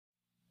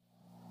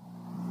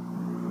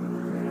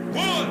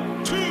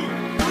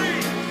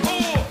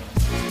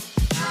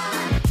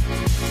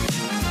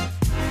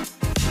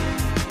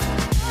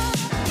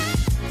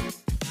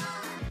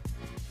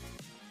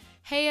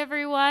Hey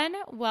everyone,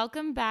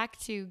 welcome back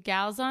to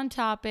Gals on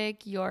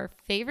Topic, your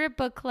favorite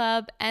book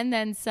club, and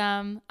then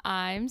some.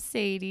 I'm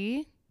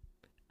Sadie.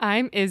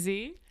 I'm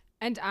Izzy.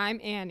 And I'm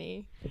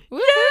Annie.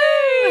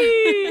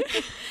 Yay!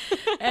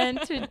 And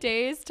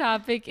today's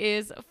topic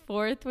is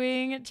Fourth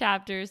Wing,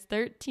 chapters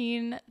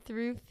 13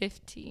 through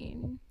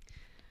 15.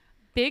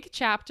 Big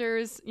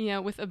chapters,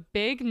 with a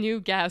big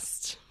new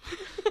guest.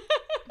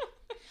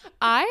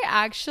 I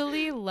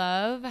actually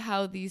love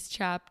how these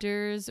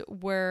chapters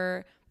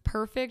were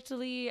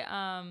perfectly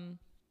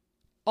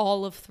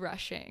all of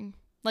threshing.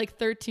 Like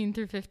 13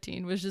 through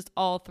 15 was just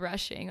all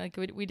threshing. Like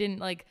we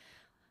didn't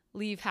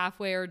leave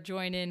halfway or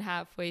join in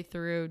halfway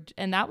through,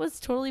 and that was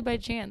totally by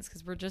chance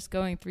because we're just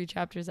going 3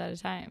 chapters at a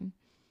time.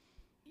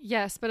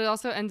 Yes, but it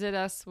also ended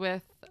us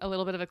with a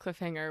little bit of a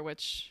cliffhanger,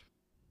 which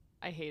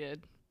I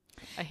hated,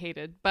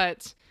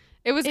 but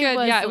it was good.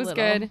 It was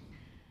good.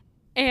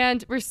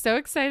 And we're so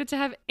excited to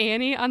have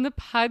Annie on the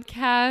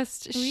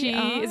podcast. She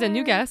is a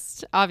new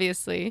guest,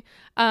 obviously,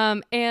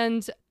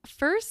 and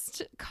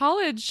first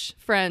college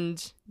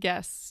friend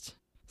guest.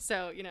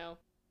 So,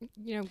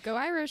 Go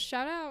Irish,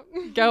 shout out.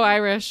 Go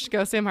Irish,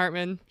 go Sam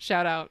Hartman,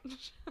 shout out.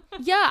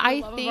 Yeah, I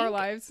love think of our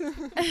lives.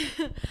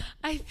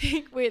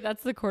 wait,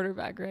 that's the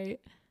quarterback, right?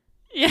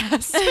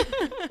 Yes.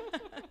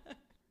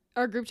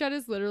 Our group chat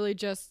is literally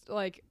just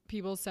like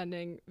people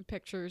sending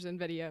pictures and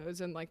videos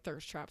and like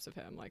thirst traps of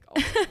him, like all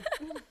the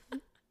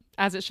time.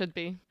 As it should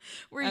be.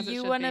 Were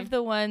you one of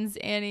the ones,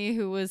 Annie,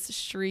 who was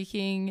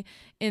shrieking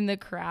in the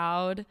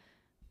crowd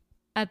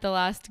at the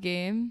last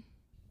game?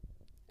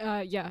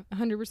 Yeah,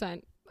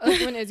 100%.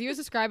 Like when Izzy was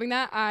describing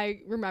that,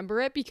 I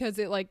remember it because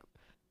it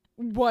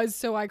was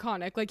so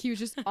iconic. Like he was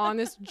just on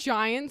this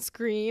giant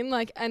screen,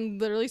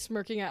 and literally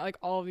smirking at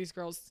all of these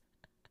girls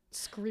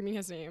screaming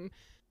his name.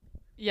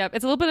 Yep,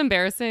 it's a little bit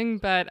embarrassing,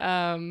 but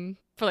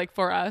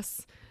for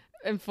us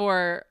and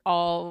for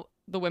all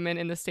the women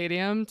in the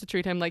stadium to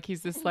treat him like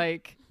he's this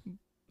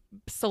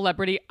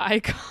celebrity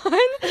icon.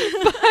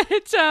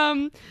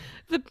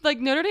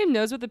 But Notre Dame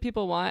knows what the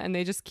people want, and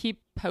they just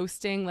keep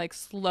posting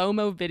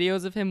slow-mo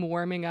videos of him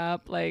warming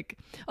up.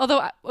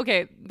 Although,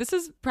 okay, this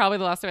is probably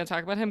the last time I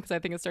talk about him because I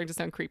think it's starting to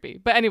sound creepy.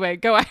 But anyway,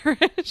 go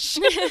Irish.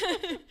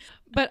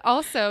 But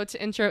also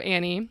to intro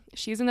Annie,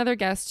 she's another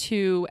guest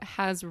who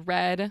has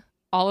read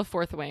all of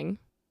Fourth Wing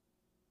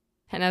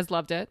and has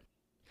loved it,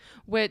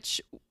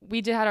 which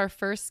we had our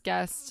first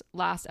guest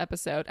last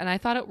episode, and I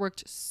thought it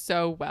worked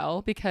so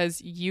well because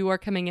you are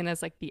coming in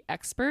as the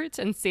expert,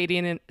 and Sadie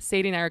and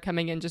I are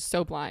coming in just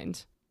so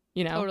blind,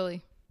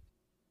 Totally.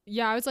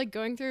 Yeah, I was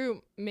going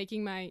through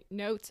making my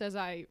notes as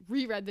I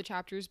reread the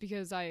chapters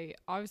because I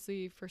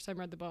obviously first time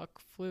read the book,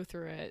 flew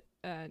through it,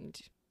 and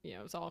it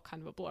was all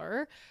kind of a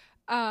blur.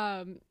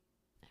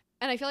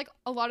 And I feel like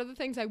a lot of the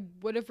things I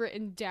would have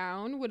written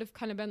down would have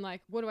kind of been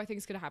what do I think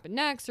is going to happen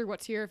next, or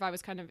what's here if I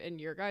was kind of in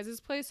your guys'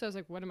 place. So I was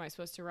what am I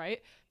supposed to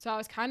write? So I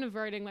was kind of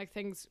writing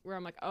things where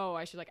I'm oh,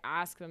 I should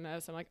ask them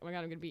this. I'm oh my God,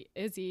 I'm going to be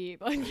Izzy.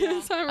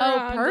 This time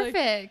around.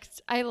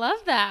 Perfect. I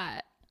love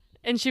that.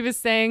 And she was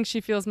saying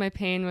she feels my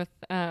pain with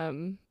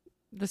the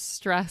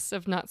stress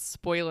of not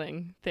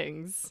spoiling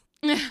things.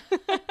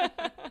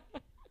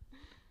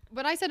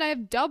 But I said I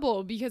have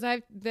double because I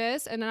have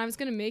this, and then I was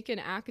going to make an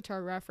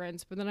ACOTAR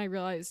reference, but then I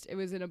realized it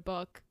was in a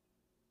book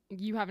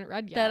you haven't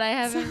read yet. That I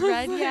haven't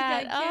read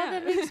yet. I Oh,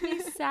 that makes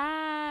me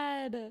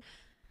sad.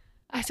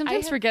 I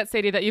sometimes forget,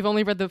 Sadie, that you've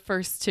only read the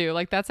first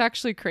 2. That's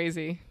actually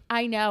crazy.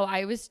 I know.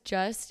 I was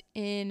just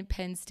in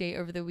Penn State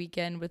over the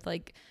weekend with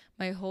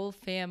my whole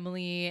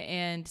family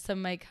and some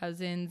of my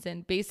cousins,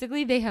 and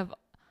basically they have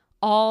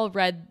all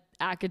read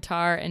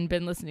ACOTAR and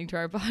been listening to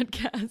our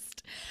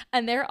podcast,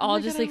 and they're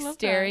all just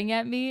staring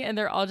at me, and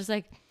they're all just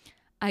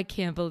I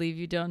can't believe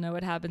you don't know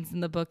what happens in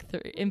the book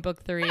in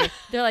book 3.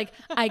 They're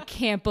I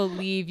can't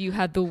believe you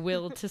had the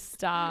will to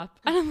stop.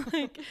 And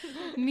I'm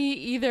me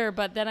either.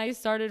 But then I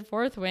started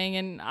Fourth Wing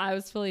and I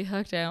was fully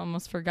hooked. I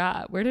almost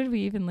forgot. Where did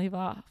we even leave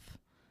off?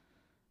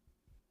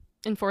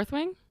 In Fourth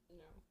Wing?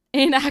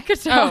 In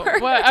ACOTAR. Oh,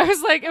 well, I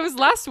was it was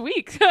last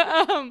week.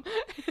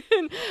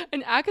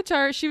 In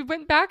ACOTAR, she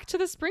went back to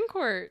the spring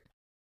court.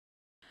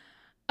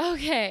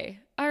 Okay.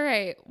 All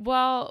right.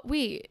 Well,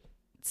 wait.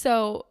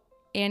 So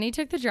Annie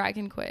took the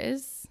dragon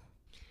quiz.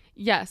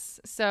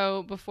 Yes.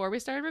 So before we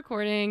started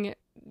recording,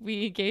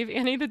 we gave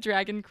Annie the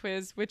dragon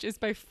quiz, which is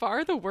by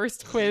far the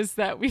worst quiz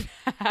that we've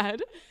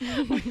had.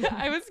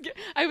 I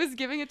was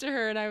giving it to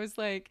her, and I was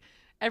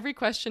every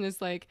question is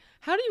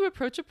how do you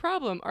approach a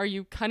problem? Are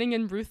you cunning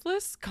and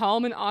ruthless,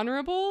 calm and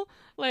honorable,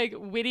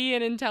 witty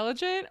and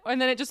intelligent?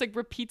 And then it just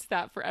repeats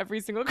that for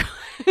every single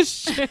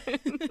question.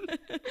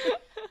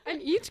 And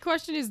each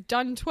question is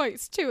done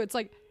twice too. It's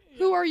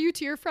who are you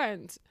to your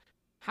friends?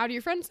 How do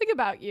your friends think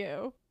about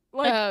you?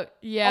 Yeah.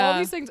 All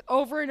these things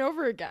over and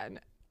over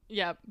again.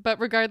 Yeah, but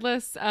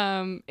regardless,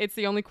 it's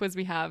the only quiz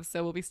we have,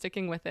 so we'll be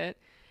sticking with it.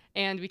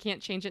 And we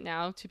can't change it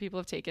now. 2 people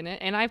have taken it,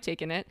 and I've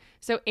taken it.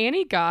 So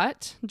Annie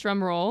got,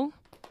 drum roll,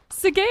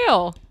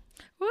 Segale.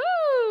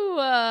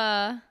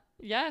 Woo!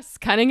 Yes,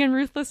 cunning and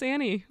ruthless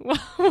Annie.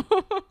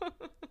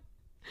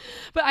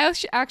 But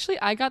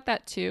I got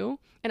that too,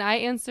 and I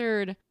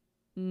answered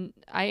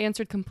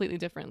completely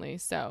differently,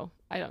 so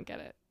I don't get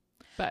it.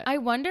 But I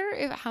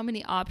wonder how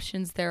many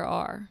options there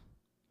are.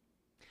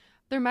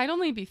 there might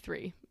only be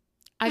 3.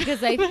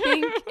 Because I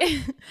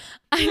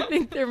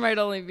think there might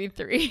only be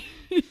 3.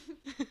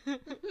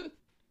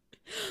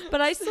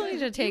 But I still need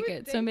to take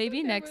it, so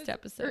maybe next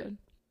episode.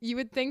 You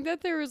would think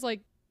that there was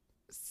like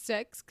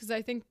 6, because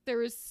I think there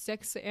was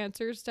 6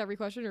 answers to every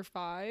question, or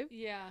 5.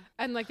 Yeah.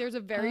 And like there's a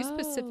very Oh.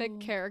 specific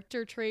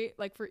character trait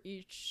like for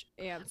each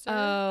answer.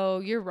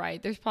 Oh, you're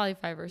right. There's probably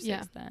 5 or 6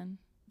 Yeah. then.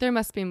 There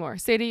must be more.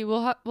 Sadie,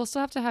 we'll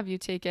still have to have you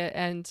take it,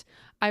 and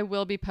I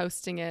will be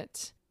posting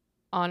it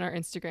on our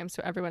Instagram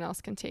so everyone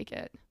else can take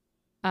it.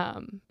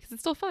 Because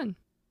it's still fun,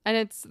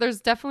 and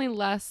there's definitely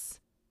less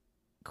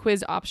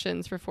quiz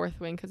options for Fourth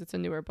Wing because it's a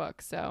newer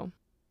book. So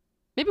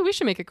maybe we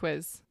should make a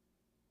quiz.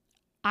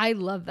 I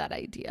love that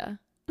idea.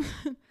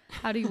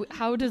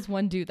 How does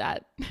one do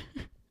that?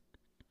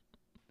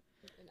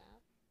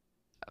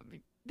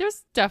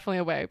 There's definitely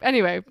a way.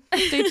 Anyway,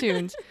 stay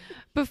tuned.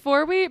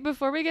 Before we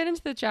get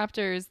into the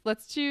chapters,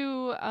 let's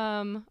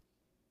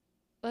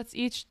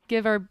each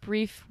give our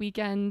brief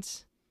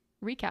weekend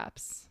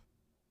recaps.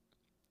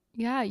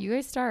 Yeah, you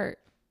guys start.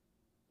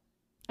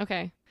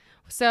 Okay.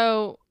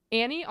 So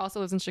Annie also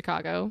lives in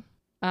Chicago.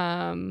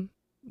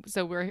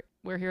 So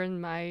we're here in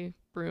my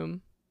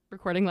room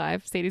recording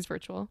live. Sadie's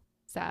virtual.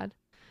 Sad.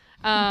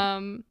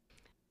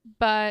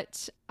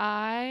 But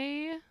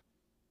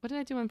what did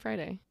I do on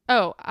Friday?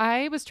 Oh,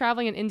 I was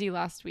traveling in Indy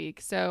last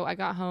week. So I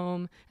got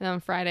home, and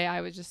on Friday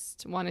I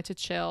just wanted to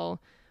chill,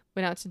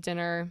 went out to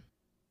dinner,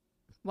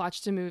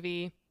 watched a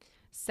movie.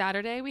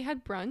 Saturday we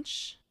had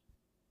brunch.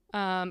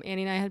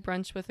 Annie and I had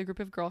brunch with a group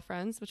of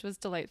girlfriends, which was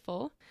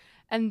delightful.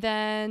 And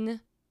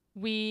then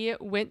we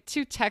went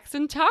to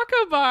Texan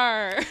Taco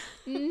Bar.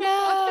 No,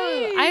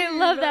 I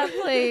love that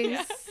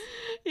place.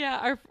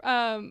 Yeah,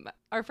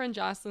 our friend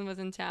Jocelyn was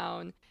in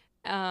town,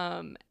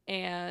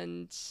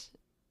 and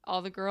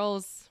all the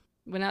girls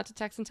went out to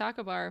Texan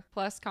Taco Bar,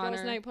 plus Connor.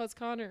 Girls' night plus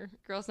Connor.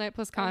 Girls' night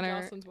plus And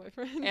Connor. Jocelyn's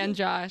boyfriend. And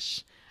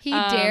Josh. He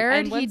and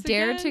dared once to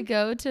again-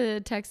 go to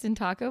Texan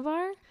Taco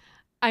Bar?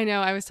 I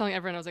know. I was telling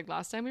everyone, I was like,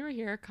 last time we were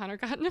here, Connor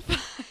got in a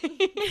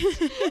fight.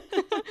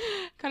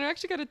 Connor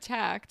actually got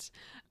attacked.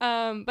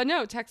 But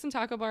no, Texan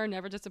Taco Bar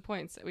never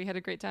disappoints. We had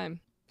a great time.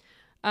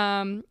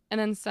 And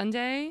then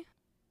Sunday,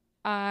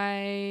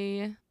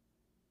 I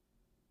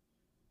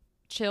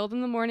chilled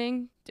in the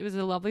morning. It was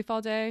a lovely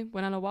fall day.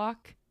 Went on a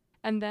walk.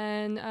 And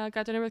then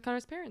got dinner with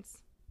Connor's parents.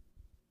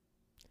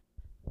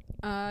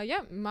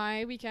 Yeah,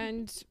 my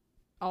weekend,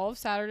 all of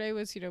Saturday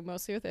was,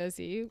 mostly with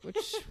Izzy,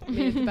 which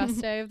made it the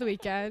best day of the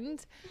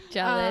weekend.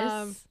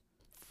 Jealous.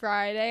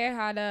 Friday, I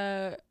had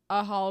a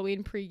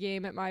Halloween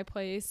pregame at my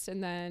place,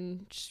 and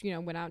then just,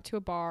 went out to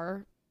a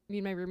bar. Me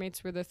and my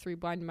roommates were the 3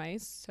 blind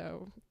mice,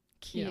 so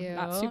Cute.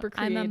 not super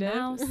I'm creative. a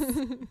mouse.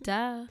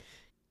 Duh.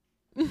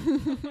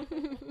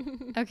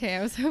 Okay,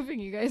 I was hoping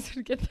you guys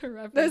would get the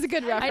reference. That was a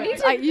good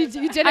reference. need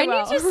to- you did it I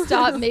well. need to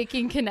stop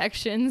making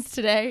connections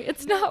today.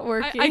 It's not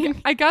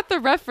working. I got the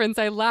reference.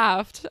 I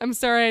laughed. I'm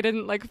sorry I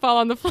didn't fall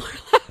on the floor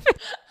laughing.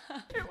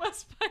 It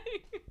was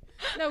funny.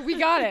 No, we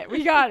got it.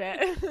 We got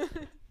it.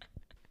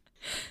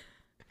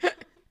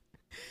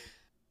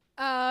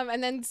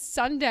 And then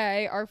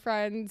Sunday, our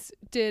friends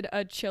did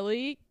a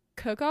chili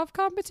cook-off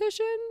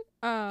competition.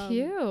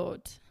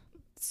 Cute.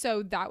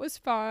 So that was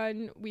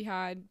fun. We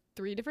had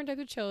 3 different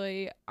types of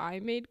chili. I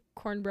made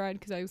cornbread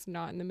because I was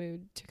not in the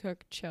mood to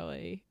cook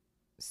chili.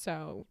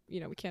 So,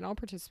 we can't all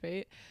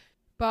participate.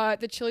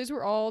 But the chilies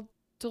were all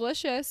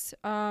delicious.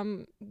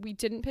 We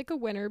didn't pick a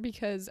winner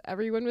because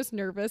everyone was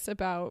nervous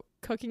about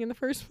cooking in the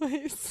first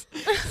place.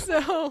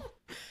 So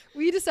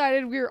we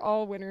decided we were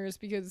all winners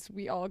because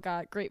we all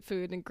got great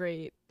food and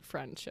great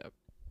friendship.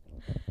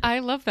 I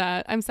love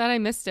that. I'm sad I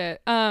missed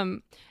it.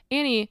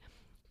 Annie,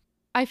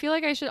 I feel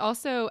like I should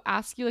also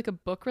ask you a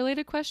book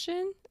related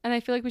question, and I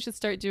feel like we should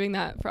start doing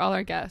that for all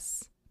our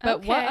guests. But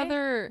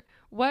Okay.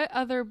 what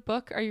other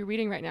book are you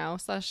reading right now?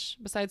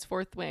 / besides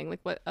Fourth Wing,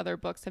 what other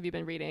books have you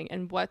been reading,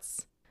 and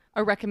what's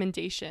a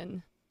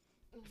recommendation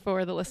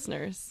for the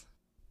listeners?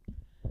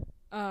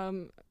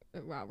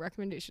 Wow,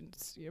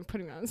 recommendations,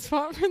 putting me on the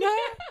spot for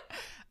that.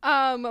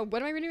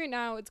 What am I reading right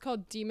now? It's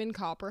called Demon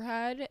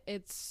Copperhead.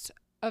 It's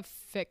a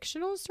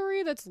fictional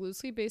story that's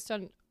loosely based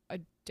on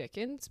a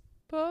Dickens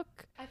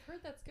book. I've heard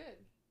that's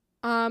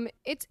good.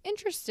 It's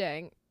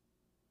interesting.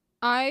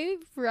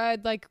 I've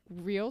read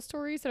real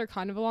stories that are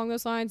kind of along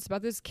those lines. It's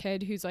about this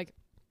kid who's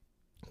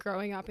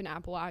growing up in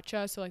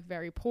Appalachia, so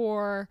very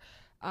poor.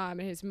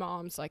 And his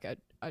mom's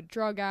a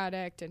drug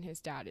addict, and his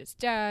dad is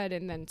dead,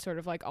 and then sort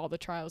of all the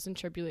trials and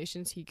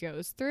tribulations he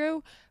goes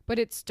through. But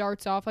it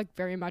starts off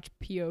very much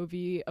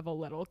POV of a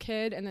little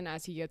kid, and then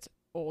as he gets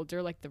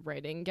older, the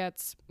writing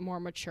gets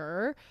more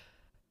mature.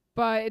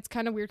 But it's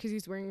kind of weird because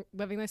he's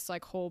living this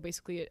whole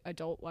basically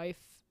adult life,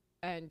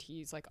 and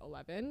he's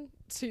 11,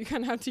 so you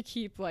kind of have to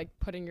keep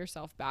putting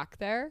yourself back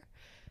there.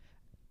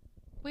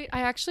 Wait,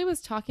 I actually was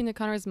talking to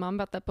Connor's mom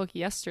about that book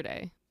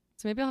yesterday,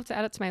 so maybe I'll have to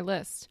add it to my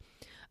list.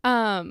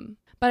 But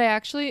I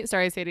actually,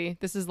 sorry, Sadie,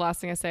 this is the last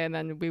thing I say, and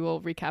then we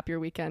will recap your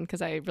weekend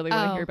because I really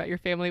want to hear about your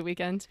family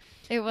weekend.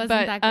 It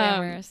wasn't that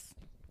glamorous.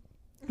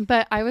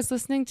 But I was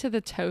listening to The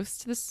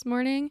Toast this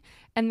morning,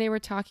 and they were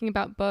talking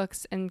about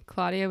books, and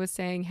Claudia was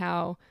saying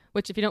how,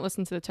 which if you don't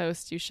listen to The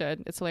Toast, you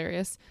should. It's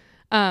hilarious.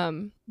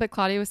 But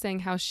Claudia was saying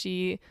how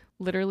she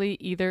literally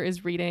either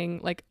is reading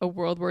like a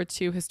World War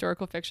II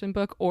historical fiction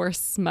book or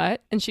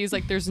smut, and she's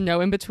like, there's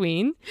no in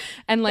between.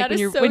 And like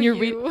when you're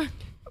reading,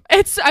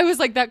 I was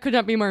like, that could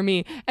not be more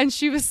me. And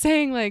she was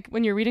saying like,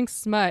 when you're reading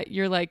smut,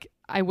 you're like,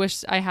 I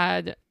wish I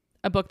had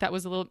a book that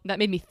was that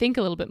made me think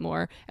a little bit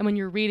more. And when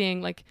you're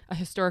reading like a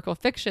historical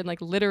fiction, like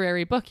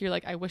literary book, you're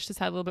like, I wish this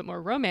had a little bit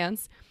more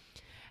romance.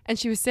 And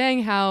she was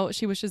saying how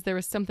she wishes there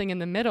was something in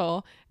the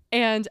middle.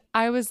 And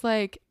I was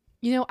like,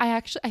 you know, I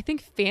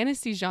think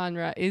fantasy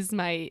genre is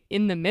my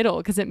in the middle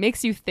because it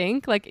makes you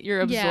think like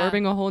you're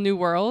absorbing a whole new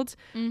world.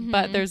 Mm-hmm.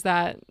 But there's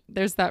that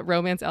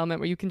romance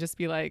element where you can just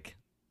be like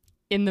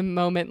in the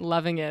moment,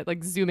 loving it,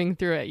 like zooming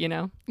through it, you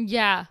know?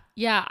 Yeah.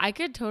 Yeah. I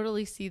could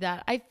totally see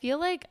that. I feel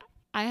like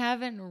I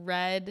haven't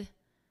read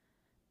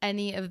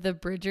any of the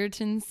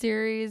Bridgerton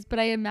series, but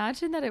I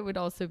imagine that it would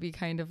also be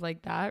kind of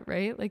like that,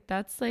 right? Like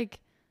that's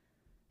like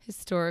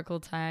historical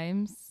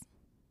times.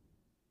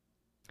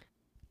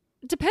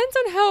 Depends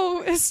on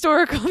how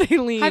historical they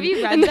lean. Have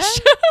you read them?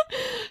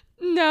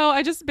 No,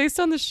 I just based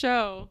on the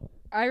show.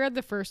 I read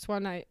the first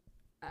one. I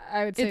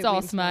would say it's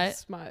all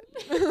smut.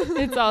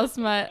 It's all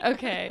smut.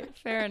 Okay,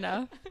 fair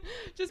enough.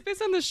 Just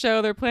based on the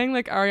show, they're playing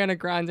like Ariana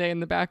Grande in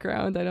the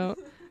background. I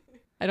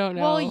don't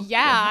know. Well,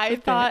 yeah, I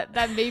thought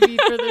that maybe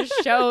for the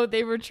show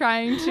they were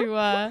trying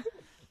to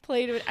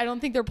play to it. I don't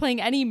think they're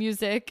playing any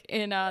music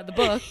in the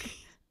book.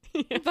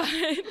 But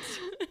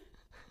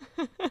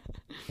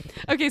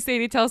okay,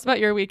 Sadie, tell us about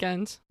your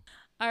weekend.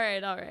 All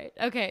right.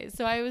 Okay,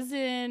 so I was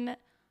in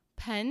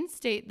Penn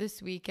State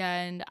this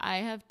weekend. I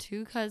have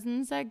 2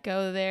 cousins that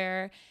go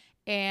there,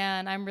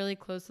 and I'm really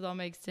close with all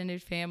my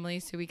extended family,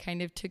 so we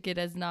kind of took it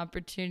as an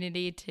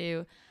opportunity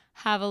to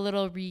have a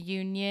little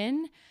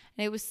reunion.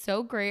 And it was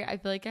so great. I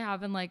feel like I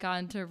haven't like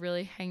gotten to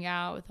really hang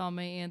out with all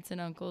my aunts and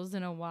uncles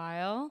in a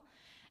while.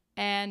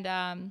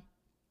 And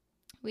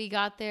we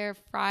got there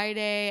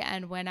Friday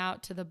and went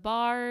out to the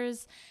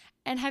bars.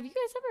 And have you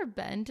guys ever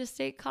been to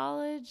State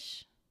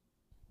College?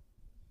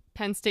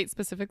 Penn State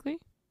specifically?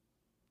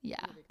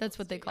 Yeah, that's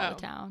what they call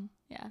the town.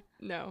 Yeah.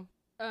 No.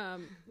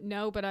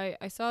 No, but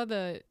I saw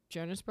the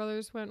Jonas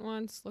Brothers went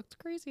once. Looked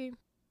crazy.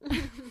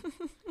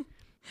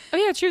 Oh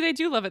yeah, true. They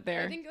do love it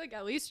there. I think like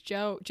at least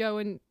Joe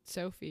and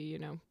Sophie, you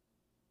know,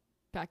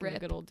 back in the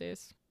good old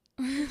days.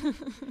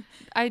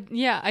 I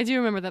do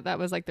remember that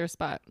was like their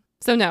spot.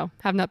 So no,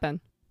 have not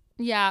been.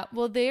 Yeah,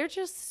 well, they're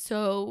just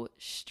so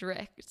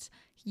strict.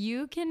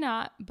 You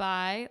cannot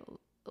buy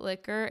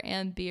liquor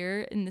and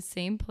beer in the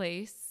same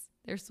place.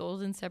 They're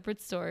sold in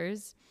separate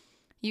stores.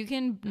 You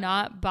can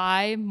not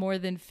buy more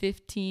than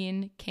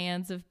 15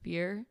 cans of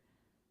beer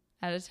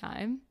at a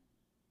time.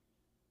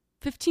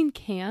 15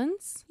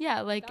 cans?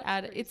 Yeah, like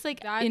it's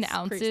like in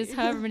ounces, crazy.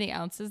 however many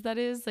ounces that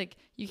is. Like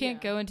you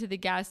can't go into the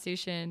gas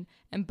station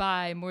and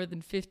buy more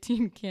than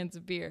 15 cans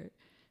of beer.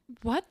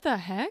 What the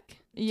heck?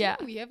 Yeah.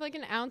 Didn't we have like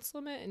an ounce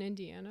limit in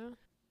Indiana?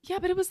 Yeah,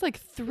 but it was like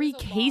 3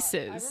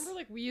 cases. I remember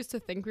like we used to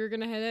think we were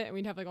gonna hit it, and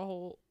we'd have like a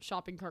whole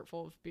shopping cart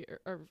full of beer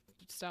or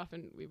stuff,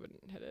 and we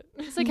wouldn't hit it.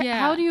 It's like,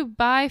 how do you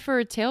buy for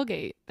a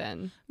tailgate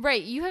then?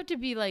 Right, you have to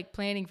be like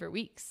planning for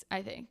weeks,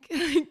 I think.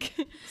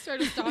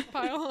 Start a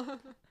stockpile.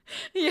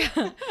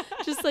 Yeah,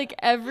 just like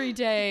every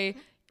day,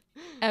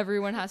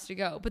 everyone has to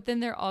go. But then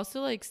they're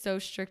also like so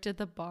strict at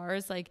the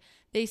bars. Like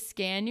they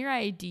scan your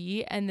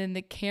ID, and then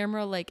the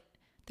camera like.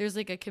 There's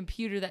like a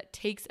computer that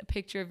takes a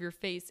picture of your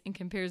face and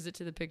compares it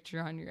to the picture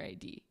on your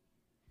ID.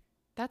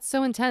 That's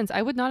so intense.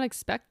 I would not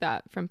expect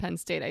that from Penn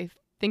State. I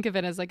think of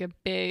it as like a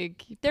big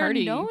party. They're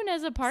known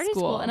as a party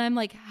school. And I'm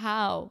like,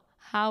 how?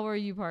 How are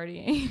you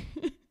partying?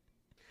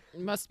 It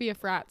must be a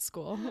frat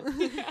school.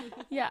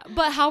 Yeah,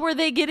 but how are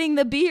they getting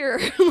the beer?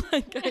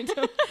 Like I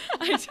don't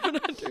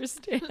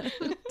understand.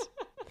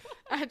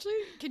 Actually,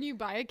 can you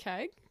buy a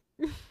keg?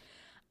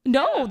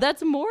 No,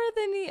 that's more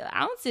than the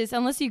ounces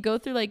unless you go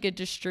through like a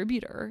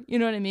distributor. You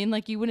know what I mean?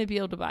 Like you wouldn't be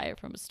able to buy it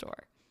from a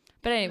store.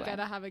 But anyway. You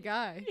gotta have a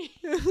guy.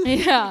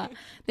 Yeah,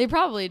 they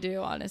probably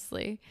do,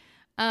 honestly.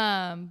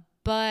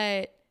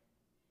 But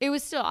it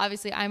was still,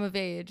 obviously, I'm of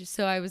age,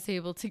 so I was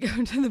able to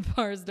go to the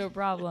bars, no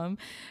problem.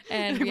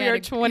 And we are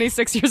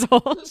 26 years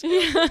old.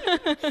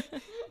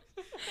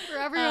 For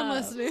everyone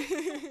listening.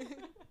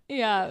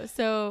 Yeah,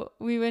 so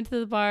we went to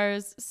the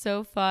bars,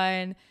 so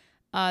fun.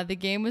 The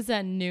game was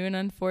at noon,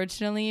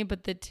 unfortunately,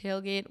 but the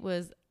tailgate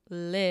was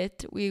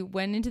lit. We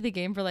went into the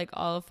game for like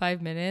all of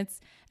 5 minutes,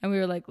 and we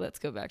were like, let's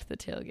go back to the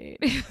tailgate.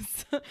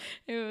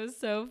 It was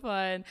so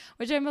fun,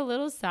 which I'm a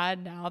little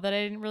sad now that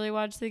I didn't really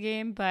watch the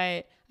game,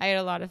 but I had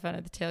a lot of fun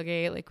at the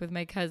tailgate, like with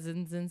my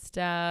cousins and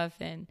stuff.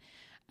 And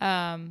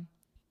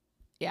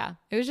yeah,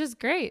 it was just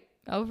great.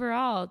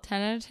 Overall,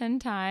 10 out of 10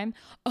 time.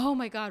 Oh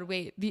my God,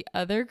 wait, the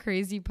other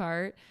crazy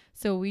part.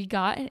 So we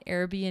got an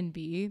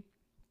Airbnb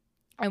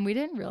and we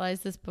didn't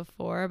realize this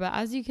before, but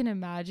as you can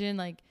imagine,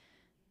 like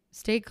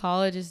State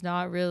College is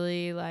not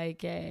really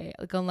like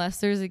unless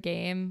there's a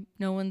game,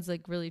 no one's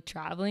like really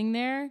traveling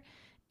there.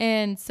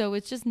 And so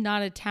it's just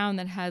not a town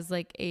that has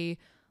like a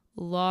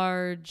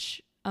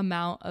large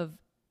amount of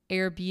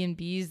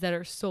Airbnbs that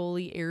are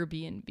solely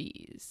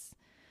Airbnbs.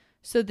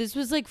 So this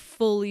was like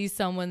fully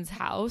someone's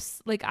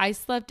house. Like I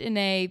slept in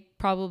a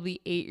probably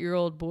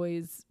 8-year-old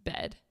boy's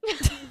bed.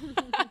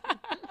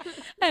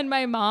 And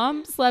my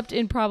mom slept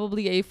in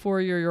probably a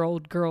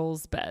 4-year-old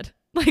girl's bed.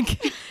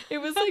 Like it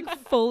was like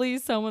fully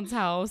someone's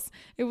house.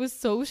 It was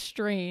so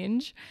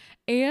strange.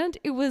 And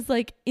it was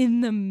like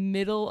in the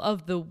middle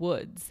of the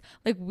woods.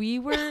 Like we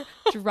were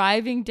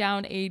driving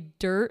down a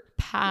dirt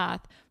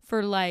path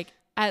for like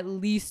at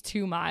least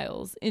 2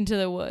 miles into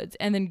the woods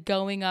and then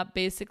going up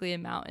basically a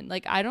mountain.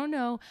 Like I don't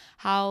know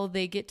how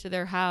they get to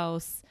their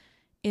house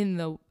in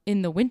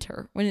the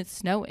winter when it's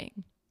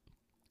snowing.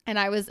 And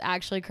I was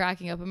actually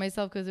cracking up at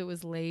myself because it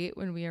was late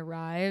when we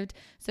arrived.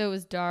 So it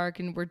was dark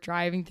and we're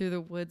driving through the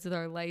woods with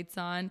our lights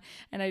on.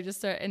 And I just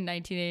started, in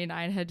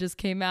 1989 had just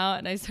came out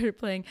and I started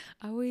playing,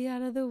 "Are we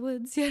out of the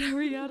woods yet? Are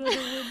we out of the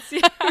woods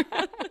yet?"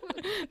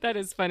 That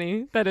is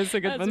funny. That is a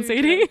good That's one, what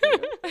Sadie.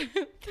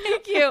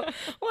 Thank you.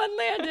 One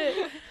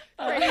landed.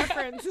 Great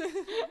reference.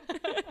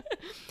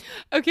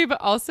 Okay,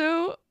 but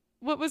also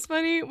what was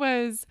funny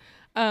was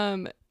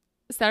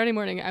Saturday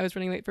morning I was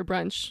running late for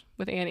brunch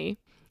with Annie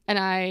and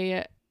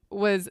I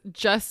was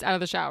just out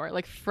of the shower,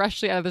 like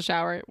freshly out of the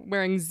shower,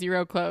 wearing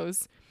zero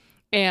clothes.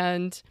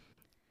 And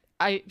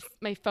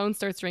my phone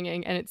starts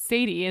ringing and it's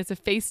Sadie and it's a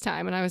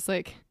FaceTime. And I was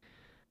like,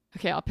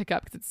 okay, I'll pick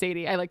up because it's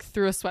Sadie. I like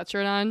threw a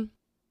sweatshirt on,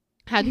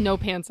 had no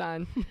pants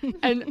on,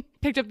 and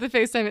picked up the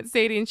FaceTime at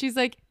Sadie. And she's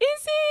like,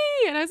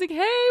 "Izzy!" And I was like,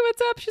 "Hey,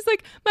 what's up?" She's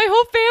like, "My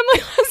whole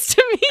family wants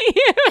to meet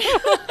you."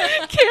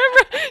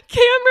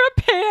 camera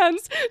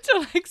pans to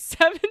like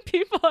 7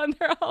 people and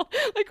they're all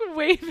like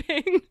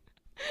waving.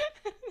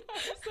 I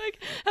was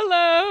like,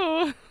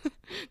 "Hello,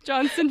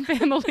 Johnson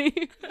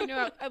family." You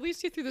know, at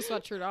least you threw the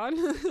sweatshirt on.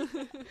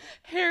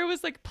 Hair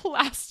was like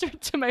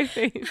plastered to my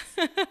face.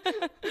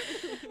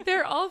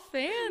 They're all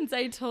fans.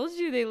 I told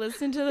you they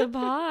listened to the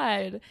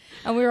pod.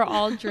 And we were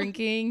all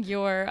drinking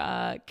your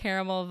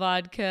caramel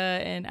vodka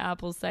and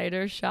apple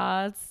cider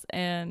shots.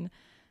 And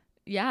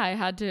yeah, I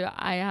had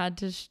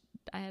to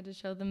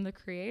show them the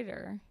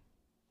creator.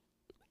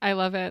 I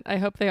love it. I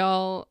hope they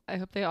all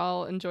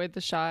enjoyed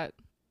the shot.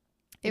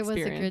 It was a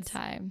good experience.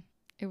 time.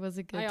 It was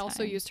a good time. I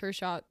also used her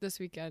shot this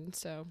weekend,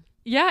 so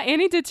Yeah,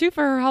 Annie did too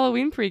for her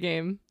Halloween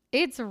pregame.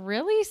 It's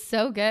really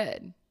so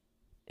good.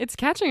 It's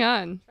catching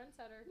on.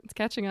 It's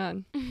catching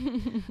on.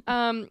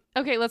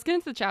 Okay, let's get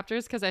into the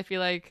chapters because I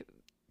feel like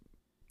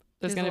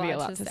there's going to be a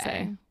lot to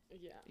say.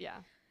 Yeah.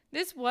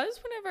 This was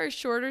one of our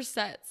shorter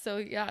sets. So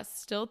yeah,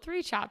 still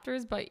 3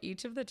 chapters, but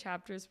each of the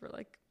chapters were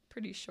like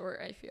pretty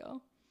short, I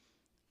feel.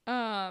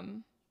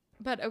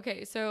 But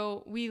okay,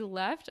 so we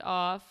left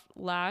off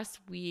last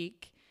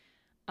week.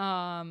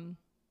 I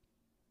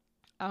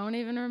don't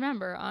even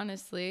remember,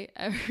 honestly.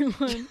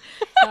 Everyone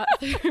got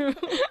through.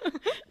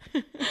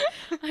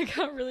 I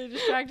got really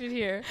distracted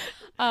here.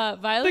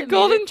 Violet The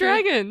Golden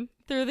Dragon.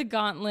 through the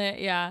gauntlet.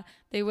 Yeah,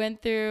 they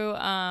went through.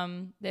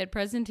 They had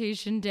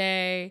presentation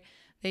day.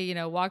 They,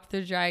 walked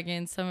the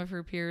dragon. Some of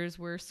her peers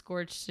were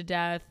scorched to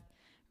death.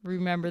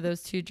 Remember,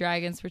 those 2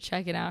 dragons were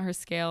checking out her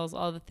scales,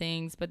 all the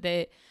things. But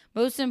they,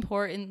 most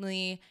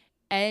importantly,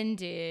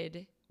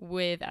 ended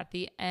with, at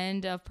the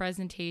end of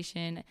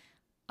presentation,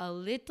 a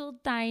little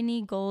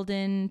tiny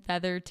golden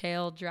feather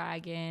tail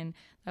dragon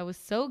that was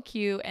so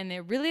cute. And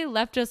it really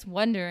left us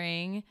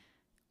wondering,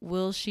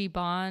 will she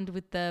bond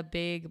with the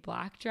big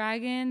black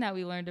dragon that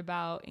we learned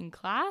about in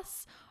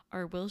class?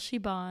 Or will she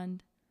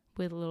bond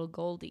with little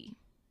Goldie?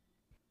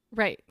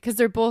 Right, because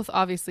they're both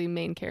obviously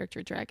main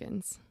character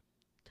dragons.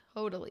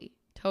 Totally.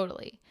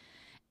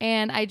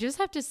 And I just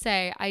have to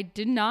say, I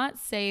did not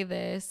say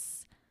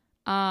this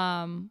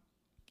after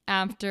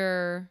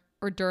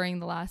or during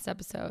the last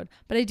episode,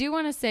 but I do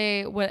want to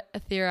say what a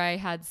theory I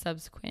had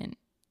subsequent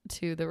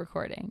to the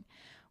recording,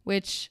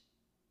 which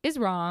is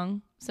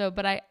wrong.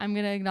 But I'm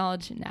going to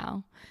acknowledge it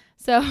now.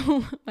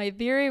 So my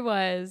theory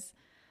was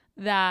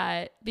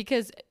that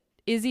because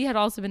Izzy had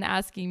also been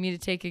asking me to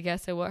take a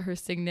guess at what her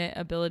signet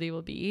ability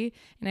will be.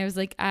 And I was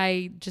like,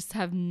 I just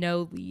have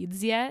no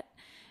leads yet.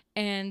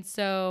 And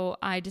so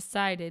I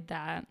decided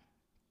that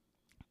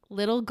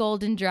little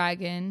golden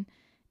dragon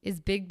is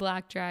big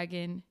black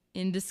dragon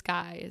in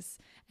disguise.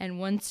 And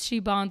once she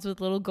bonds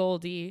with little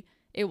Goldie,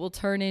 it will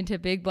turn into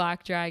big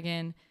black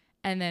dragon.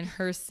 And then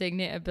her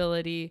signet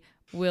ability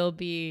will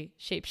be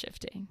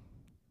shapeshifting.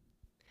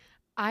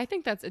 I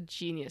think that's a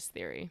genius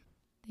theory.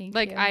 Thank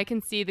Like, you. I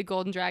can see the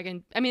golden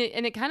dragon. I mean,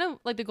 and it kind of,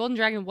 like, the golden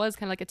dragon was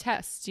kind of like a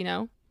test, It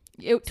So,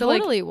 like,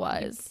 totally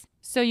was.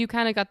 So you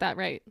kind of got that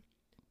right.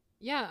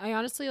 yeah, I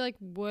honestly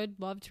would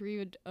love to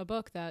read a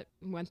book that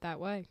went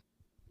that way.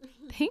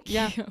 Thank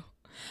Yeah. you.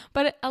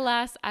 But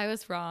alas, I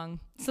was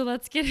wrong. So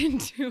let's get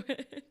into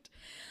it.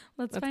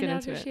 Let's find get out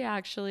into who it. she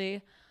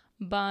actually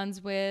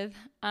bonds with.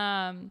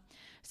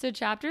 So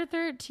chapter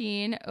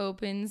 13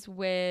 opens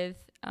with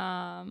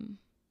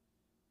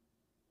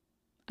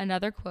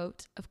another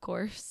quote, of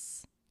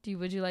course.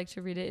 Would you like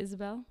to read it,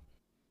 Isabel?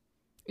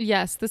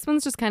 Yes, this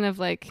one's just kind of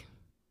like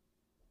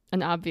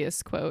an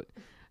obvious quote.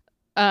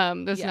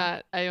 There's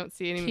not, I don't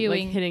see any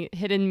like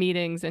hidden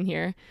meanings in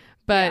here,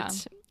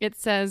 but it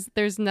says,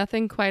 "There's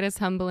nothing quite as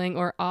humbling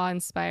or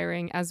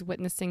awe-inspiring as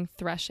witnessing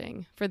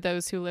threshing for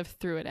those who live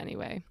through it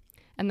anyway."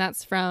 And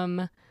that's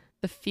from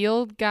The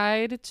Field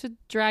Guide to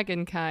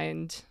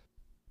Dragonkind.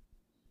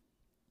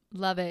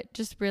 Love it.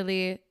 Just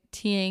really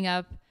teeing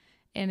up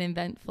an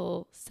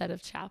eventful set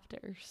of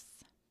chapters.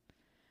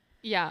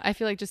 Yeah, I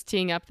feel like just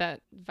teeing up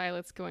that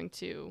Violet's going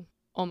to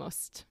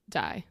almost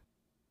die.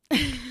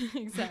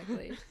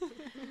 Exactly.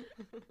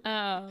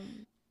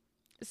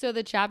 So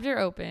the chapter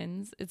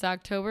opens. It's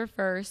October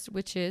 1st,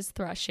 which is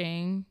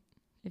threshing,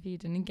 if you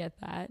didn't get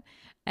that.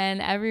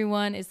 And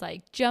everyone is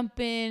like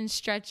jumping,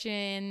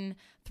 stretching,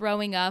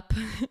 throwing up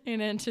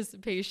in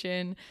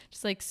anticipation,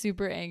 just like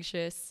super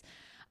anxious.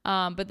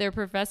 But their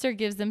professor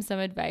gives them some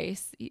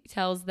advice. He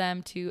tells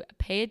them to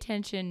pay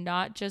attention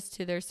not just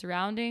to their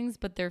surroundings,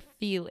 but their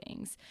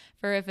feelings.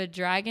 For if a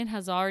dragon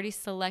has already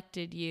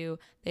selected you,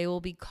 they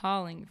will be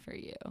calling for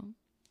you.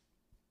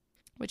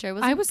 Which I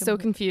was so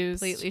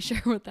confused. Completely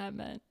sure what that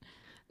meant.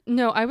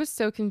 No, I was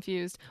so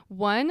confused.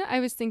 One, I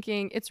was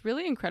thinking it's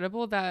really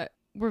incredible that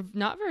we're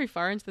not very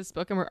far into this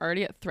book and we're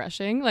already at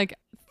threshing. Like,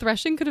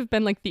 threshing could have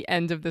been like the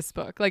end of this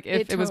book, like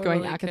if it was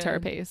going ACOTAR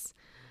pace.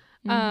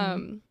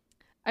 Mm-hmm.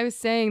 I was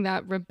saying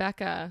that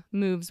Rebecca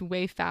moves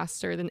way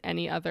faster than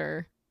any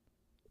other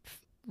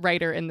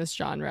writer in this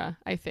genre,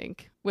 I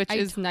think, which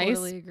is nice. I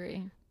totally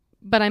agree.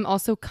 But I'm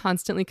also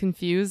constantly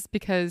confused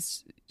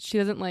because she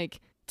doesn't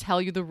like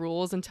tell you the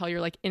rules until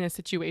you're like in a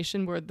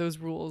situation where those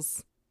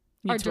rules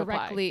need to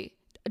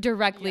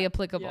directly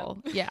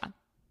applicable. Yeah.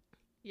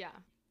 Yeah.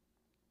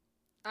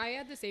 I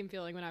had the same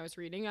feeling when I was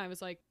reading. I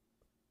was like,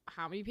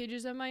 how many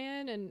pages am I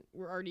in? And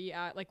we're already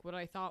at like what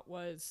I thought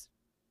was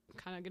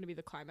kind of going to be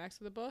the climax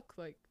of the book.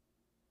 Like,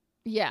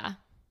 yeah,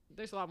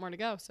 there's a lot more to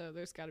go, so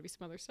there's got to be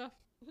some other stuff.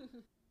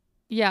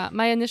 Yeah,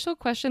 my initial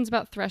questions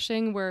about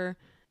threshing were,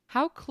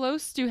 how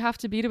close do you have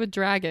to be to a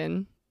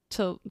dragon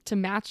to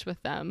match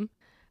with them?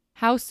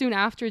 How soon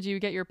after do you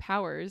get your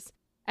powers?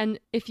 And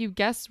if you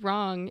guess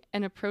wrong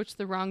and approach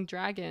the wrong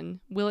dragon,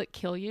 will it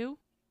kill you?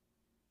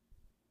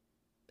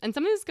 And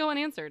some of these go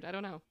unanswered. I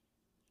don't know.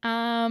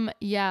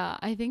 Yeah,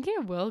 I think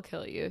it will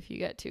kill you if you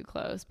get too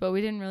close, but we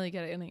didn't really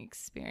get any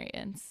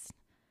experience.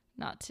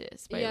 Not to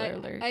spoiler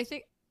alert. I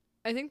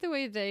think the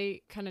way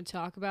they kind of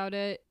talk about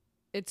it,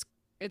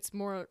 it's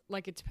more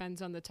like it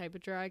depends on the type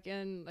of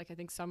dragon. Like, I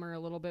think some are a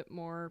little bit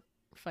more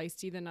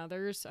feisty than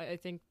others. I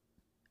think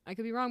I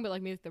could be wrong, but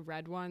like maybe the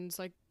red ones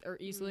like are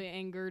easily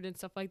angered and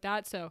stuff like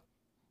that. So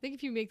I think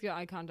if you make the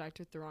eye contact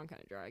with the wrong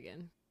kind of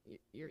dragon,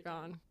 you're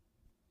gone.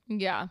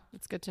 Yeah,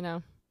 that's good to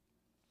know.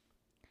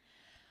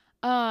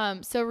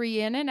 So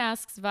Rhiannon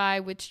asks Vi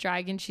which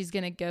dragon she's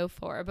going to go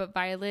for, but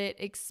Violet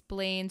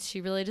explains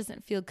she really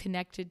doesn't feel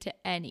connected to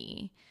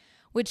any,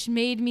 which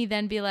made me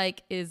then be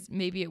like,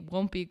 maybe it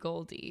won't be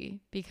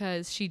Goldie,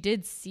 because she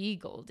did see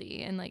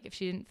Goldie, and like if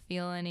she didn't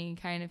feel any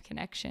kind of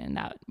connection,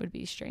 that would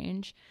be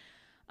strange.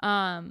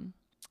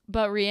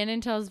 But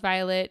Rhiannon tells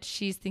Violet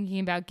she's thinking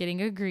about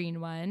getting a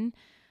green one.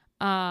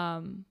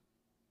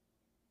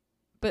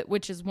 But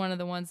which is one of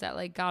the ones that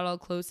like got all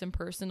close and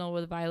personal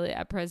with Violet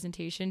at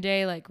presentation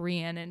day. Like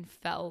Rhiannon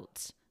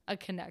felt a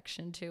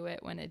connection to it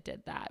when it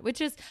did that,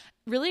 which is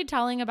really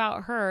telling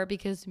about her,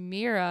 because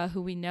Mira,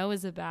 who we know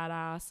is a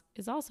badass,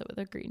 is also with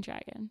a green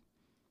dragon.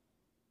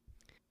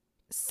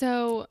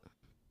 So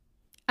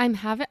I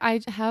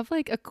have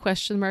like a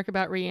question mark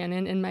about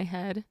Rhiannon in my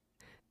head,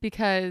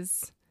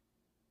 because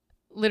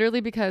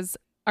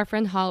our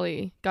friend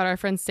Holly got our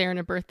friend Sarah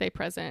a birthday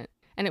present.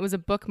 And it was a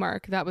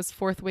bookmark that was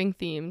Fourth Wing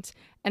themed.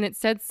 And it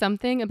said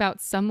something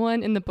about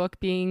someone in the book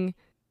being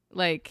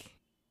like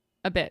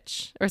a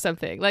bitch or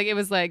something. Like it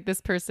was like, this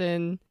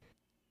person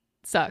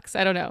sucks.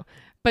 I don't know.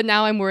 But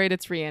now I'm worried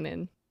it's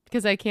Rhiannon,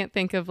 because I can't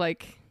think of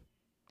like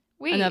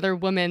another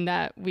woman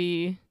that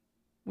we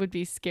would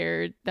be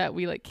scared that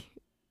we like.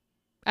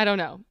 I don't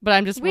know. But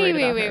I'm just worried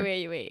about her.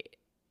 Wait.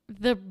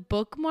 The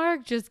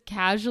bookmark just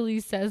casually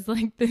says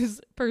like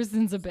this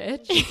person's a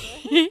bitch.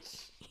 Yeah.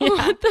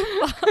 What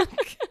the fuck?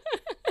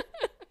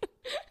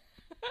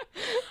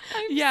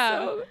 I'm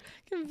so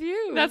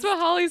confused. That's what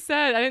Holly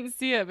said. I didn't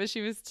see it, but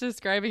she was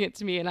describing it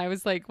to me, and I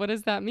was like, what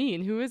does that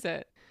mean? Who is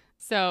it?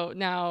 So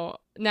now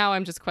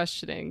I'm just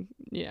questioning,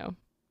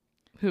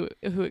 who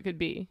it could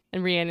be.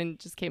 And Rhiannon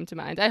just came to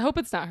mind. I hope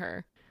it's not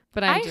her,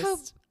 but I'm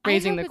just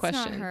raising the question.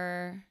 It's not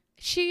her.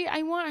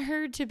 I want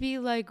her to be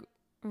like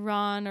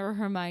Ron or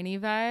Hermione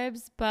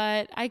vibes,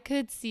 but I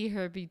could see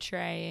her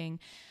betraying.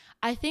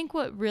 I think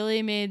what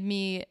really made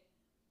me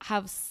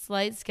have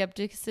slight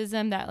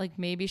skepticism that like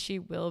maybe she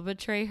will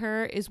betray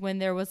her is when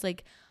there was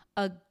like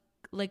a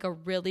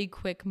really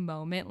quick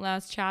moment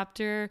last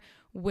chapter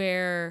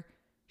where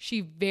she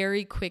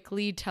very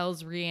quickly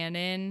tells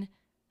Rhiannon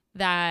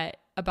that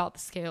about the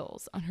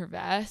scales on her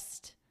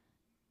vest,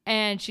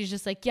 And she's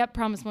just like, yep,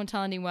 promise won't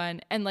tell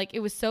anyone. And like,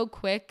 it was so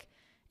quick,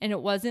 and it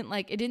wasn't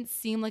like, it didn't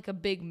seem like a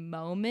big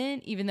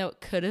moment, even though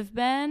it could have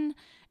been.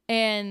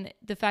 And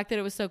the fact that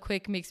it was so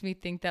quick makes me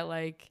think that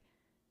like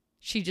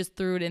she just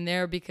threw it in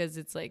there because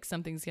it's like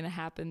something's going to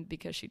happen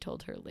because she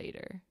told her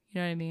later. You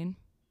know what I mean?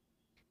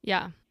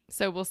 Yeah.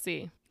 So we'll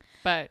see.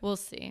 But We'll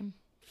see.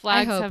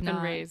 flags hope have been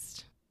not.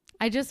 raised.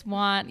 I just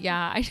want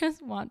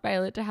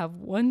Violet to have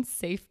one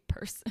safe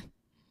person.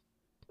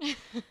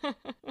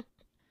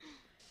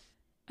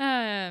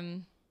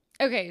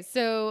 Okay,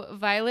 so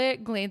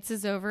Violet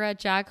glances over at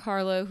Jack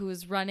Harlow, who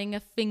is running a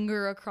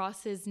finger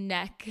across his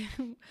neck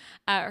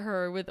at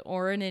her with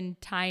Oren and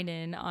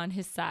Tynan on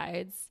his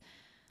sides.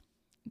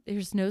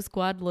 There's no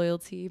squad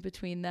loyalty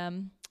between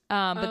them.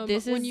 But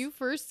this is when you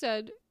first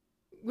said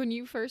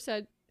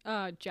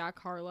Jack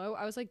Harlow,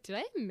 I was like, did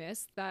I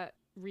miss that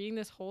reading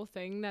this whole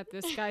thing that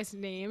this guy's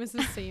name is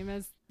the same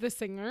as the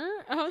singer?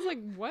 I was like,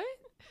 what?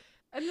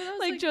 And then I was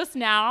like just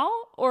now,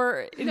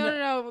 or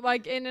no,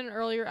 like in an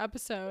earlier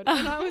episode.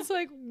 And I was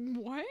like,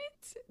 what?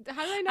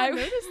 How did I not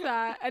notice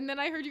that? And then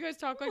I heard you guys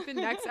talk like the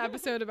next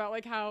episode about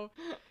like how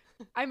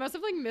I must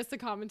have like missed the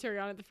commentary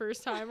on it the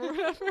first time or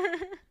whatever.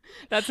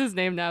 That's his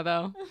name now,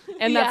 though,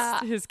 and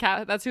that's his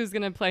cat. That's who's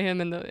gonna play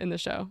him in the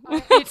show.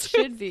 It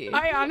should be.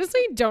 I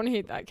honestly don't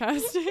hate that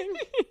casting.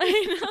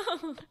 I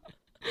know.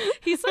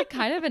 He's like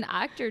kind of an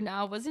actor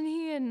now. Wasn't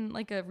he in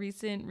like a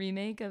recent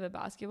remake of a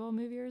basketball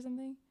movie or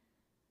something?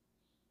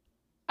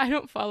 I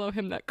don't follow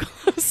him that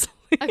closely.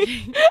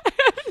 Okay. I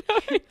have no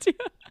idea.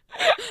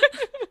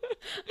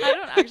 I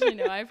don't actually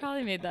know. I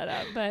probably made that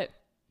up, but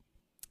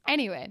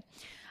anyway.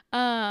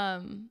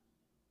 But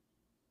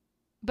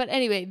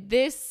anyway,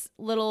 this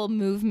little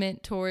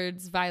movement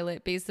towards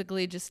Violet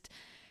basically just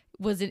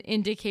was an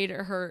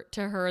indicator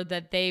to her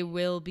that they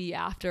will be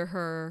after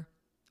her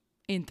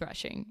in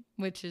threshing,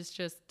 which is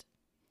just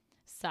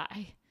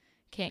sigh.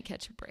 Can't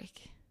catch a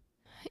break.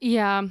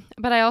 Yeah,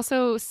 but I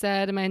also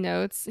said in my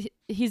notes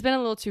he's been a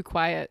little too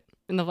quiet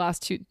in the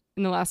last two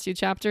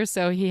chapters,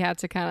 so he had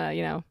to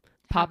kind of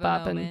pop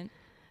up and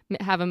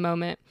have a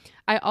moment.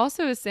 I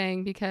also was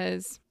saying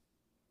because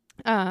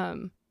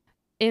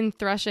in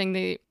threshing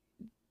the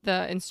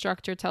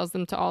instructor tells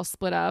them to all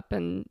split up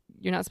and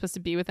you're not supposed to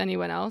be with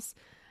anyone else,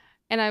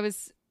 and I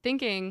was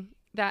thinking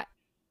that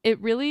it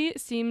really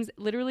seems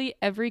literally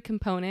every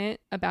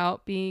component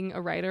about being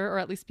a writer, or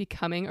at least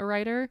becoming a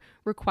writer,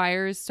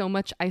 requires so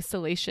much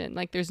isolation.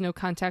 Like there's no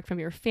contact from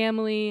your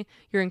family.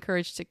 You're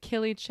encouraged to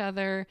kill each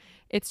other.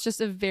 It's just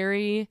a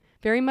very,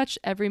 very much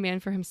every man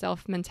for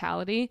himself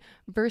mentality,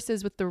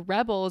 versus with the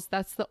rebels,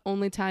 that's the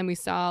only time we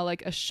saw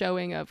like a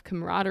showing of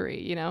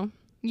camaraderie,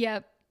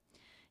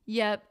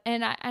 Yep.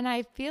 And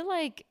I feel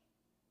like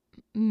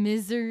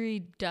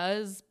misery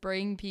does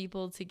bring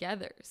people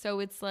together. So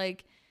it's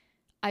like,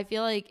 I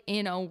feel like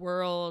in a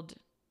world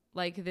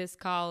like this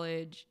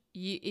college,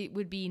 it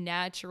would be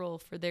natural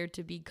for there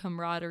to be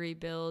camaraderie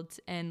built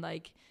and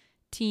like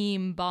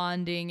team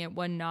bonding and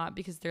whatnot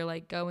because they're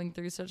like going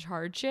through such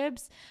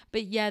hardships,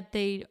 but yet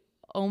they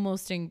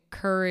almost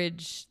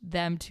encourage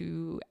them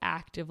to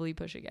actively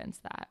push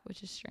against that,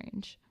 which is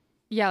strange.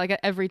 Yeah, like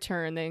at every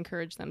turn, they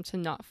encourage them to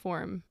not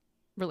form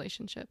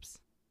relationships.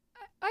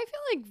 I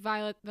feel like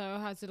Violet, though,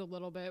 has it a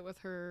little bit with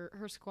her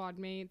squad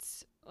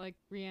mates, like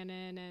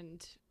Rhiannon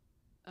and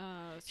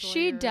Sawyer.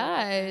 She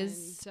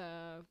does.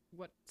 And,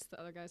 what's the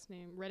other guy's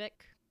name? Riddick?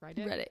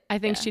 I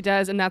think she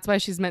does, and that's why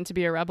she's meant to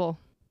be a rebel.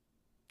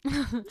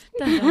 Dun,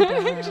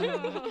 dun,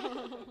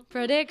 dun.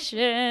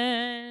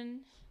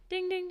 Prediction.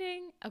 Ding, ding,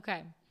 ding.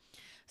 Okay.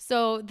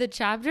 So the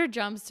chapter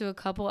jumps to a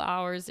couple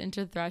hours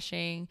into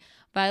threshing.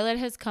 Violet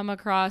has come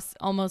across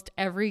almost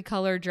every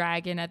color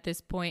dragon at this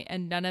point,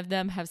 and none of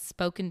them have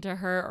spoken to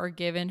her or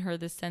given her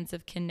the sense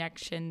of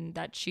connection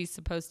that she's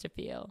supposed to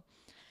feel.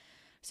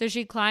 So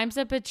she climbs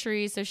up a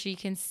tree so she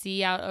can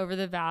see out over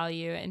the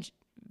valley.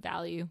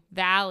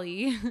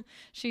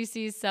 She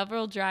sees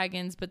several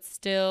dragons, but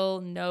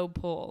still no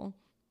pull.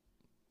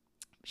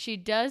 She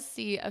does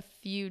see a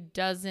few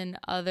dozen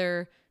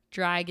other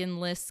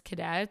dragonless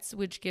cadets,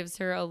 which gives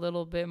her a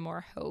little bit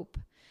more hope.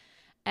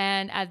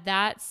 And at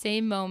that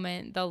same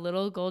moment, the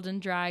little golden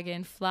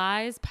dragon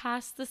flies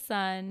past the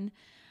sun.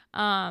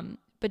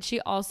 But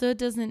she also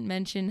doesn't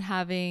mention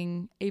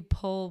having a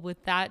pull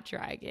with that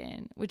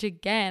dragon, which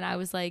again, I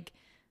was like,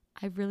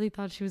 I really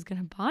thought she was going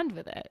to bond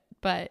with it.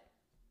 But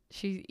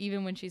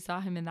even when she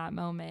saw him in that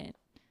moment,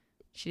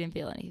 she didn't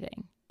feel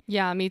anything.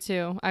 Yeah, me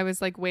too. I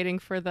was like waiting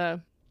for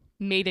the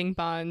mating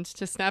bond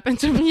to snap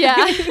into place.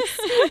 Yeah.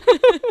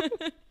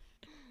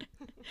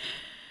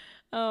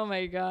 Oh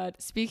my God.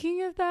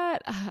 Speaking of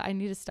that, I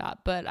need to stop,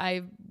 but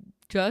I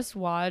just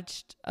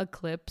watched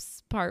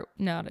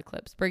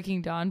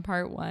Breaking Dawn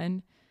Part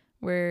 1,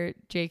 where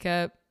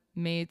Jacob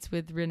mates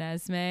with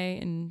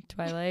Renesmee in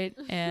Twilight,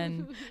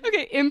 and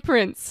okay,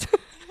 imprints.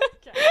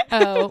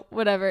 Oh,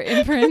 whatever,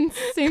 imprints,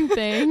 same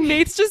thing.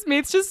 Mates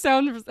just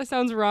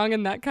sounds wrong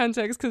in that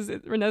context because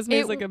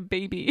Renesmee is like a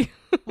baby.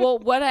 Well,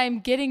 what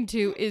I'm getting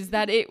to is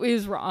that it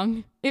is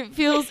wrong. It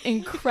feels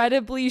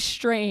incredibly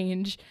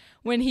strange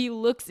when he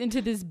looks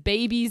into this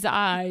baby's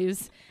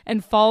eyes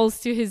and falls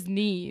to his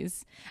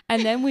knees.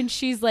 And then when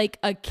she's like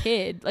a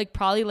kid, like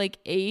probably like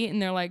 8,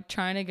 and they're like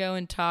trying to go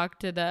and talk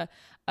to the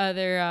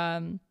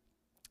other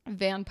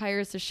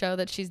vampires to show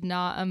that she's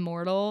not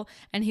immortal,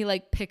 and he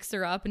like picks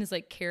her up and is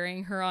like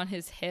carrying her on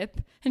his hip,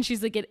 and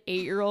she's like an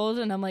 8-year-old,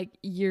 and I'm like,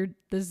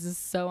 this is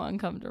so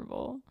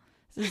uncomfortable.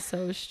 This is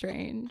so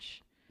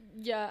strange.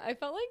 Yeah, I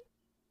felt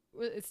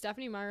like it's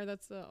Stephanie Meyer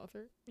that's the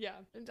author. Yeah,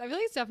 I feel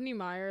like Stephanie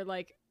Meyer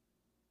like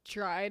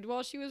tried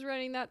while she was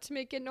writing that to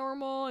make it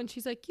normal, and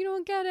she's like, you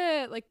don't get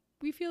it, like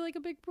we feel like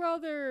a big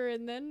brother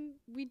and then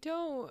we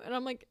don't, and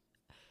I'm like,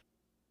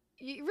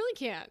 you really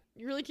can't.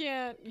 You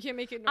can't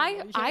make it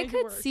normal. I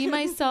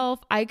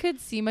could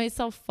see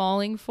myself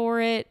falling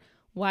for it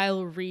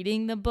while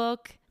reading the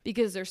book,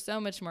 because there's so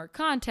much more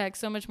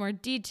context, so much more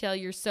detail.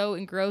 You're so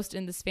engrossed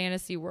in this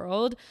fantasy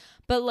world.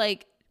 But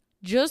like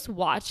just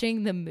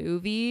watching the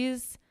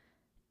movies,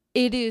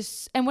 it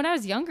is, and when I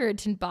was younger it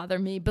didn't bother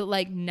me, but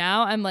like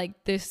now I'm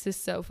like, this is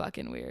so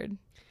fucking weird.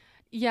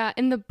 Yeah,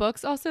 in the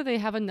books also they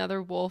have another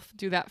wolf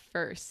do that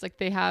first. Like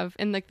they have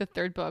in like the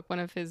 3rd book, one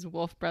of his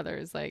wolf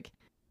brothers like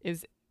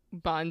is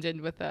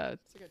bonded with a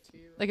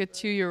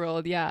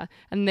 2-year-old, yeah,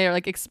 and they're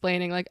like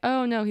explaining like,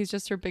 oh no, he's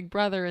just her big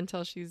brother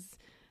until she's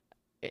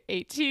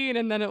 18,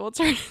 and then it will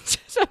turn into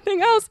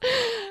something else.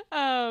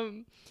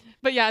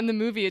 But yeah, in the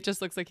movie it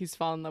just looks like he's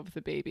fallen in love with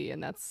the baby,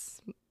 and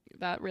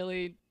that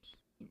really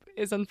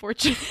is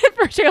unfortunate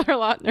for Taylor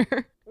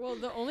Lautner. Well,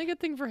 the only good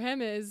thing for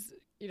him is,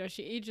 you know,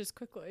 she ages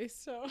quickly.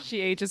 So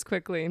she ages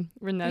quickly.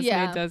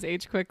 Renesmee does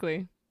age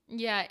quickly.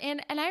 Yeah,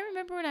 and I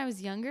remember when I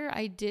was younger,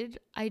 I did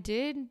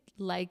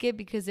like it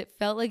because it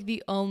felt like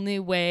the only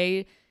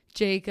way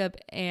Jacob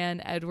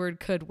and Edward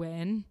could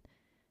win.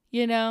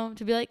 You know,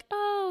 to be like,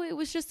 oh, it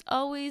was just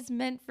always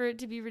meant for it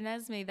to be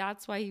Renesmee.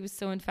 That's why he was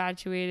so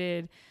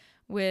infatuated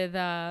with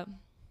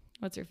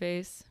what's her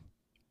face?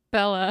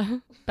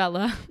 Bella.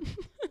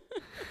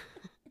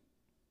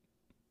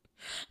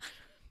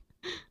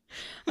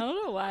 I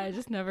don't know why. I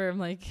just never am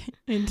like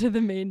into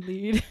the main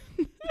lead.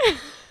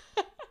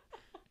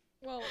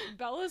 Well,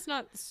 Bella's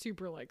not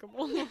super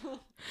likable.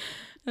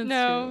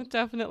 No, true.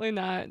 definitely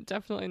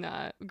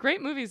not.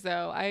 Great movies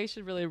though. I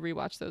should really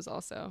rewatch those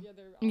also. Yeah,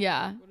 they're on,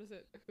 Yeah. what is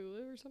it?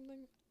 Hulu or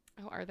something?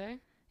 Oh, are they?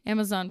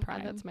 Amazon Oh,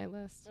 Prime. that's my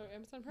list. Oh,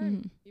 Amazon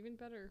Prime. Mhm. Even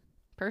better.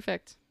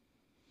 Perfect.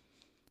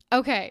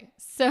 Okay,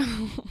 so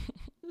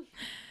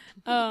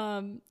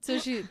so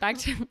she back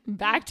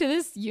to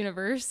this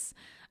universe.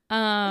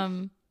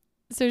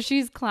 So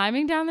she's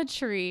climbing down the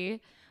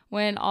tree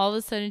when all of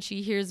a sudden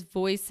she hears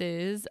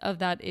voices of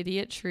that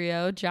idiot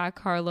trio, Jack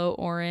Harlow,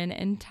 Orin,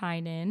 and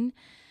Tynan,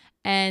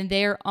 and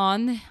they're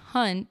on the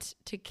hunt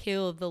to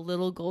kill the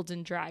little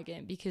golden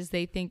dragon because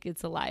they think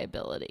it's a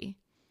liability.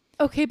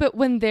 Okay, but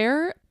when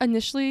they're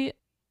initially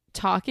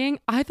talking,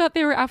 I thought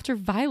they were after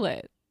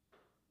Violet.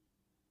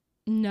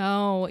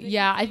 No,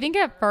 yeah, I think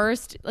at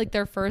first, like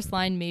their first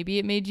line, maybe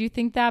it made you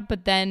think that,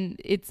 but then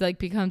it's like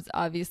becomes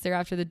obvious they're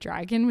after the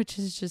dragon, which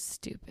is just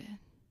stupid.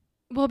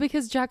 Well,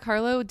 because Jack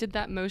Harlow did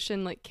that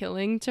motion like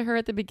killing to her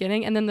at the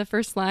beginning, and then the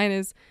first line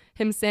is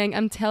him saying,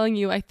 I'm telling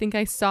you, I think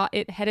I saw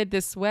it headed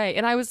this way.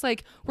 And I was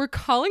like, we're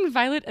calling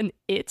Violet an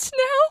it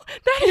now?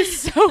 That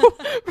is so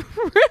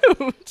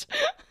rude.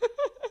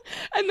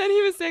 And then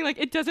he was saying like,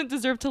 it doesn't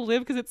deserve to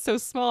live because it's so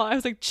small. I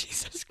was like,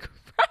 Jesus Christ.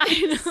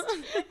 I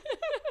know.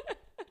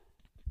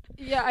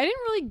 Yeah, I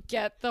didn't really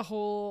get the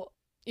whole,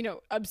 you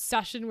know,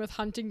 obsession with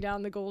hunting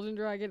down the golden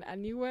dragon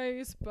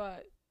anyways,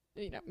 but,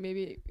 you know,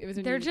 maybe it was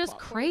a They're neat just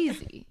plot point.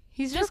 crazy.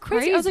 He's just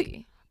crazy.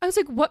 crazy. I was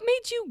like, what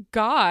made you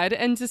God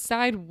and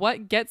decide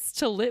what gets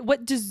to live,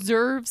 what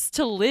deserves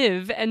to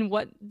live and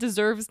what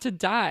deserves to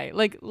die?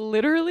 Like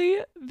literally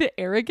the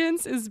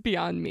arrogance is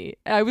beyond me.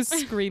 I was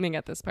screaming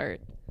at this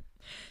part.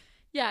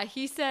 Yeah,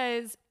 he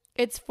says,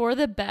 it's for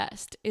the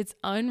best. It's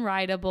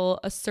unrideable,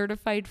 a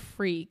certified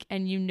freak,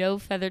 and you know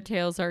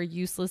Feathertails are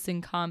useless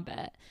in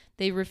combat.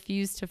 They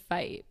refuse to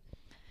fight.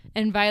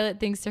 And Violet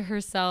thinks to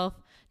herself,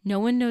 no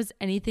one knows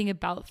anything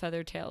about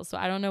Feathertails, so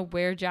I don't know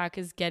where Jack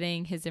is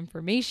getting his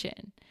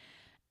information.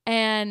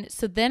 And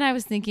so then I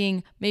was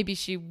thinking maybe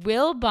she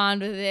will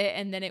bond with it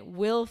and then it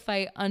will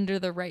fight under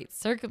the right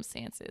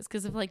circumstances.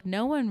 Because if like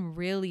no one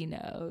really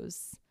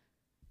knows,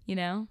 you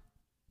know?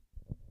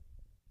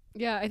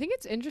 Yeah, I think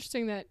it's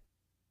interesting that,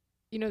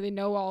 you know, they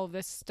know all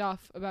this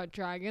stuff about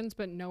dragons,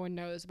 but no one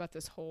knows about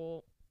this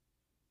whole,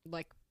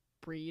 like,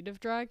 breed of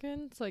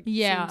dragons. Like,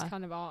 Yeah. seems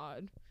kind of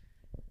odd.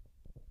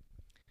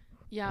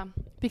 Yeah,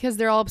 because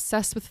they're all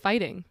obsessed with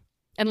fighting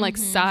and like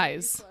Mhm.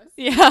 size.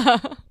 Yeah.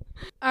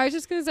 I was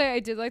just going to say, I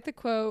did like the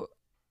quote,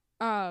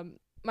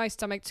 my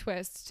stomach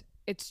twist.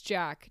 It's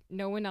Jack.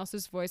 No one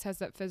else's voice has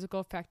that physical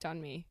effect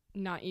on me.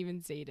 Not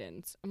even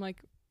Zayden's. I'm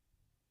like,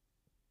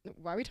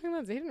 why are we talking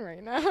about Zayden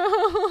right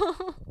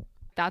now?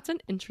 That's an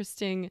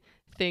interesting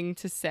thing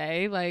to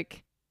say.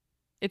 Like,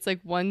 it's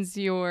like one's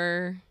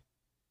your,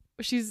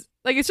 she's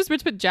like, it's just weird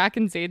to put Jack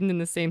and Zayden in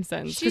the same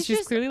sentence because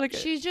she's clearly like,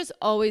 she's just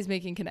always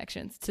making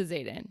connections to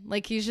Zayden.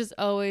 Like he's just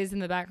always in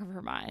the back of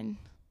her mind.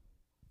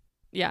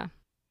 yeah,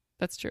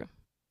 that's true.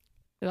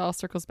 it all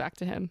circles back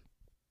to him.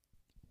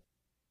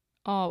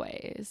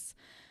 Always.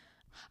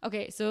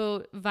 Okay,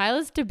 so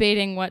Violet's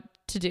debating what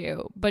to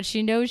do, but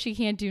she knows she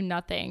can't do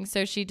nothing.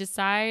 So she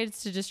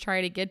decides to just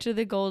try to get to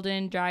the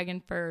golden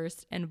dragon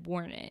first and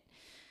warn it.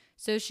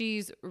 So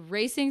she's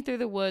racing through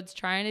the woods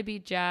trying to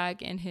beat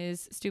Jack and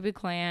his stupid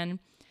clan.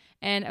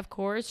 And of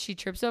course, she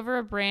trips over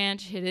a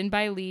branch hidden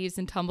by leaves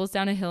and tumbles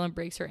down a hill and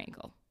breaks her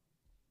ankle.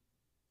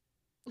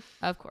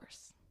 Of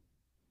course.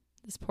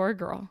 This poor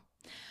girl.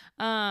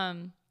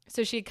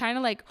 So she kind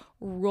of like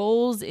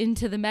rolls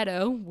into the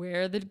meadow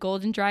where the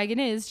golden dragon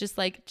is, just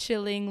like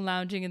chilling,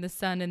 lounging in the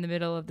sun in the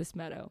middle of this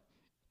meadow.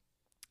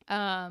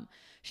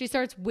 She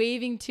starts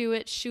waving to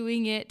it,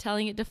 shooing it,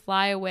 telling it to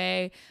fly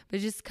away, but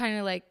it just kind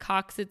of like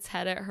cocks its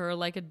head at her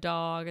like a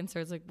dog and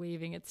starts like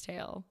waving its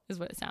tail, is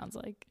what it sounds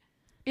like.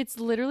 It's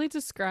literally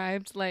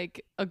described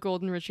like a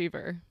golden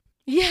retriever.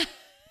 Yeah.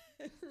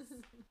 It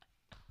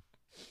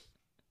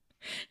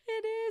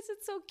is.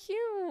 It's so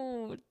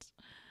cute.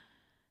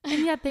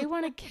 And yet they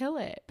want to kill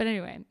it. But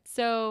anyway,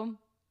 so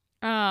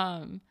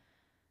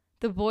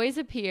the boys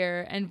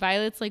appear and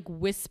Violet's like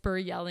whisper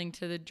yelling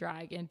to the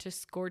dragon to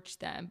scorch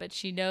them, but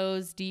she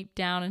knows deep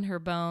down in her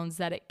bones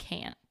that it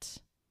can't.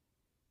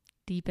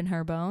 Deep in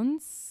her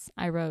bones,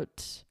 I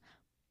wrote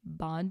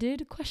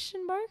bonded ?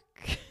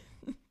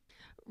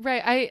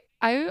 Right.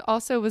 I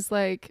also was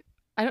like,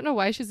 I don't know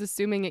why she's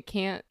assuming it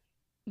can't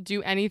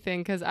do anything,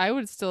 because I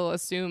would still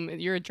assume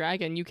you're a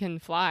dragon, you can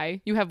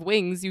fly, you have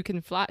wings, you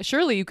can fly,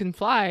 surely you can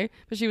fly.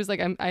 But she was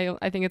like,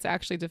 I think it's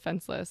actually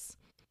defenseless,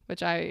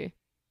 which I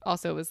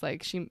also was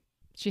like, she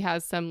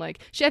has some like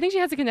I think she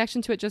has a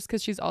connection to it just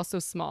because she's also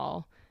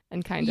small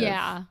and kind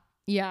of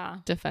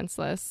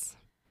defenseless.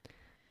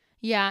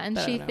 Yeah, and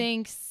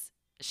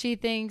she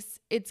thinks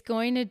it's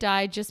going to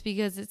die just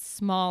because it's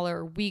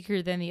smaller,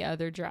 weaker than the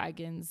other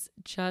dragons,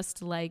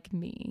 just like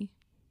me.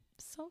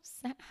 So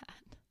sad.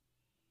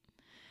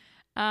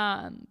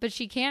 But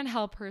she can't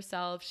help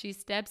herself. She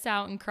steps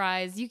out and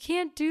cries, "You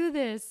can't do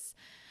this,"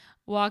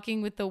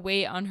 walking with the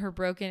weight on her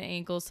broken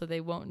ankle so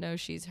they won't know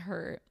she's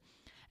hurt.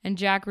 And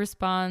Jack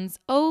responds,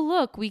 "Oh,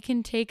 look, we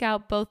can take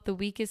out both the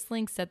weakest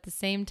links at the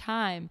same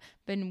time.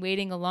 Been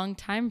waiting a long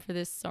time for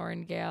this,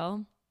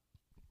 Sorrengail."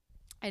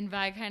 And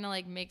Vi kind of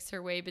like makes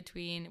her way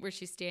between where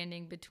she's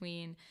standing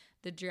between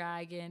the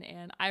dragon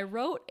and I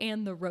wrote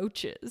and the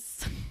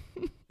roaches.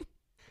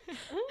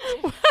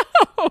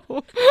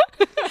 Wow.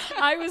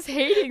 I was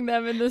hating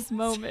them in this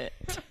moment.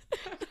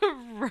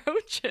 The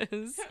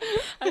roaches.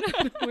 I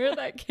don't know where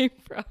that came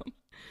from.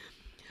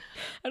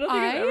 I don't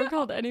think I've ever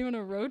called anyone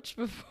a roach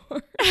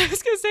before. I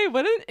was going to say,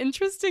 what an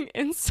interesting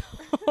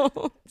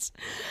insult.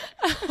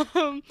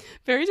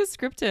 Very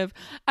descriptive.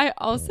 I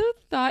also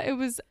thought it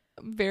was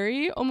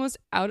very almost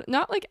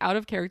not like out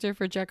of character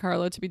for Jack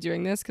Harlow to be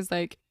doing this, because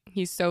like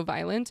he's so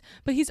violent,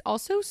 but he's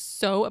also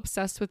so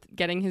obsessed with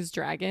getting his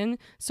dragon.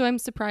 So I'm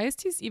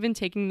surprised he's even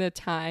taking the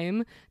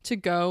time to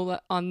go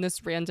on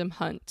this random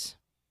hunt.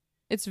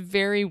 It's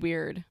very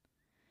weird.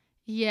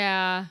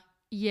 Yeah.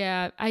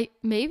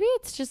 Maybe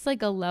it's just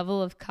like a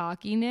level of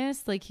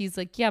cockiness. Like he's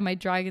like, yeah, my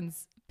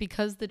dragons,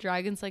 because the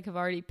dragons like have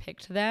already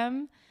picked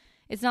them.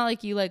 It's not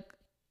like you like,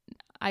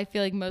 I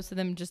feel like most of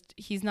them just,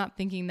 he's not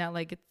thinking that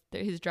like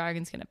his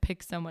dragon's going to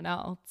pick someone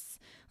else.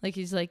 Like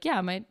he's like,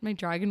 yeah, my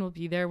dragon will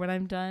be there when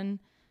I'm done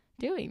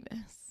doing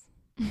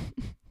this.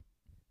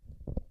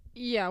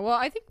 Yeah, well,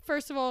 I think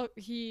first of all,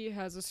 he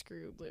has a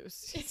screw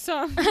loose.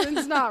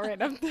 Something's not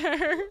right up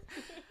there.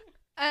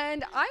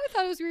 And I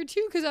thought it was weird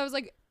too, because I was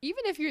like,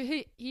 even if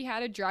he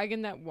had a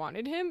dragon that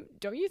wanted him,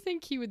 don't you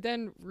think he would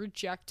then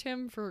reject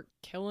him for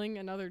killing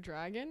another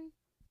dragon?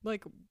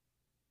 Like,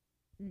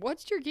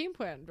 what's your game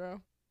plan,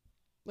 bro?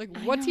 Like,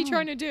 what's he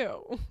trying to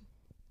do?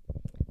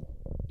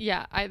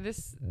 Yeah,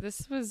 this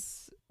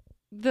was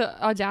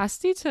the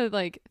audacity to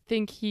like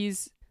think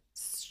he's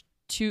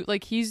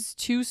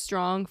too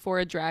strong for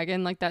a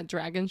dragon. Like that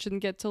dragon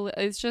shouldn't get to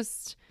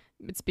it's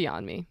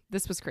beyond me.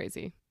 This was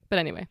crazy. But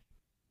anyway.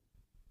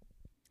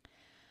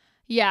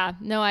 Yeah,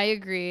 no, I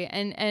agree.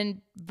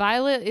 And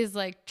Violet is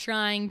like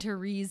trying to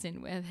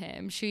reason with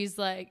him. She's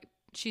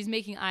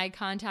making eye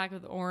contact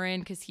with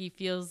Oren because he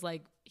feels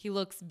like he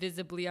looks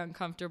visibly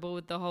uncomfortable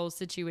with the whole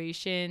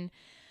situation.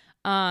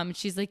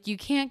 She's like, you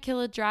can't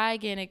kill a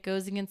dragon. It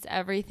goes against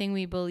everything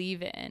we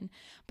believe in.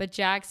 But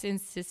Jack's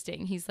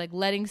insisting. He's like,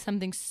 letting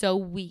something so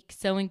weak,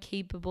 so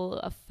incapable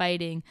of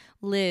fighting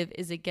live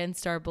is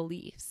against our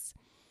beliefs.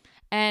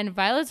 And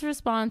Violet's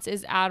response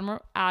is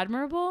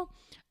admirable.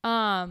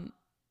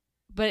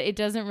 But it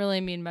doesn't really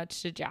mean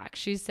much to Jack.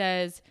 She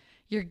says,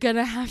 you're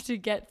gonna have to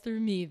get through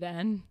me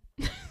then.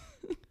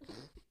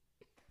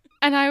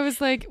 And I was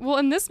like, well,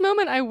 in this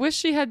moment, I wish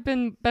she had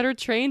been better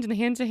trained in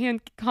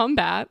hand-to-hand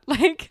combat.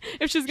 Like,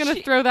 if she's going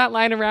to throw that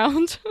line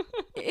around.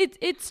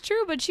 It's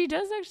true, but she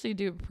does actually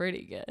do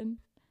pretty good.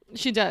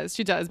 She does.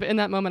 But in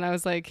that moment, I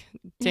was like,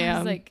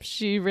 damn,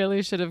 she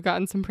really should have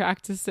gotten some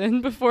practice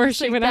in before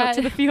she went out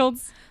to the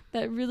fields.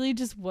 That really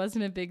just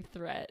wasn't a big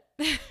threat.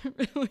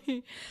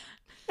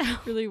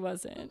 Really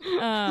wasn't.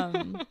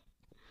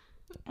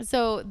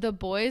 So the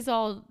boys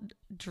all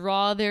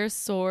draw their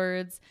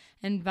swords,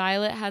 and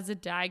Violet has a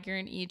dagger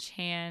in each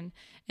hand,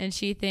 and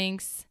she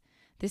thinks,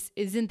 this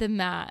isn't the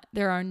mat.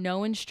 There are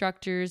no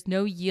instructors,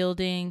 no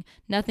yielding,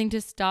 nothing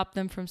to stop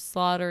them from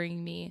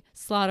slaughtering me,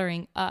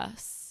 slaughtering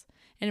us.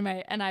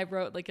 And I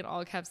wrote like in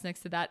all caps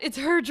next to that, it's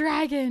her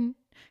dragon,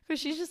 because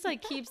she just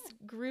like keeps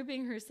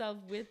grouping herself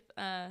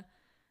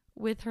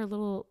with her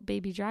little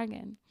baby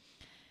dragon.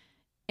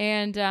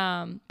 And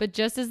but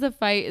just as the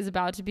fight is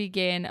about to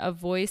begin, a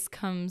voice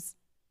comes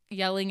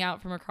yelling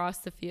out from across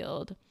the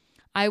field.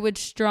 I would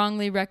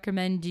strongly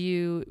recommend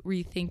you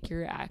rethink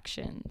your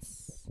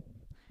actions.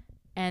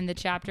 And the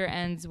chapter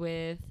ends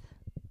with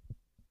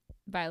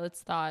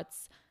Violet's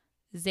thoughts.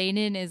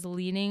 Xaden is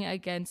leaning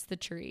against the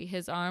tree,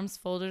 his arms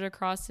folded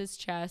across his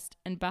chest,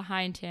 and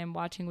behind him,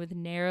 watching with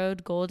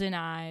narrowed golden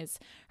eyes,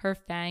 her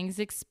fangs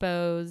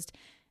exposed,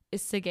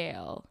 is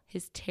Sigale,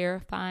 his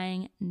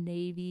terrifying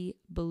navy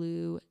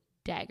blue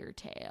dagger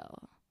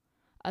tail,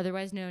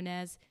 otherwise known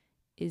as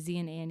Izzy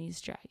and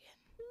Annie's dragon.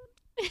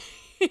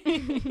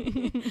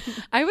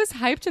 I was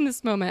hyped in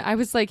this moment. I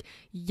was like,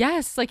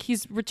 yes, like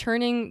he's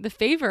returning the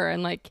favor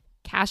and like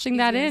cashing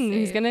that in.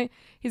 He's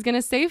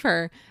gonna save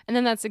her. And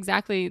then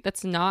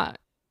that's not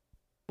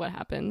what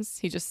happens.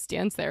 He just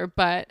stands there.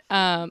 But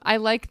I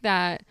like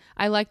that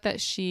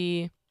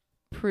she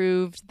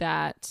proved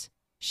that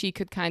she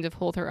could kind of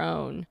hold her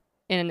own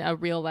in a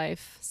real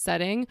life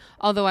setting.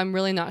 Although I'm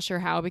really not sure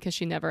how, because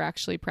she never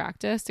actually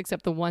practiced,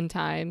 except the one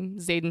time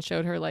Xaden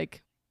showed her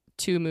like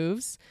 2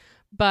 moves.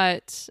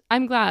 But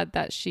I'm glad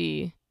that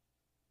he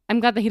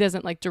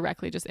doesn't like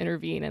directly just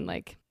intervene and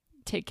like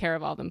take care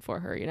of all of them for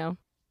her, you know?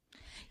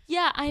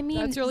 Yeah, I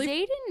mean,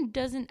 Xaden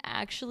doesn't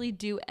actually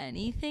do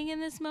anything in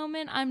this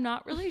moment. I'm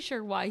not really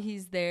sure why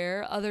he's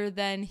there, other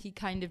than he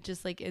kind of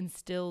just like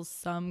instills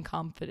some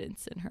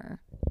confidence in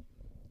her.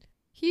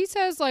 He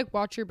says like,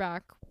 watch your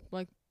back,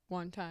 like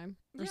one time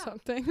or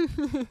something.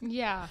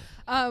 Yeah.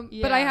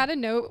 But I had a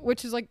note,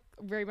 which is like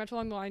very much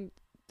along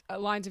the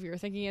lines of your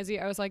thinking, Izzy.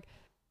 I was like,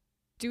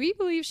 do we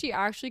believe she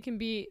actually can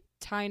beat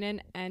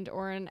Tynan and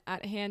Oren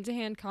at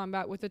hand-to-hand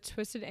combat with a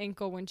twisted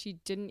ankle when she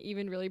didn't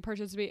even really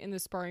participate in the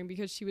sparring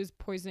because she was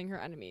poisoning her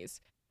enemies? ...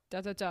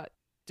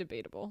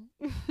 Debatable.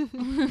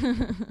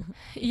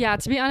 Yeah,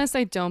 to be honest,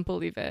 I don't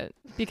believe it,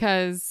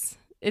 because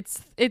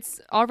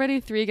it's already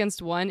 3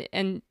 against 1,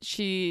 and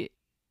she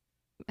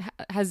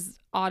has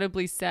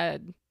audibly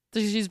said,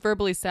 she's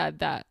verbally said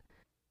that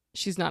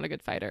she's not a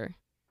good fighter.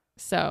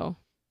 So,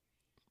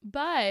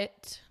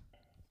 but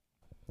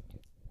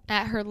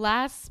at her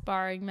last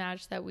sparring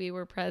match that we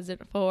were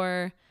present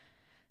for,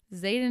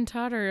 Xaden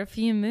taught her a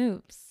few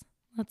moves.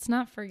 Let's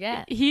not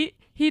forget. He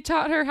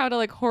taught her how to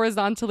like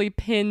horizontally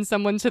pin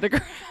someone to the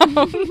ground.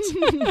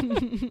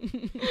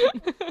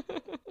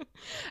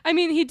 I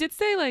mean, he did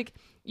say like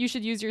you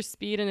should use your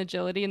speed and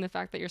agility and the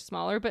fact that you're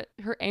smaller, but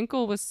her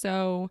ankle was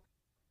so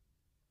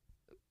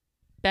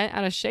bent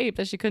out of shape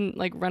that she couldn't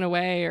like run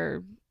away,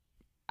 or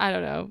I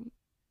don't know.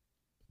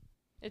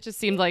 It just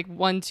seemed like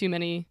one too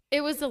many.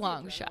 It was a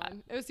long shot.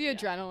 It was the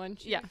adrenaline.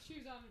 Yeah. She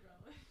was on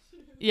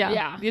adrenaline.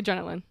 Yeah. The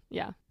adrenaline.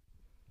 Yeah.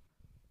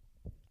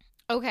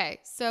 Okay,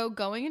 so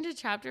going into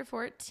chapter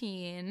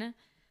 14,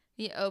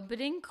 the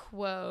opening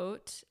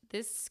quote.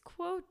 This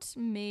quote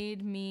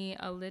made me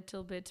a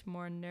little bit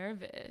more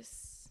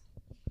nervous.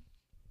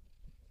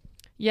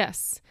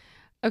 Yes.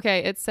 Okay,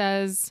 it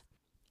says,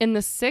 in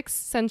the 6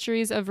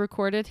 centuries of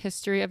recorded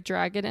history of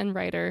dragon and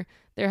rider,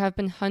 there have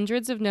been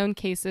hundreds of known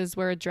cases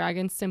where a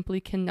dragon simply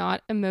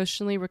cannot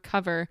emotionally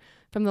recover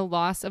from the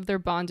loss of their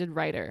bonded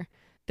rider.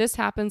 This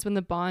happens when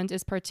the bond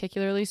is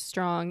particularly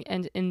strong,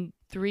 and in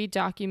 3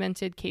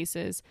 documented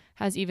cases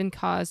has even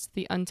caused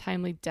the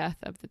untimely death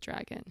of the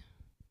dragon.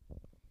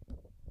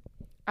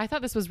 I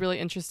thought this was really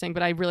interesting,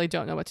 but I really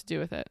don't know what to do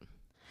with it.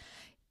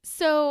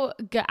 So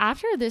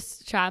after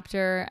this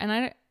chapter,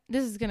 and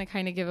this is going to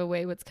kind of give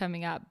away what's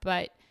coming up,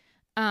 but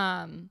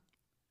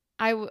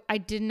I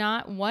did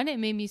not, it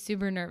made me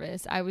super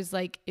nervous. I was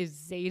like, is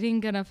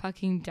Xaden gonna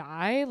fucking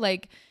die?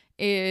 Like,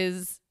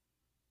 because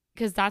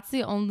that's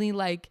the only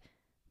like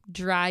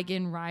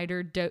dragon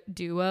rider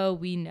duo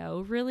we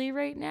know really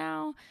right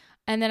now.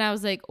 And then I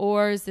was like,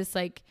 or is this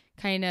like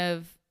kind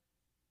of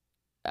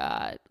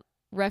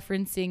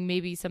referencing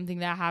maybe something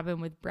that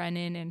happened with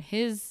Brennan and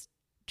his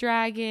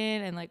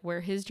dragon and like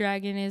where his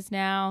dragon is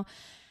now?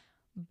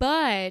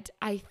 But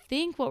I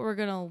think what we're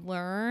gonna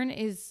learn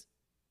is,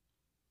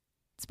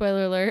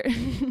 spoiler alert,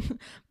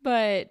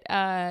 but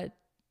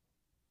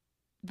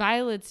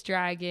Violet's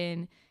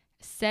dragon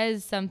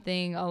says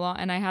something along,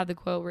 and I have the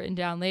quote written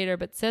down later,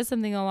 but says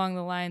something along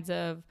the lines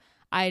of,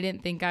 I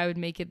didn't think I would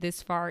make it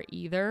this far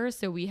either.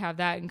 So we have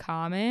that in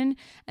common.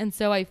 And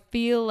so I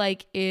feel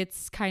like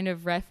it's kind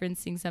of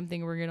referencing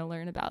something we're going to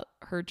learn about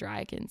her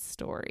dragon's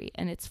story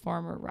and its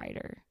former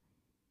rider.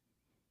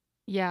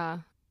 Yeah,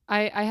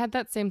 I had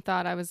that same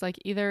thought. I was like,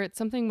 either it's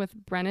something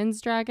with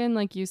Brennan's dragon,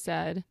 like you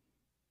said,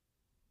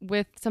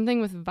 with something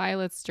with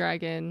Violet's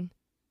dragon,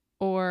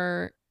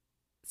 or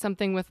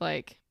something with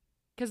like,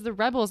 because the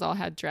rebels all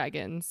had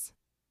dragons,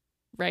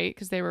 right?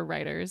 Because they were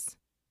writers.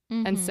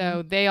 And Mm-hmm.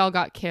 so they all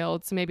got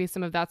killed. So maybe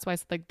some of that's why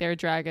like their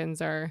dragons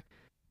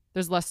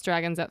there's less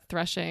dragons at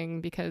threshing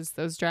because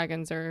those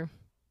dragons are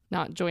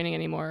not joining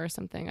anymore or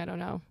something. I don't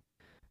know.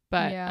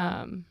 But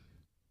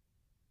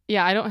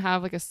yeah, I don't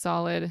have like a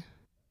solid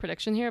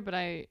prediction here, but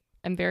I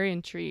am very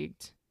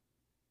intrigued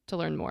to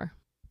learn more.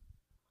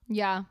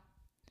 Yeah.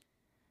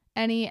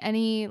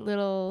 Any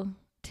little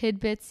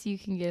tidbits you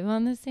can give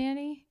on this,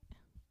 Annie?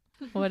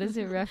 What is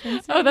it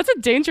referencing? Oh, that's a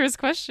dangerous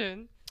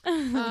question.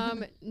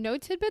 No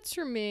tidbits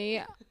from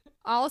me.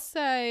 I'll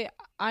say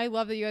I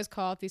love that you guys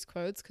call out these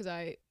quotes because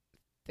I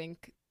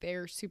think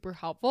they're super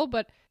helpful.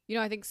 But, you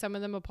know, I think some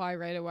of them apply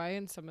right away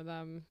and some of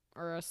them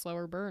are a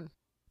slower burn.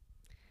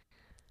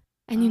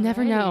 And you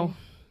never Alrighty. know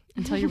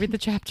until you read the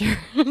chapter.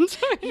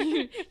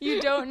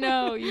 You don't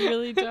know. You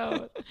really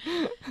don't.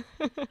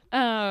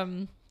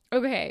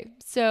 Okay,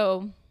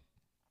 so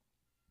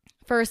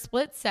for a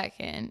split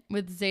second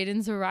with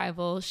Xaden's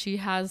arrival, she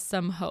has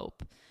some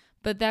hope.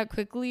 But that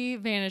quickly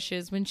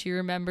vanishes when she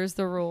remembers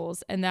the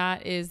rules, and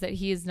that is that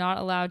he is not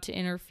allowed to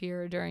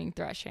interfere during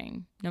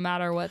threshing, no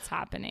matter what's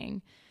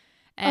happening.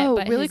 Oh,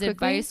 but really his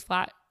quickly? advice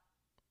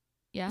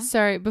Yeah.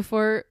 Sorry,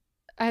 before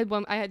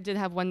I did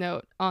have one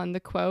note on the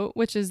quote,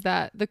 which is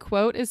that the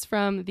quote is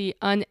from the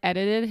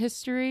unedited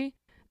history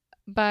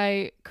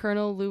by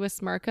Colonel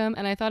Lewis Markham,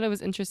 and I thought it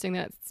was interesting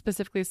that it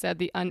specifically said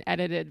the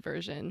unedited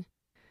version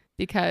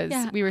because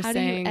we were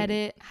saying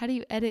how do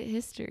you edit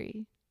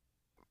history?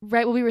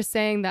 right. Well, we were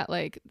saying that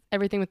like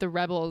everything with the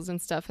rebels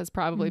and stuff has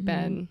probably Mm-hmm.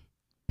 been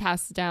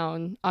passed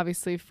down,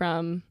 obviously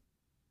from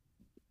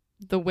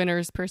the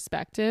winner's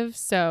perspective.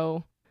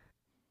 So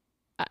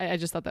I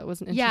just thought that was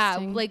an interesting. Yeah,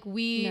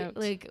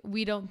 note.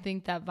 we don't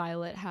think that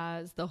Violet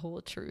has the whole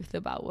truth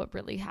about what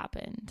really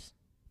happened.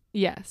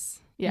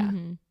 Yes. Yeah.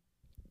 Mhm.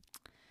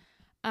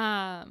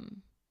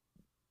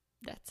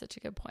 That's such a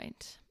good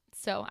point.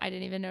 So I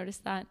didn't even notice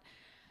that.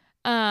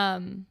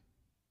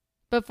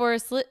 But for a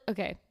split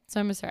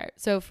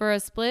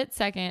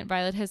second,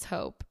 Violet has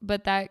hope,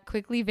 but that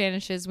quickly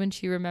vanishes when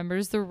she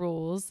remembers the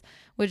rules,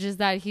 which is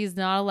that he's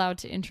not allowed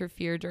to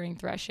interfere during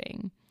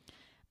threshing,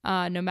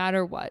 no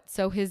matter what.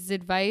 So his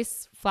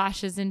advice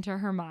flashes into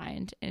her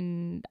mind,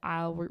 and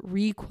I'll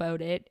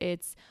re-quote it.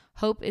 It's,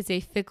 "Hope is a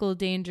fickle,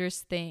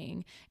 dangerous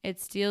thing. It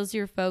steals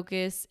your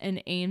focus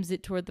and aims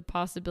it toward the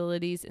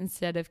possibilities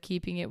instead of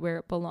keeping it where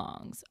it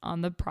belongs,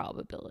 on the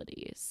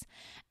probabilities."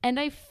 And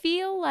I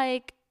feel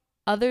like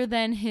other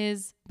than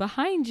his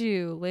 "behind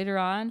you" later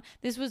on,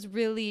 this was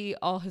really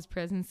all his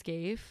presence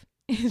gave.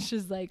 It's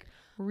just like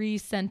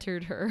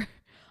re-centered her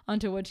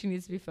onto what she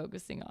needs to be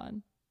focusing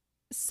on.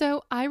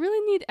 So I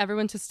really need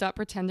everyone to stop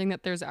pretending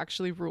that there's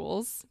actually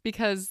rules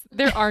because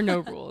there are no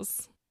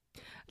rules.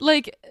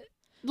 Like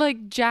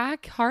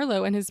Jack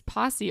Harlow and his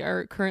posse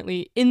are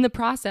currently in the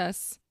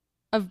process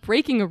of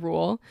breaking a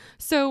rule.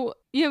 So,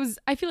 you know,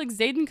 I feel like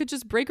Xaden could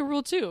just break a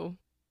rule too.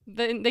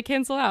 They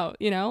cancel out,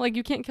 you know? Like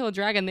you can't kill a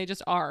dragon, they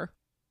just are.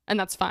 And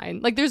that's fine.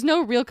 Like there's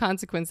no real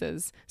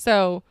consequences.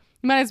 So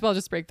you might as well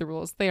just break the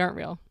rules. They aren't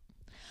real.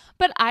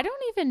 But I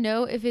don't even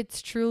know if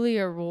it's truly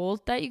a rule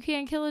that you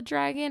can't kill a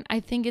dragon. I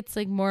think it's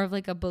like more of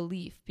like a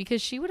belief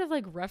because she would have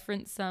like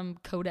referenced some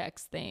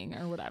codex thing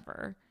or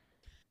whatever,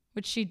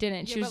 which she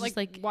didn't. Yeah, She was but, just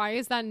like, why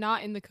is that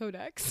not in the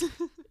codex?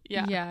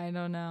 Yeah. yeah, I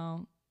don't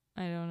know.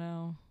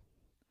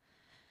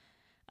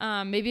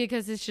 Maybe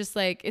because it's just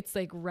like, it's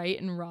like right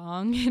and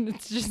wrong and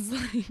it's just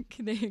like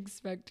they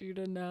expect you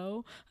to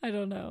know. I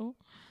don't know.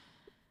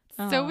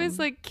 So is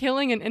like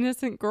killing an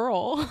innocent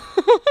girl.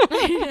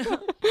 I know.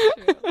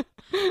 True.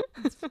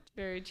 It's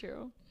very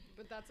true.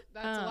 But that's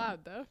allowed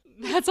though.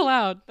 That's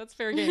allowed. That's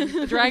fair game.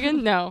 The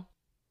dragon? No.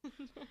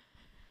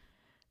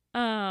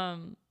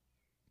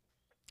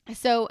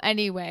 So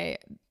anyway,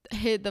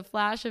 the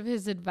flash of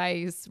his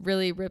advice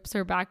really rips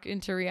her back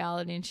into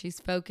reality and she's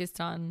focused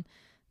on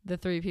the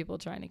three people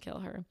trying to kill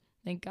her.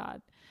 Thank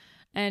God.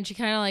 And she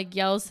kind of like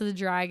yells to the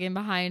dragon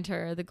behind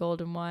her, the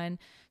golden one.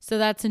 So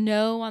that's a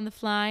no on the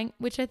flying,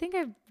 which I think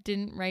I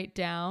didn't write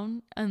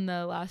down in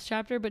the last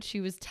chapter, but she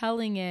was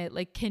telling it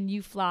like, can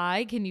you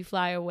fly? Can you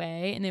fly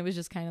away? And it was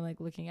just kind of like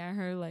looking at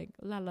her like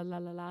la la la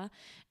la la.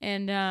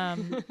 And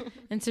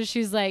and so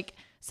she's like,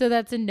 so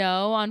that's a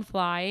no on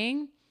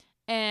flying.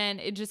 And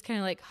it just kind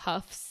of like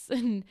huffs.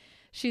 And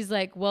she's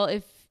like, well,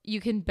 if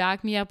you can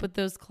back me up with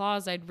those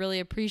claws, I'd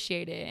really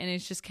appreciate it. And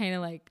it's just kind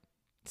of like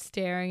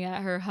staring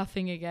at her,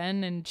 huffing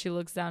again. And she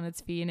looks down at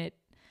its feet and it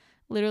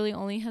literally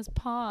only has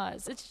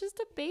paws. It's just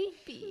a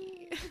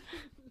baby.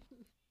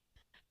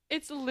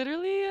 It's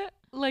literally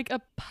like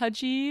a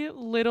pudgy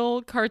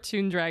little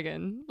cartoon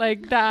dragon.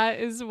 Like that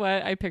is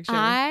what I picture.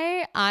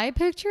 I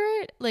picture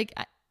it like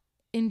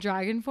in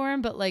dragon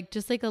form, but like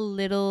just like a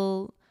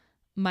little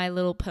My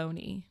Little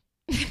Pony.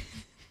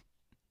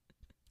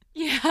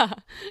 Yeah.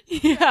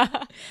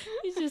 Yeah.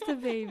 He's just a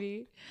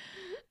baby.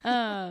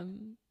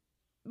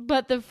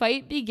 But the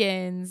fight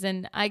begins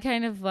and I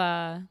kind of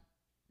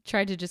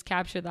tried to just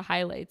capture the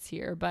highlights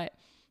here, but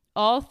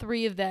all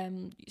three of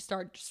them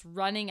start just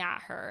running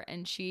at her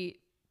and she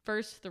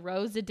first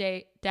throws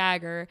a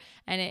dagger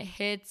and it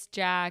hits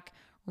Jack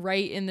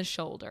right in the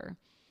shoulder.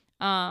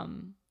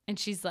 And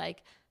he's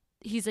like,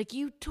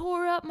 you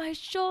tore up my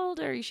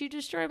shoulder. You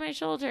destroyed my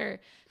shoulder.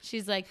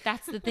 She's like,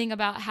 that's the thing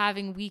about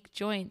having weak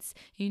joints.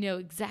 You know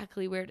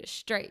exactly where to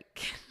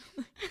strike.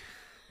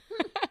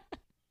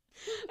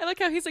 I like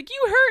how he's like,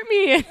 you hurt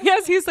me. And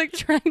yes, he's like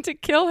trying to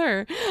kill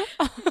her.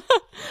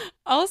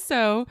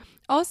 Also,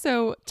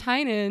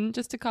 Tynan,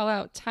 just to call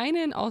out,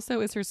 Tynan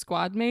also is her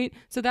squad mate.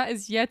 So that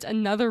is yet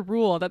another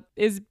rule that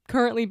is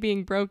currently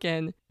being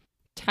broken.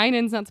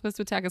 Tynan's not supposed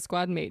to attack a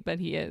squad mate, but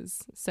he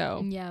is.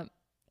 So yeah.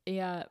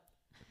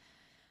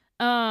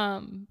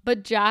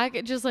 But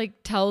Jack just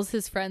like tells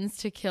his friends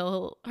to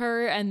kill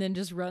her and then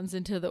just runs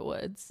into the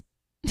woods.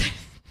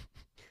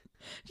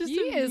 He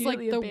is like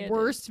the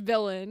worst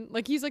villain.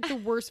 Like he's like the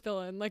worst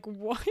villain. Like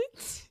what?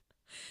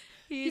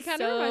 He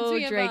kind of reminds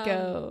me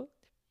Draco.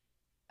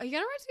 He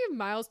kind of reminds me of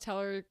Miles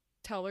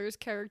Teller's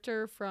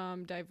character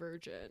from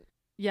Divergent.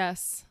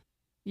 Yes,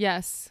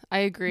 I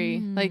agree.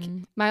 Like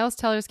Miles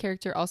Teller's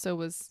character also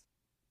was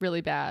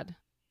really bad.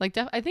 Like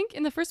I think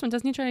in the first one,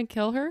 doesn't he try and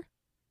kill her?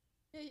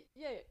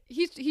 Yeah.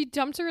 He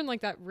dumps her in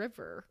like that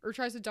river, or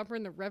tries to dump her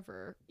in the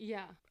river.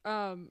 Yeah.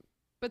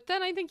 But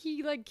then I think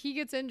he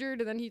gets injured,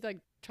 and then he like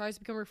tries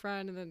to become her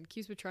friend, and then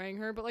keeps betraying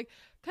her. But like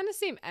kind of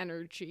same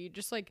energy,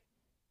 just like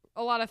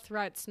a lot of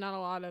threats, not a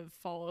lot of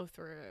follow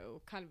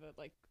through. Kind of a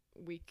like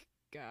weak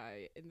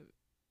guy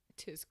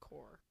to his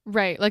core.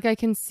 Right. Like I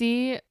can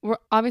see,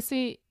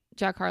 obviously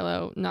Jack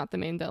Harlow, not the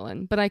main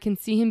villain, but I can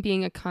see him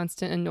being a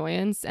constant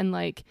annoyance. And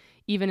like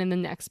even in the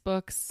next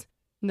book,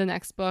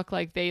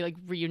 like they like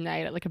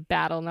reunite at like a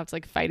battle and have to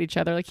like fight each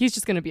other. Like he's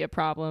just going to be a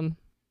problem,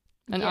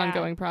 an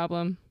ongoing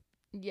problem.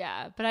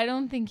 Yeah, but I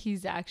don't think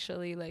he's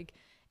actually like,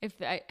 if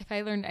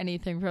I learned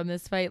anything from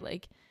this fight,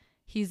 like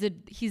he's the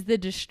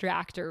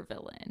distractor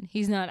villain.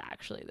 He's not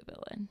actually the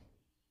villain.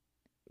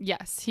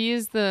 Yes, he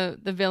is the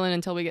villain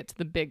until we get to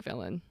the big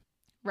villain.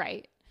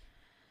 Right.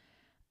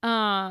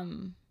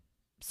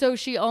 So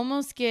she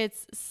almost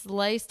gets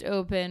sliced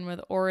open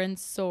with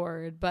Oren's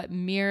sword, but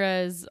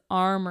Mira's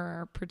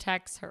armor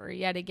protects her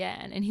yet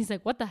again. And he's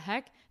like, what the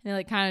heck? And it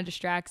like kind of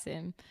distracts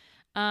him.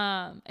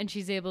 And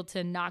she's able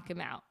to knock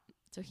him out.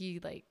 So he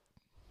like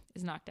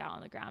is knocked out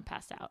on the ground,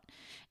 passed out.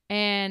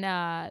 And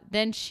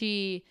then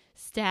she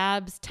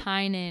stabs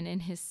Tynan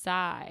in his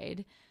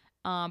side.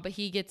 But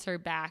he gets her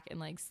back and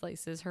like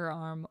slices her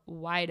arm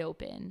wide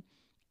open.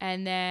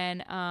 And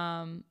then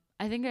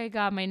I think I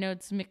got my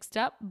notes mixed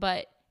up,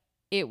 but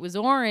it was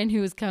Oren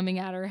who was coming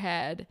at her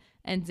head,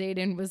 and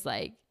Xaden was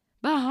like,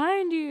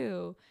 behind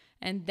you.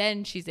 And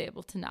then she's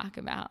able to knock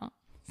him out.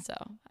 So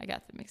I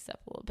got them mixed up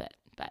a little bit,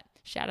 but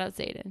shout out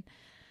Xaden.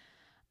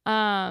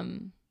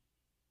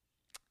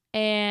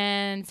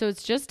 And so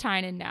it's just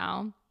Tynan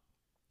now.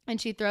 And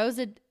they're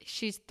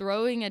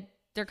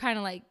kind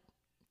of like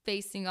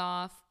facing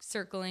off,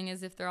 circling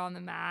as if they're on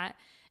the mat,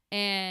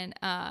 and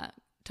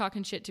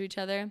talking shit to each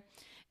other.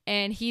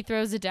 And he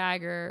throws a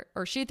dagger,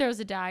 or she throws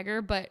a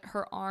dagger, but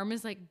her arm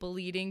is like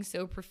bleeding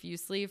so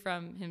profusely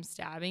from him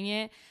stabbing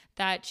it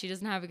that she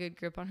doesn't have a good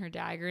grip on her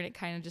dagger, and it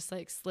kind of just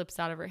like slips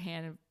out of her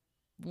hand and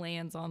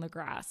lands on the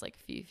grass like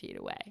a few feet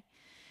away.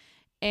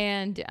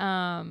 And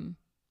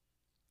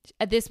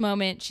at this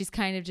moment, she's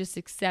kind of just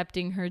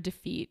accepting her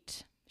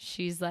defeat.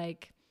 She's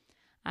like,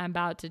 I'm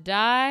about to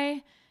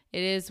die.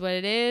 It is what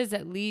it is.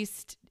 At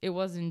least it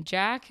wasn't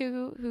Jack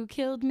who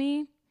killed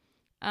me.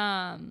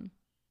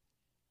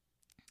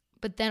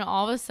 But then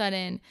all of a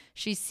sudden,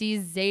 she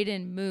sees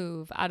Xaden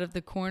move out of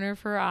the corner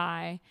of her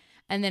eye,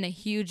 and then a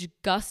huge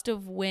gust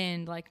of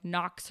wind like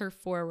knocks her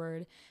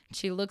forward.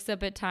 She looks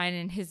up at Tynan,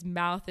 and his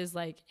mouth is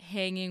like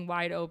hanging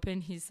wide open.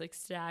 He's like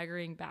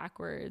staggering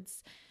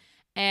backwards.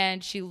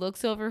 And she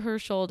looks over her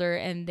shoulder,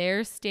 and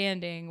there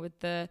standing with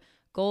the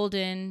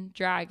golden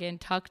dragon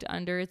tucked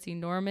under its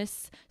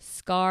enormous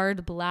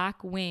scarred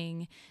black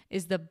wing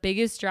is the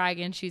biggest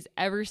dragon she's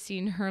ever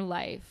seen in her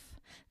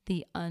life,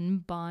 the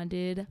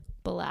unbonded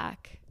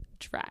black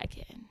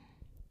dragon.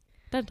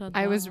 Dun, dun,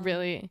 dun. I was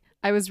really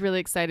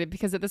excited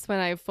because at this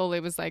point I fully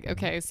was like,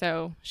 okay,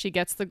 so she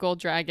gets the gold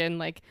dragon,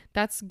 like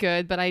that's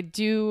good, but I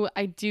do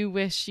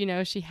wish, you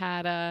know, she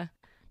had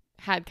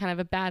kind of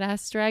a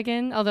badass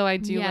dragon, although I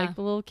do like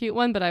the little cute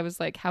one, but I was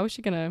like, how is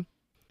she gonna,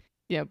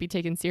 you know, be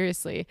taken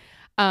seriously?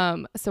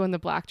 So when the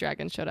black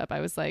dragon showed up,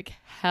 I was like,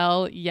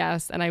 hell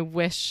yes. And I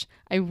wish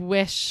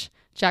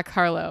Jack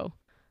Harlow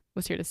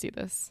was here to see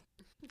this.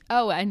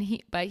 Oh, and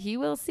he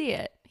will see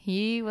it.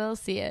 He will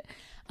see it.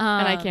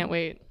 And I can't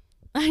wait.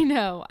 I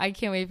know. I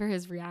can't wait for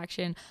his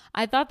reaction.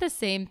 I thought the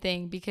same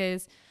thing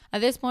because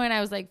at this point I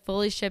was like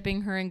fully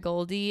shipping her and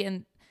Goldie.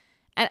 And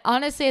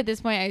honestly, at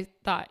this point I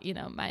thought, you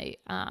know, my,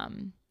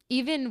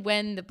 even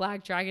when the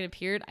black dragon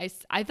appeared,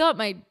 I thought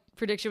my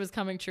prediction was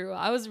coming true.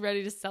 I was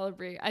ready to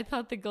celebrate. I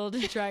thought the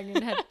golden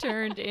dragon had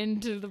turned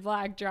into the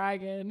black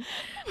dragon.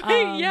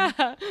 Yeah,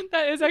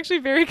 that is actually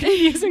very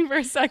confusing for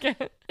a second.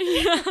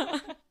 Yeah.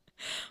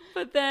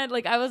 But then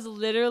like I was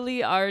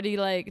literally already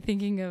like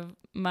thinking of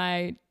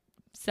my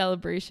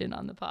celebration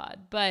on the pod.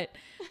 But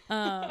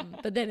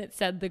then it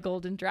said the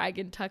golden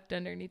dragon tucked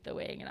underneath the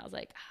wing, and I was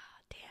like,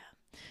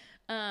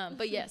 damn.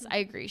 But yes, I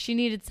agree. She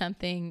needed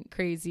something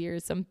crazy or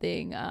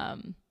something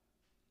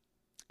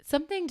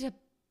to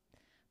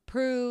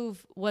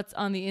prove what's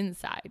on the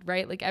inside,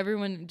 right? Like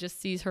everyone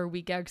just sees her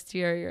weak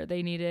exterior.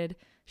 She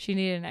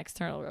needed an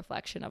external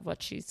reflection of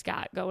what she's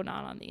got going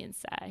on the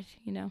inside,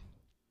 you know?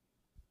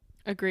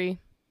 Agree.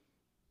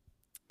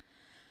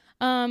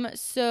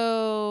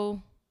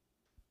 So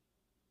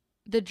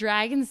the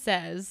dragon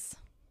says,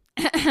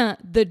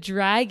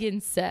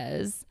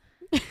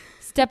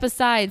 step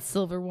aside,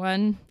 Silver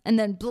One, and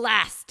then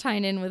blast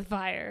Tynan with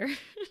fire,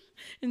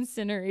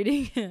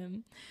 incinerating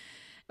him.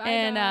 Bye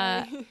And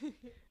bye.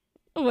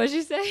 what'd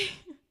you say?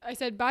 I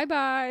said bye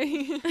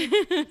bye.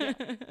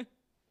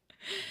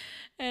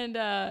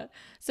 And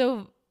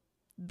so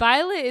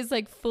Violet is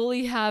like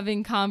fully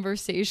having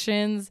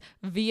conversations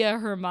via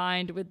her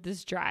mind with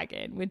this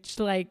dragon, which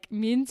like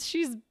means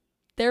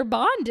they're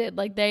bonded,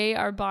 like they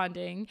are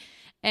bonding,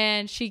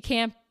 and she's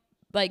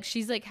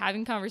like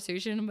having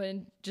conversation, but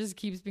just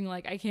keeps being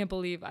like, I can't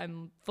believe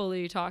I'm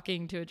fully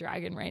talking to a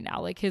dragon right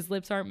now. Like his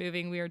lips aren't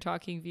moving. We are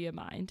talking via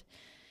mind.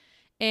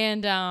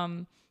 And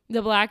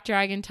the black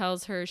dragon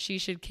tells her she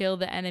should kill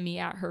the enemy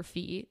at her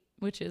feet,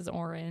 which is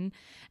Orin.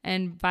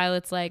 And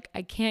Violet's like,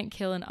 I can't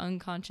kill an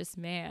unconscious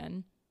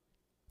man.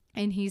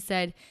 And he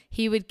said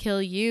he would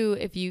kill you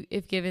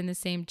if given the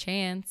same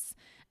chance.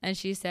 And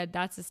she said,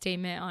 that's a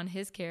statement on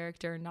his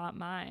character, not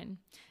mine.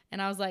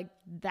 And I was like,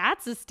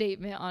 that's a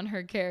statement on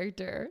her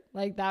character.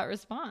 Like that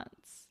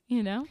response,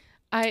 you know?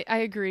 I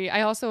agree.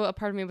 I also, a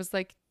part of me was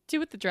like, do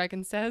what the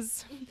dragon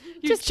says.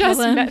 You Just just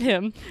kill him. met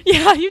him.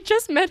 Yeah, you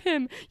just met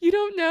him. You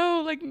don't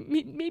know. Like,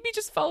 maybe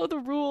just follow the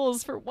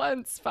rules for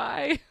once,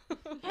 Vi.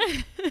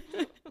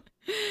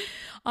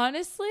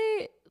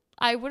 Honestly,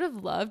 I would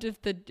have loved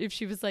if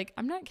she was like,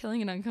 I'm not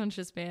killing an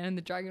unconscious man, and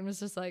the dragon was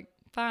just like,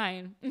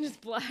 fine, and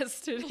just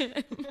blasted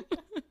him.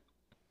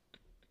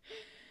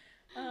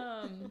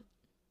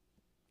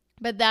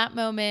 But that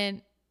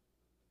moment,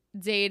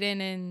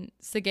 Xaden and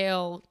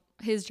Sigale,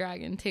 his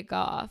dragon, take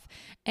off.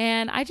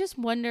 And I just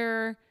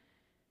wonder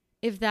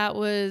if that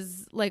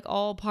was like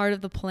all part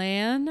of the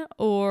plan,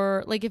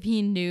 or like if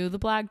he knew the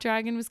black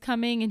dragon was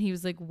coming and he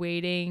was like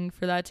waiting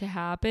for that to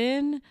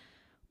happen,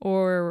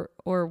 or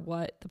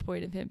what the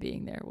point of him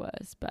being there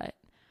was. But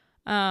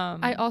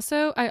I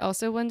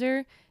also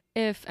wonder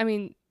if, I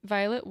mean,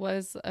 Violet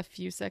was a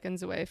few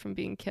seconds away from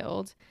being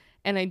killed,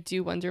 and I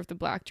do wonder if the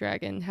black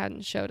dragon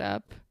hadn't showed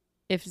up,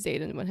 if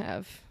Xaden would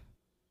have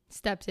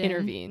stepped in,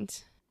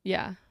 intervened.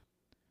 Yeah.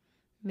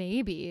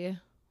 Maybe.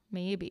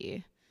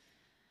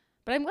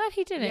 But I'm glad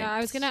he didn't. Yeah, I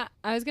was gonna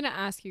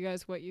ask you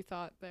guys what you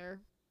thought there.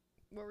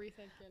 What were you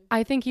thinking?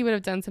 I think he would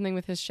have done something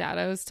with his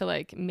shadows to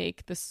like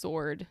make the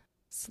sword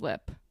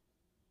slip.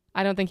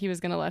 I don't think he was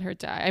going to let her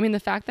die. I mean, the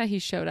fact that he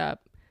showed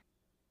up,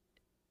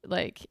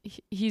 like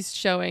he's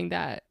showing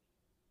that,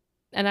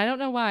 and I don't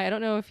know why. I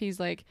don't know if he's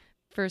like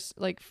first,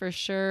 like for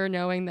sure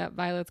knowing that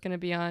Violet's going to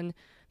be on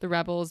the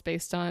rebels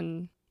based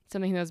on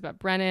something he knows about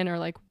Brennan or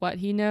like what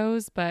he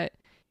knows, but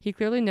he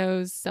clearly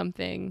knows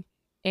something,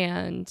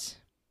 and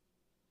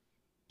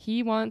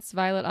he wants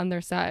Violet on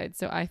their side.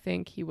 So I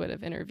think he would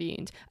have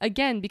intervened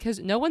again, because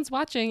no one's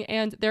watching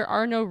and there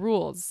are no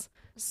rules.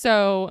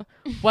 So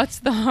what's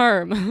the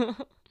harm?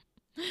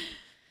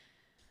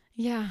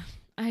 Yeah,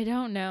 I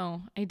don't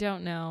know.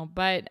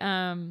 But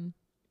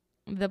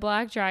the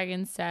black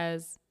dragon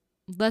says,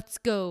 let's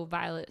go,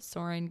 Violet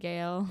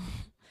Sorengale.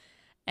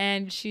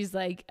 And she's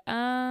like,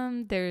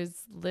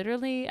 there's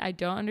literally, I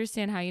don't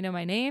understand how you know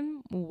my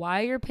name,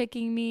 why you're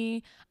picking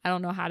me. I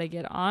don't know how to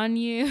get on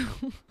you.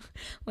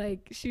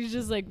 Like, she's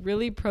just like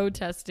really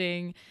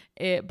protesting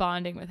it,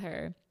 bonding with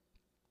her.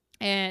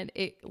 And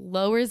it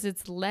lowers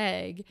its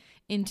leg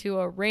into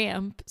a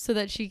ramp so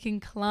that she can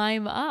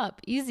climb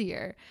up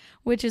easier,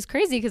 which is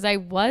crazy because I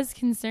was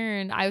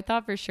concerned. I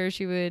thought for sure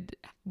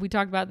we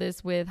talked about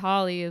this with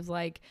Holly, is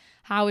like,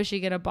 how is she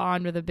going to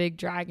bond with a big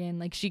dragon?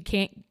 Like, she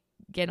can't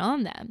get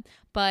on them.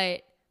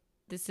 But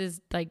this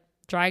is like,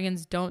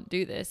 dragons don't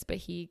do this, but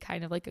he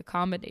kind of like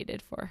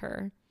accommodated for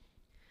her.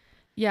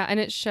 Yeah,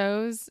 and it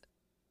shows,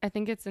 I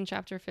think it's in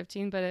chapter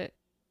 15, but it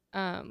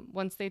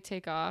once they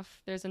take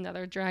off, there's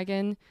another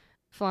dragon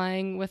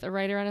flying with a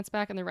rider on its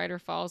back, and the rider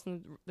falls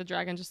and the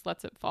dragon just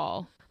lets it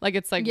fall. Like,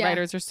 it's like,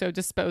 riders are so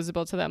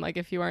disposable to them. Like,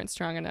 if you aren't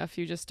strong enough,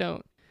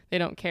 they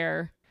don't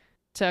care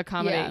to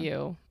accommodate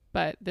you.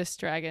 But this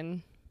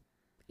dragon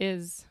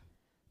is.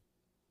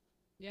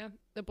 Yeah,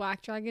 the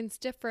black dragon's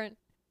different.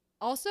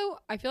 Also,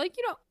 I feel like,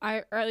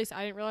 or at least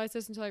I didn't realize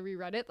this until I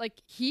reread it. Like,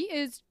 he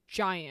is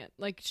giant.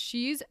 Like,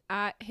 she's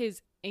at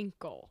his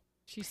ankle,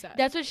 she said.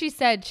 That's what she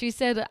said. She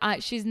said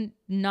she's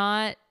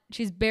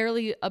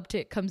barely up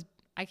to,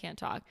 I can't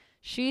talk.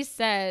 She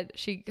said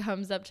she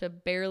comes up to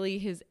barely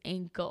his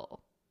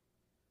ankle.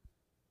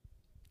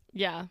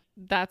 Yeah,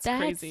 that's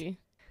crazy.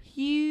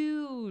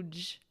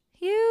 Huge.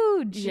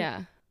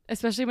 Yeah,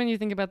 especially when you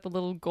think about the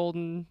little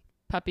golden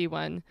puppy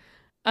one.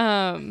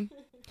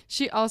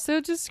 She also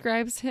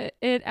describes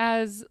it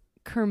as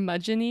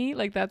curmudgeon-y,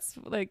 like that's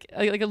like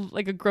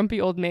a grumpy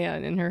old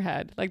man in her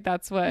head. Like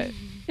that's what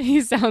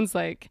he sounds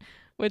like,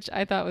 which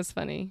I thought was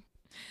funny.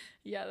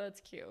 Yeah, that's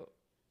cute.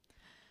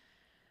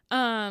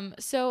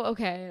 So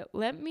okay,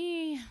 let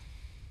me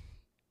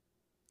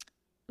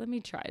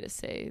try to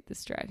say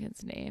this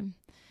dragon's name.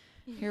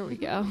 Here we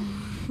go.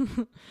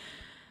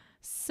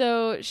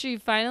 So she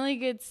finally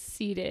gets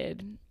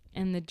seated,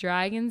 and the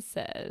dragon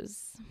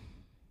says,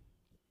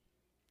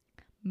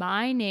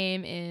 "My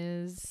name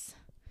is..."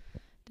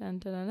 Dun,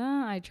 dun, dun,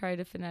 dun. I try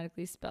to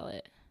phonetically spell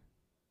it.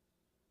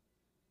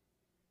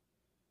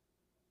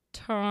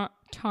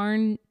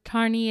 Tarniagath.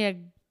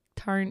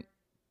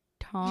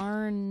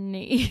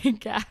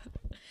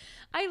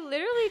 I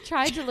literally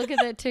tried to look at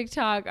that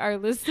TikTok our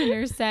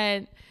listener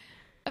sent,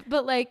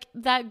 but like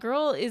that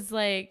girl is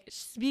like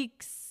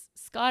speaks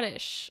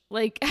Scottish.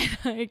 Like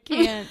I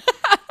can't.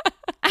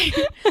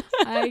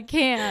 I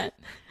can't.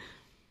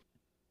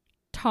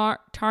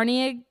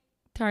 Tarniagath.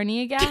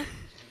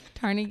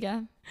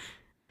 Tarniagath.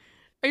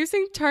 Are you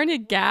saying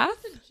Tarniagath?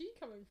 Where's the G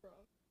coming from?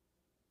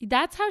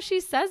 That's how she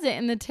says it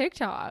in the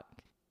TikTok.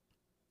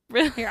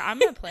 Really? Here, I'm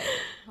gonna play it.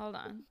 Hold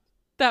on.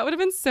 That would have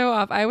been so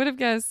off. I would have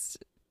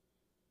guessed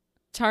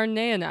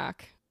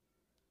Tarneanak.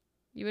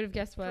 You would have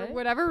guessed what? For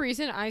whatever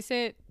reason, I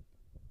say it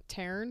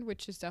Tarn,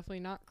 which is definitely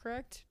not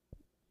correct.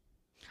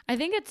 I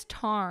think it's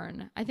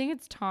Tarn.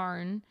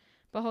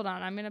 But hold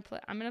on, I'm gonna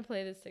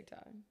play this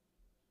TikTok.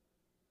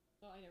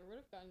 Oh, I never would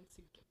have gotten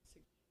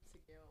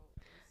Sigil.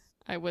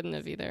 I wouldn't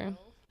have either.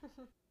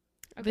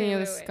 Okay, The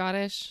wait.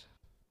 Scottish.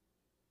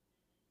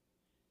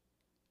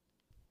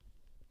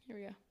 Here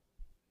we go.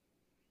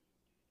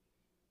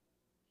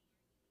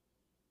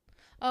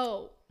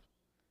 Oh,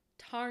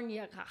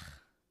 Tarniagach.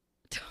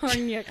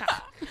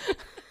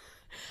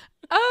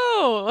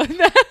 Oh,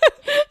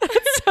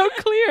 that's so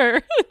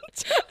clear.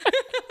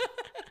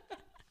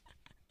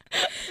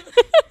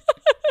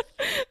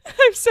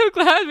 I'm so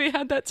glad we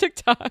had that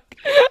TikTok.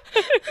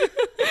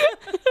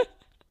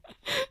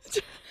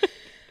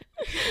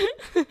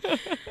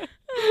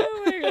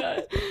 Oh my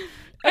god.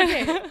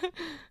 Okay.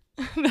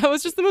 That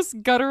was just the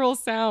most guttural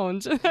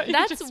sound.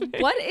 That's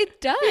what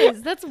it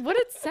does. That's what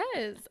it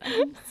says.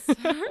 I'm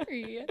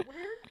sorry.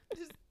 Where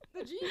does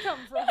the G come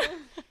from?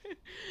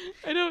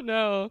 I don't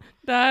know.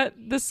 That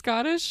the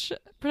Scottish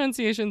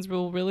pronunciations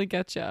will really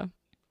get you.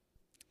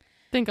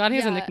 Thank God he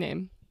has a Yeah.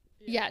 nickname.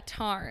 Yeah,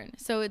 Tarn.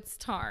 So it's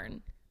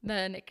Tarn,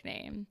 the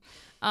nickname.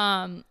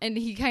 And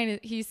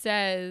he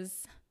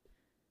says,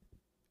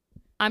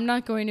 I'm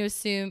not going to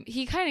assume.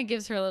 He kind of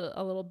gives her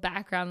a little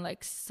background,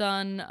 like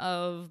son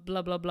of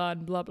blah blah blah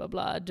and blah blah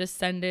blah,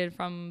 descended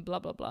from blah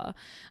blah blah.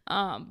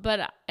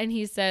 And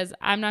he says,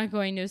 I'm not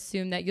going to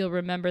assume that you'll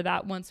remember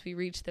that once we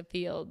reach the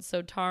field.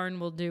 So Tarn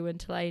will do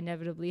until I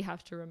inevitably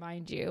have to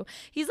remind you.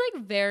 He's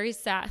like very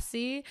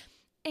sassy,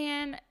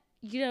 and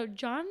you know,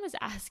 John was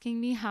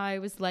asking me how I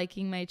was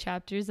liking my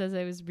chapters as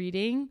I was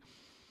reading,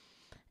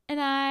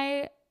 and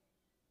I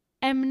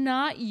am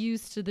not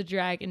used to the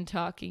dragon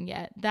talking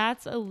yet.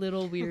 That's a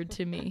little weird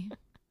to me.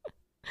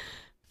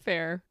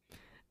 Fair.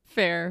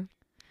 And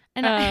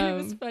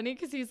it was funny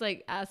because he's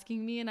like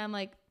asking me, and I'm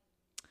like,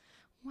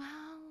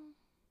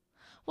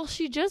 well,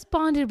 she just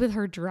bonded with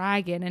her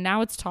dragon, and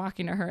now it's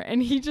talking to her.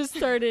 And he just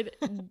started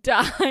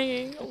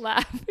dying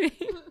laughing.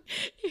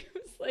 He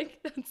was like,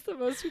 that's the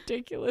most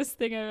ridiculous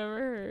thing I've ever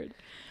heard.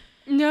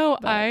 No,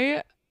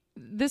 But-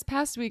 this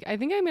past week, I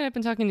think I might have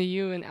been talking to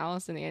you and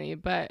Alice and Annie,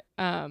 but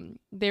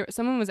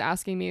someone was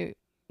asking me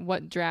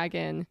what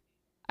dragon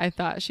I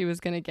thought she was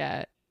gonna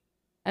get.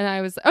 And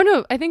I was, oh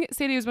no, I think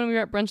Sadie was when we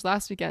were at brunch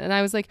last weekend. And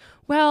I was like,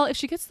 well, if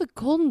she gets the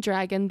golden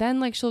dragon, then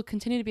like she'll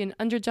continue to be an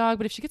underdog.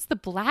 But if she gets the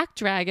black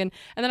dragon,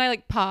 and then I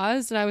like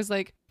paused and I was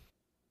like,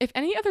 if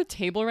any other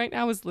table right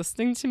now is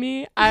listening to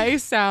me, I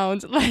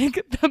sound like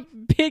the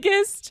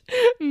biggest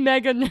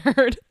mega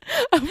nerd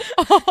of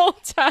all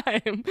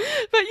time.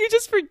 But you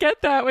just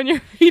forget that when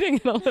you're reading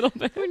it a little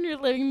bit. When you're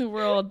living the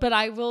world. But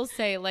I will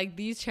say, like,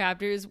 these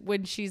chapters,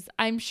 when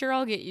I'm sure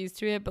I'll get used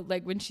to it, but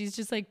like when she's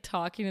just like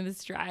talking to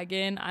this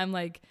dragon, I'm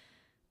like,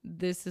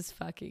 this is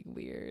fucking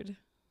weird.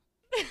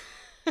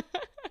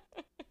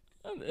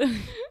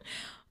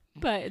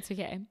 But it's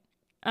okay.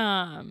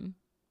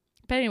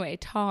 But anyway,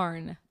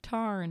 Tarn.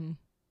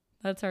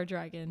 That's our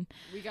dragon.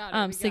 We got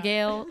it.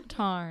 Sigale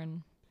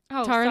Tarn.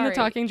 Oh, Tarn the sorry,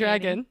 talking Annie.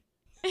 dragon.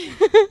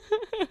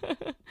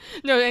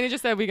 No, Annie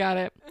just said we got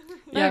it.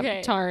 Yeah,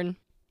 Okay. Tarn.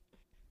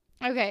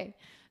 Okay.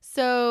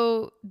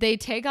 So they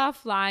take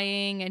off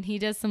flying, and he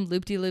does some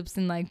loop-de-loops,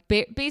 and like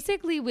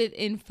basically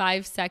within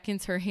 5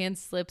 seconds her hand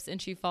slips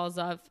and she falls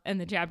off, and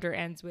the chapter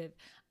ends with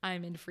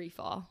I'm in free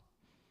fall.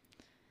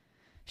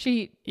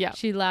 She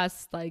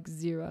lasts like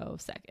 0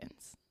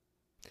 seconds.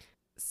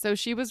 So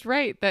she was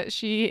right that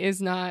she is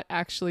not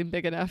actually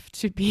big enough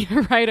to be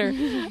a writer.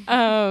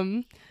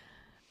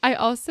 I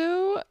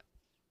also,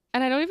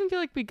 and I don't even feel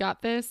like we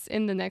got this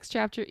in the next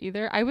chapter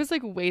either. I was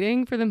like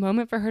waiting for the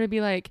moment for her to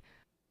be like,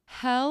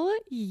 Hell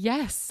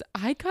yes.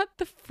 I got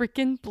the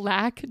freaking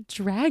black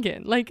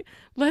dragon. Like,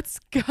 let's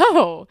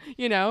go.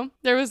 You know,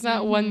 there was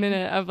not 1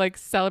 minute of like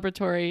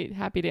celebratory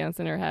happy dance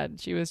in her head.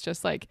 She was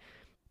just like,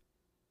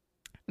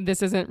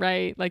 this isn't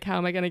right. Like, how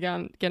am I going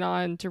to get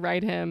on to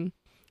ride him?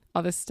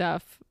 All this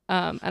stuff.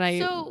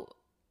 So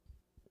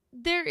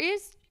there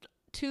is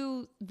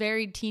 2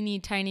 very teeny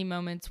tiny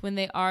moments when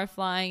they are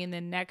flying in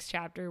the next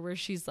chapter where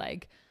she's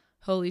like,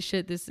 holy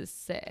shit, this is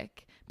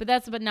sick. But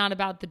that's not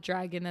about the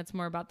dragon. That's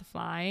more about the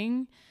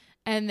flying.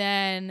 And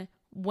then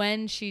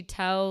when she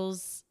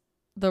tells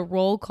the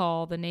roll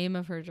call the name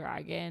of her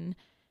dragon,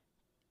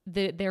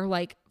 they're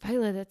like,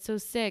 Violet, that's so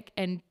sick.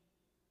 And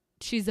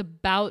she's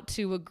about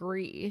to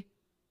agree.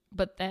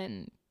 But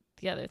then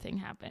the other thing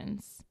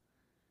happens.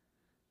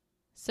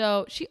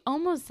 So she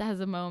almost has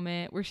a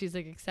moment where she's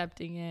like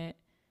accepting it.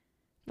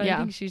 But I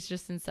think she's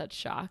just in such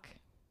shock.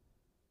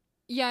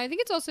 Yeah, I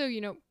think it's also,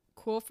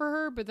 cool for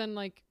her, but then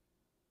like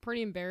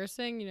pretty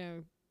embarrassing.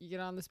 You get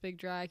on this big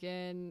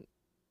dragon.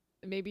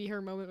 Maybe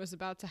her moment was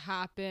about to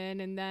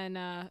happen, and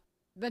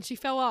then she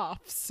fell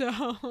off.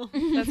 So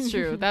that's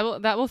true.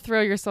 That will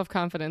throw your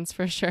self-confidence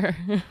for sure.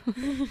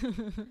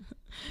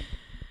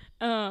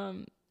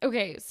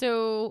 Okay,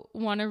 so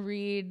want to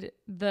read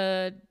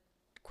the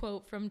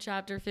quote from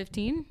chapter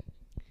 15?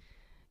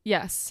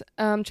 Yes.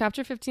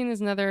 Chapter 15 is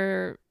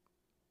another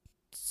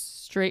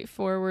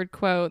straightforward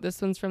quote.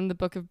 This one's from the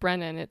Book of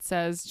Brennan. It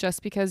says,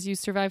 just because you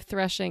survive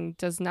threshing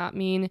does not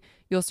mean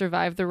you'll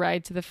survive the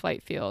ride to the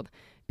flight field.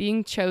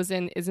 Being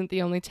chosen isn't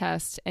the only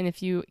test, and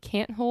if you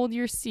can't hold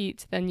your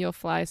seat, then you'll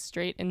fly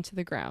straight into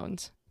the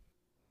ground.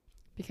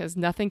 Because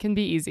nothing can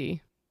be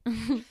easy.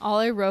 All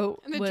I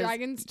wrote and the was...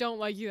 dragons don't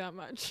like you that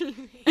much.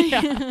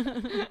 Yeah.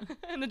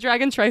 And the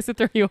dragon tries to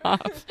throw you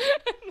off.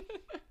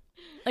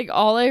 Like,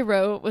 all I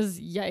wrote was,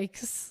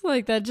 yikes.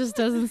 Like, that just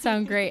doesn't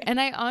sound great. And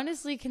I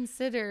honestly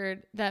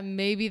considered that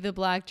maybe the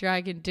black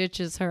dragon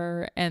ditches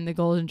her and the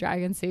golden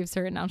dragon saves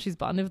her, and now she's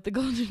bonded with the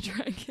golden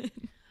dragon.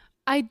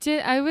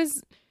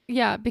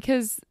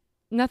 Because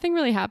nothing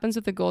really happens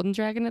with the golden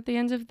dragon at the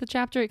end of the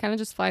chapter. It kind of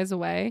just flies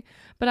away.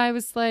 But I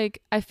was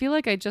like, I feel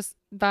like I just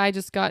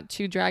got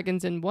 2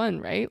 dragons in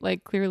one, right?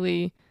 Like,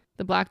 clearly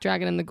the black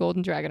dragon and the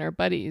golden dragon are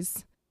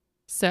buddies.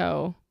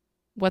 So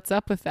what's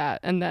up with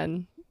that? And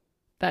then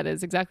that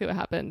is exactly what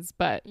happens.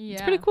 But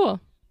it's pretty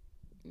cool.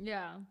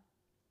 Yeah.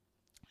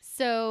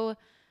 So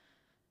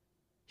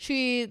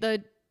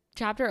the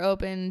chapter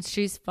opens.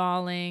 She's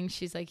falling.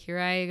 She's like, here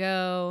I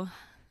go.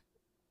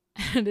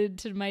 Headed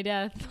to my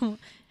death.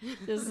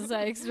 Just as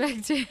I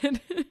expected.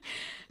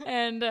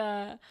 And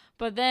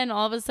but then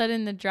all of a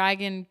sudden the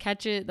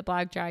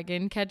black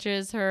dragon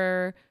catches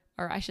her,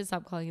 or I should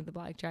stop calling it the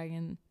black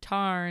dragon.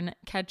 Tarn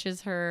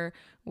catches her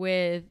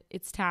with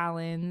its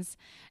talons,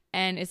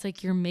 and it's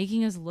like, you're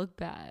making us look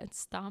bad.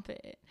 Stop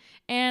it.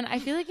 And I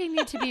feel like I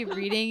need to be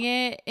reading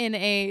it in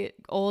a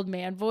old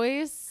man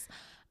voice.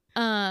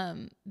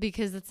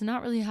 Because it's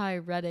not really how I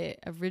read it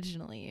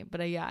originally,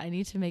 but I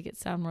need to make it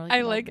sound more like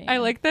I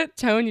like that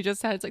tone you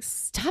just had. It's like,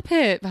 stop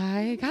it,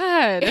 my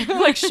God.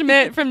 Like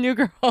Schmidt from New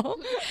Girl.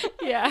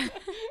 Yeah.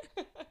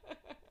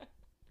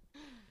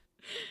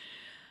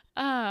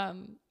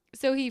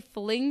 So he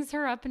flings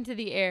her up into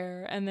the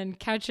air and then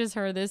catches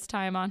her, this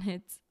time on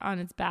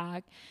its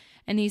back,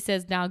 and he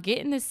says, now get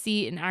in the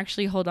seat and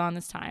actually hold on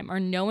this time, or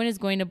no one is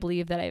going to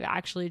believe that I've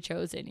actually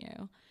chosen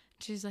you.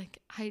 She's like,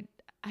 I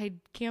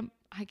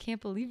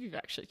can't believe you've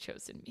actually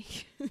chosen me.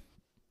 She's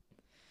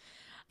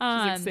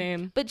like,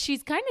 same. But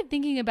she's kind of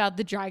thinking about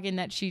the dragon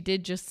that she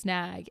did just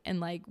snag and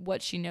like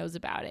what she knows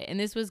about it. And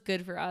this was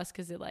good for us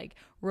because it like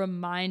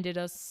reminded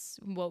us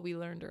what we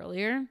learned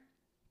earlier.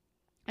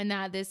 And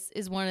that this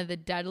is one of the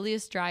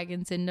deadliest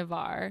dragons in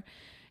Navarre.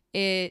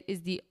 It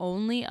is the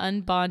only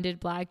unbonded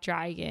black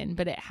dragon,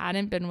 but it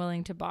hadn't been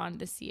willing to bond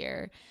this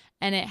year.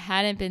 And it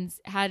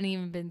hadn't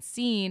even been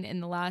seen in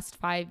the last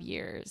 5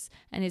 years.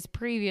 And his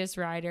previous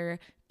rider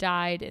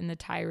died in the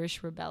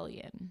Tyrish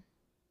rebellion.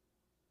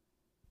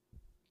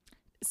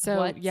 So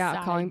what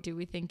side do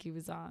we think he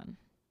was on?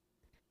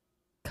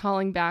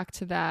 Calling back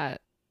to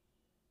that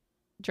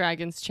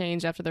dragons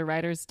change after the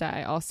riders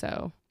die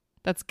also.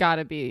 That's got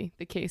to be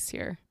the case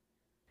here.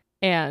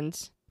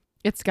 And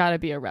it's got to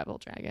be a rebel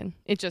dragon.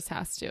 It just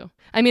has to.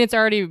 I mean, it's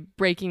already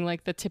breaking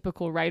like the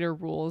typical rider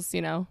rules,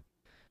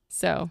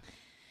 So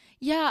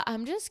yeah,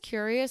 I'm just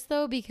curious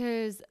though,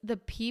 because the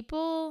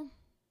people...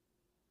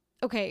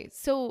 Okay,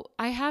 so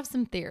I have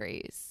some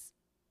theories,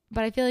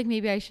 but I feel like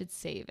maybe I should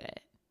save it.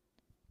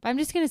 But I'm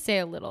just going to say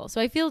a little. So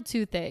I feel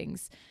 2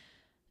 things.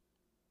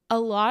 A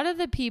lot of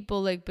the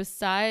people, like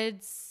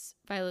besides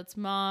Violet's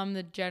mom,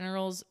 the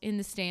generals in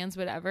the stands,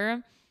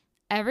 whatever,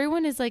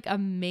 everyone is like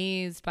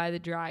amazed by the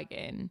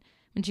dragon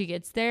when she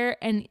gets there.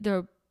 And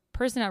the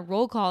person at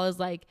roll call is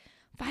like,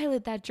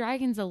 Violet, that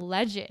dragon's a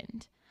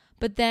legend.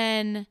 But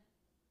then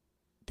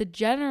the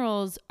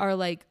generals are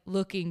like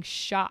looking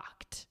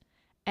shocked.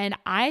 And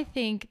I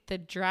think the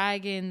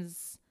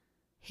dragon's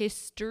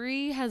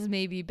history has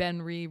maybe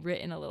been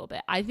rewritten a little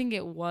bit. I think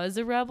it was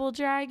a rebel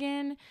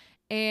dragon,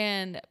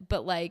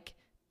 but like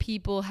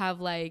people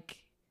have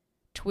like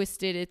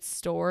twisted its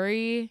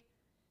story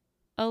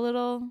a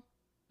little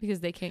because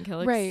they can't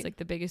kill it 'cause Right. it's like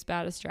the biggest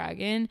baddest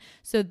dragon.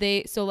 So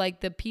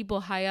like the people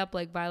high up,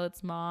 like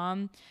Violet's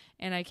mom,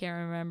 and I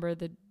can't remember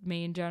the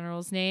main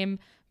general's name,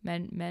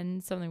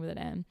 men something with an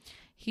M.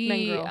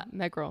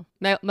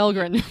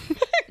 Melgren.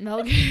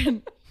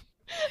 Melgren.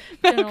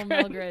 General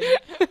Melgren.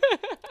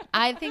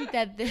 I think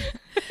that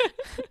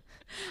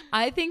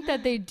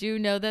they do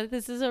know that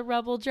this is a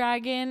rebel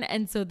dragon,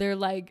 and so they're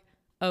like,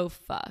 oh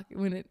fuck,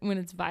 when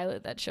it's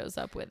Violet that shows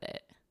up with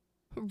it.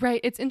 Right.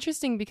 It's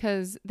interesting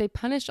because they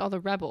punished all the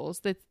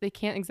rebels. They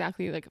can't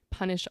exactly like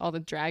punish all the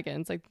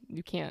dragons. Like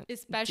you can't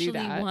Especially do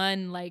that.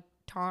 one like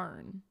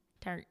Tarn.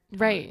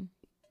 Right.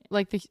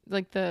 Like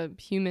the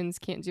humans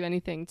can't do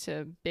anything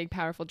to big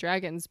powerful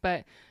dragons,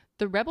 but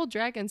the rebel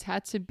dragons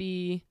had to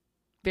be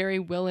very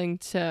willing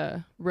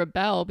to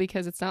rebel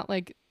because it's not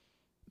like,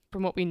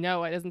 from what we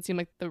know, it doesn't seem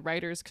like the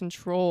writers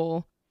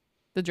control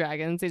the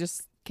dragons. They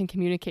just can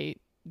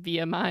communicate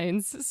via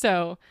minds.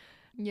 So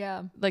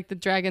Yeah. like the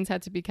dragons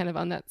had to be kind of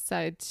on that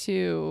side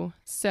too.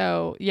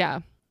 So yeah,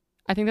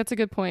 I think that's a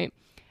good point.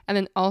 And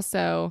then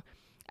also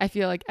I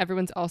feel like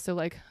everyone's also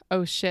like,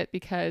 oh shit,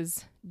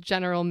 because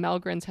General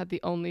Melgren's had the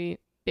only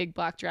big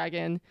black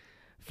dragon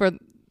for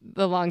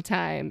the long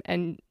time,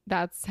 and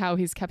that's how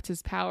he's kept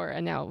his power.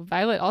 And now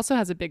Violet also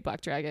has a big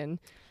black dragon,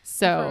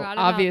 so forgot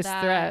about obvious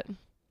that.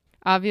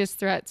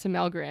 threat to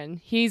Melgren.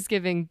 He's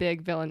giving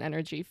big villain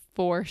energy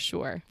for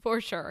sure.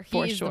 For sure.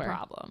 For He's sure. the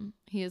problem.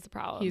 He is the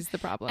problem. He's the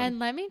problem. And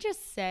let me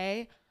just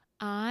say,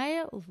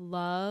 I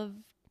love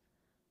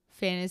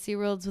fantasy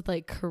worlds with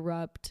like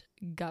corrupt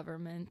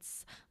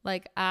governments.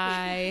 Like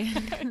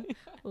I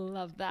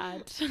love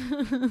that.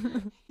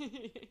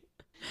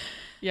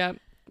 Yep.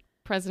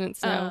 President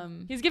Snow.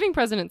 He's giving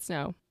President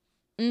Snow.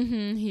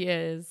 He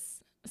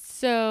is.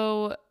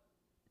 So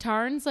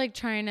Tarn's like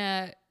trying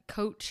to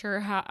coach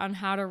her on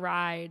how to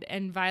ride,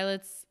 and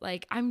Violet's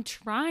like, I'm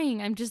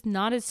trying, I'm just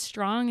not as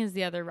strong as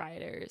the other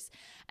riders.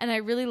 And I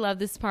really love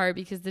this part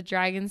because the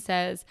dragon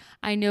says,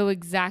 I know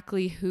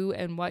exactly who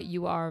and what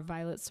you are,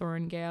 Violet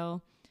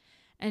Sorengale.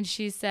 And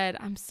she said,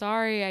 I'm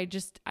sorry, I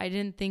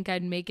didn't think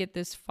I'd make it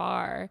this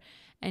far.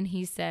 And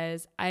he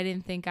says, I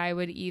didn't think I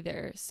would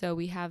either, so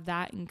we have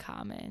that in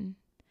common.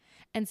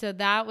 And so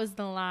that was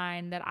the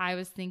line that I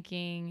was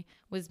thinking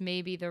was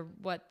maybe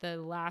what the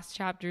last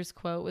chapter's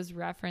quote was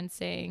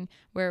referencing,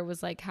 where it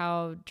was like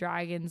how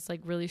dragons like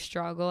really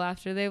struggle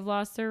after they've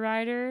lost their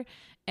rider.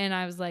 And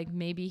I was like,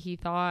 maybe he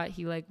thought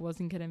he like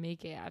wasn't going to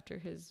make it after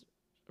his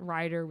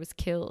rider was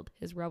killed.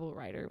 His rebel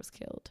rider was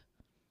killed.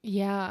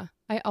 Yeah.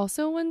 I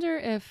also wonder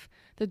if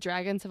the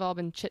dragons have all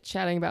been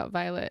chit-chatting about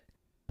Violet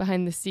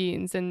behind the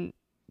scenes, and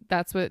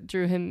that's what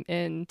drew him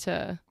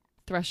into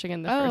threshing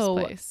in the first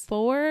place.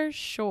 For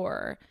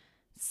sure.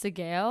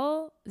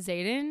 Zayden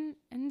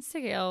and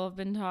Sigale have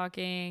been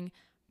talking.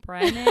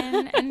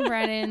 Brennan and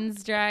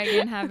Brennan's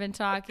dragon have been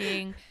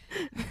talking.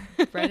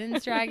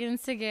 Brennan's dragon and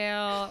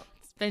Sigale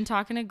been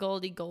talking to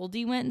Goldie.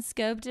 Goldie went and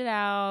scoped it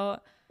out.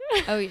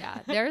 Oh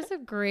yeah, there's a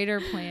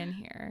greater plan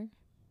here.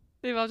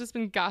 They've all just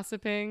been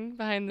gossiping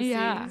behind the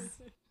scenes.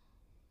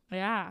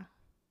 Yeah.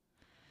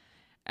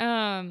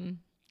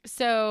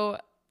 So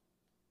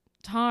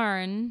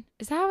Tarn,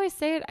 is that how I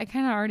say it? I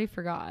kind of already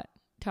forgot.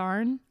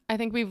 Tarn? I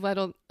think we've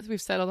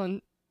settled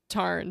on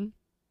Tarn.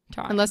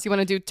 Tarn. Unless you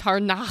want to do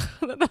Tarnach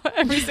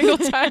every single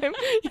time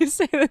you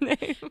say the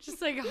name.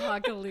 Just like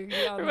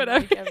Hakalugi on Or the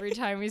whatever. mic every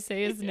time we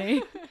say his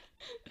name.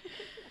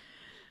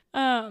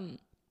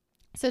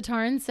 So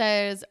Tarn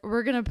says,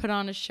 we're going to put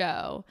on a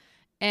show.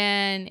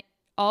 And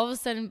all of a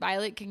sudden,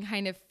 Violet can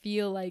kind of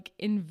feel like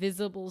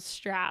invisible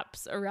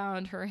straps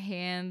around her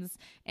hands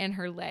and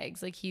her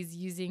legs. Like he's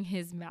using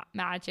his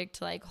magic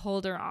to like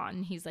hold her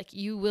on. He's like,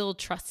 you will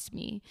trust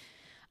me.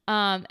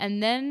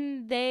 And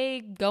then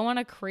they go on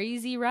a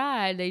crazy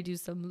ride. They do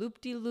some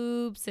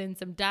loop-de-loops and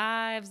some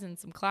dives and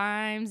some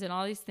climbs and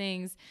all these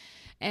things.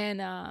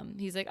 And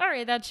he's like, all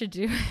right, that should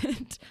do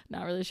it.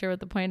 Not really sure what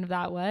the point of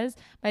that was,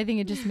 but I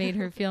think it just made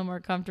her feel more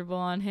comfortable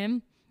on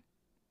him.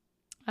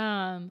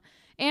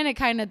 And it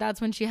kind of, that's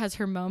when she has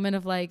her moment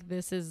of like,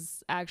 this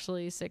is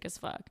actually sick as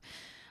fuck.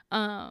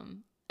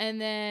 And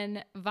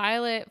then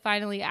Violet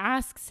finally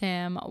asks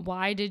him,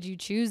 why did you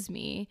choose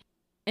me?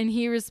 And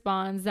he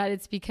responds that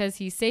it's because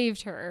he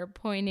saved her,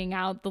 pointing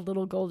out the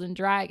little golden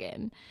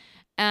dragon.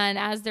 And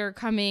as they're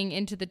coming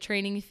into the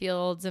training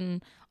fields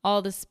and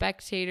all the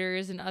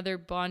spectators and other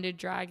bonded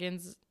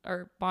dragons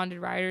or bonded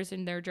riders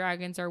and their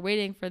dragons are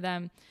waiting for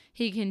them,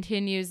 he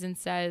continues and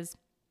says,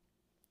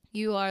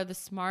 you are the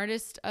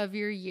smartest of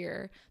your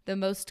year, the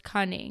most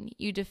cunning.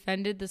 You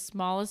defended the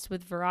smallest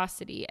with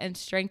veracity, and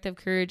strength of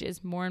courage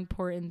is more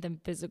important than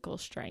physical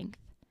strength.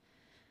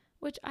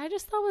 Which I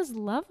just thought was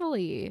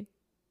lovely.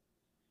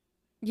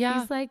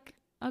 Yeah. He's like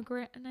a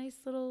nice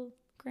little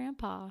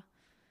grandpa.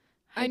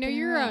 I know hyping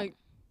her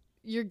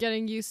you're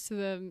getting used to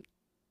them,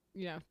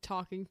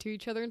 talking to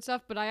each other and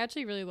stuff, but I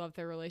actually really love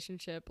their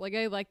relationship. Like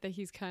I like that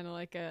he's kind of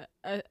like a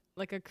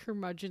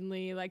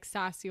curmudgeonly, like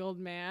sassy old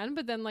man,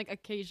 but then like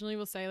occasionally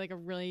will say like a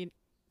really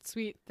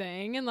sweet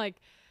thing. And like,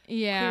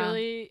 Yeah.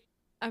 clearly,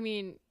 I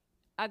mean,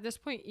 at this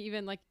point,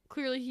 even like,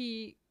 clearly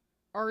he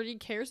already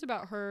cares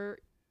about her.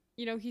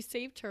 You know, he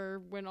saved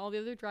her when all the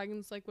other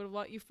dragons like would have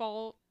let you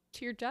fall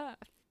to your death.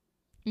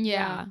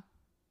 Yeah.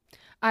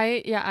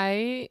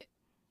 I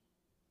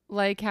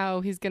like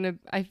how he's gonna,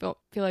 I feel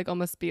like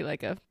almost be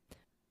like a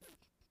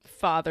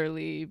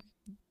fatherly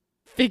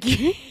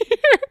figure.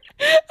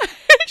 I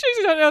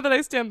actually don't know that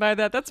I stand by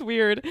that. That's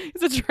weird.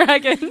 He's a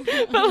dragon,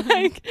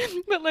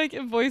 but like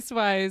voice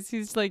wise,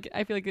 he's like,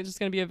 I feel like it's just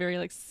gonna be a very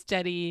like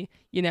steady,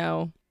 you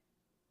know,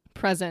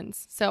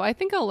 presence. So I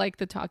think I'll like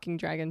the talking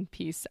dragon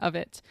piece of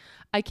it.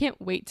 I can't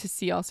wait to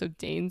see also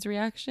Dane's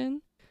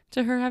reaction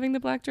to her having the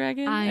black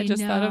dragon. I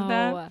just thought of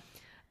that.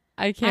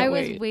 I can't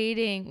wait. I was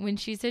waiting when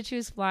she said she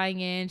was flying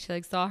in. She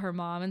like saw her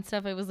mom and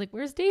stuff. I was like,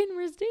 "Where's Dane?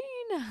 Where's Dane?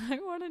 I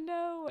want to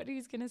know what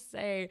he's gonna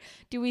say.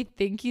 Do we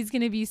think he's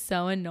gonna be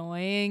so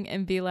annoying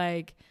and be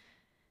like,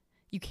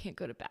 you can't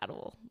go to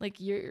battle.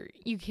 Like you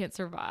can't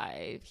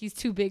survive. He's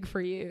too big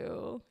for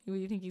you. Do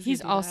you think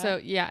he's also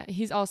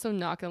he's also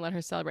not gonna let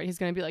her celebrate. He's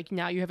gonna be like,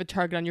 now you have a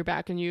target on your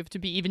back and you have to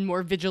be even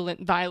more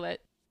vigilant,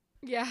 Violet.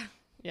 Yeah.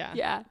 Yeah.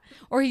 Yeah.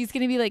 Or he's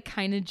gonna be like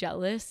kind of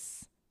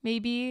jealous,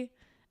 maybe,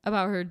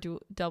 about her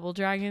double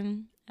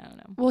dragon. I don't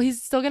know. Well,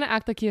 he's still gonna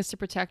act like he has to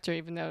protect her,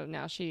 even though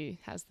now she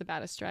has the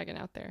baddest dragon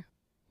out there.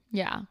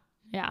 Yeah.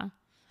 Yeah.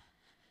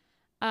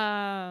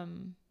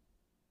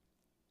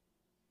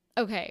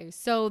 Okay,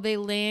 so they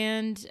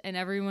land and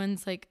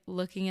everyone's like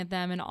looking at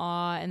them in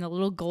awe, and the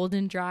little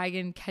golden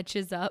dragon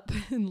catches up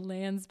and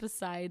lands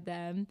beside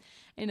them.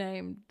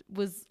 And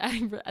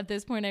at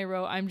this point I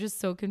wrote, I'm just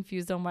so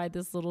confused on why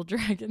this little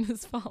dragon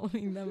is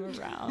following them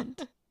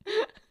around.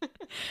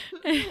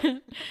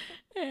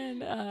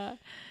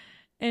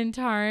 and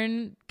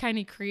Tarn kind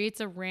of creates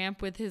a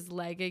ramp with his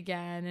leg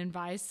again, and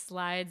Vi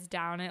slides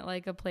down it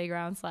like a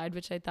playground slide,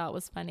 which I thought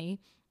was funny.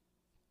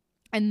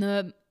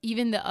 And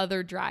even the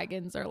other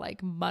dragons are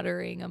like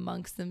muttering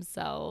amongst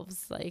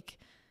themselves, like,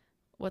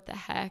 what the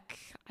heck?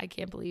 I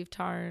can't believe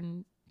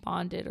Tarn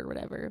bonded or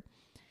whatever.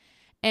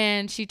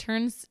 And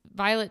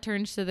Violet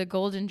turns to the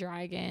golden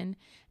dragon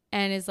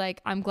and is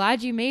like, I'm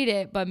glad you made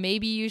it, but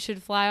maybe you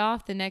should fly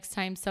off the next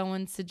time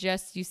someone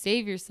suggests you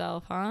save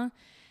yourself, huh?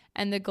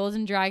 And the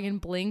golden dragon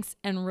blinks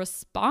and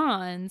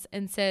responds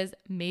and says,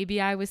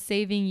 maybe I was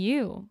saving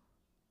you.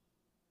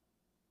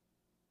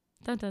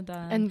 Dun, dun,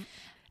 dun.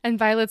 And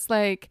Violet's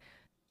like,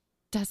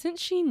 doesn't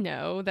she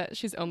know that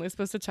she's only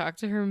supposed to talk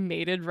to her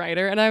mated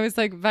rider? And I was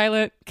like,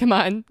 Violet, come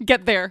on,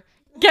 get there.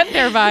 Get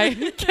there, Vi.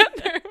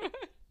 Get there.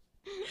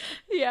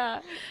 Yeah.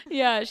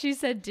 Yeah. She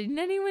said, didn't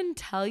anyone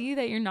tell you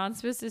that you're not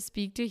supposed to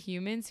speak to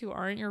humans who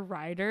aren't your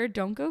rider?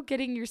 Don't go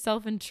getting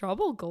yourself in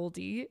trouble,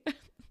 Goldie.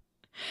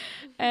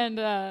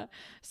 And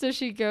so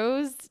she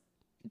goes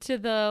to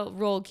the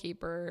roll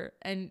keeper,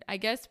 and I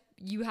guess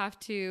you have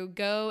to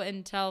go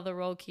and tell the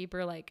roll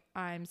keeper, like,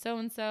 I'm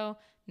so-and-so,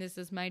 this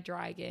is my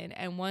dragon.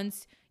 And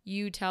once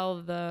you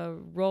tell the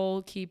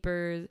roll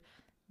keeper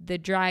the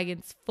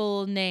dragon's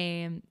full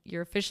name,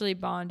 you're officially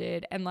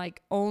bonded, and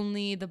like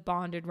only the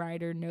bonded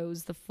rider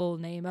knows the full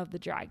name of the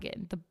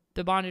dragon,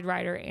 the bonded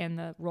rider and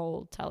the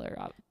roll teller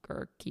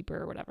or keeper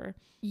or whatever.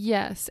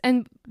 Yes,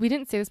 and we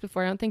didn't say this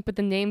before, I don't think, but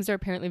the names are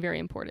apparently very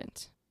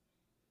important.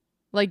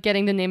 Like,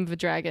 getting the name of a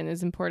dragon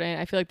is important.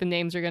 I feel like the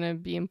names are going to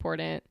be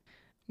important.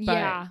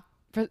 Yeah.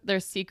 They're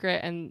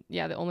secret, and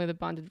only the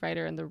bonded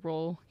rider and the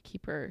roll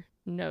keeper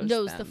knows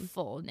them. The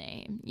full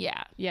name.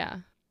 Yeah. Yeah.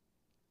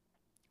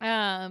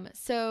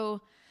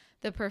 So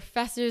the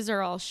professors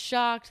are all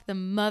shocked. The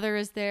mother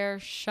is there,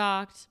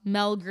 shocked.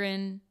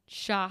 Melgren,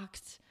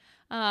 shocked.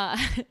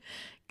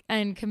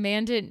 And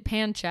Commandant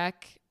Panchek,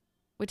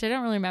 which I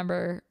don't really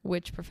remember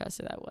which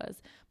professor that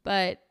was,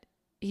 but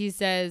he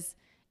says,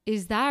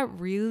 is that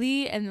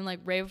really? And then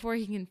like right before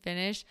he can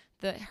finish,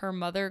 her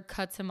mother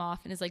cuts him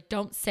off and is like,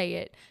 don't say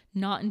it.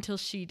 Not until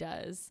she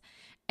does.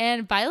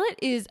 And Violet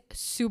is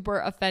super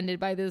offended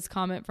by this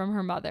comment from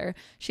her mother.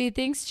 She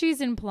thinks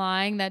she's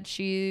implying that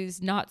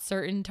she's not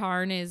certain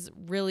Tarn is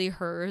really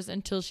hers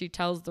until she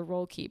tells the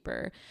roll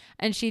keeper.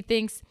 And she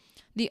thinks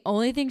the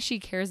only thing she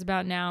cares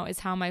about now is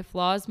how my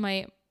flaws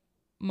might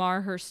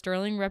mar her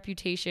sterling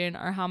reputation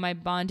or how my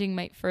bonding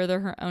might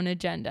further her own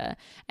agenda.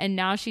 And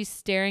now she's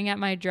staring at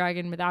my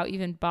dragon without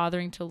even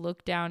bothering to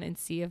look down and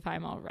see if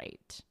I'm all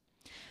right.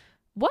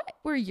 What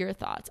were your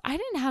thoughts? I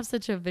didn't have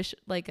such a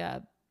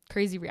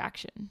crazy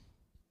reaction.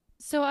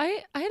 So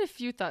I had a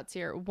few thoughts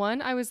here.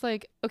 One, I was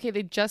like, okay,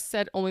 they just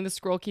said only the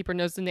scroll keeper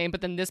knows the name,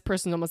 but then this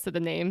person almost said the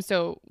name.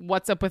 So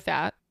what's up with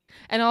that?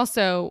 And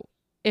also,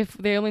 if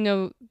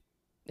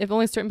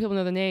only certain people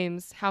know the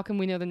names, how can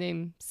we know the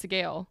name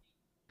Sigale?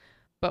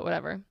 But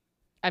whatever.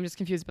 I'm just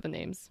confused about the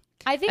names.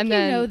 I think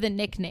know the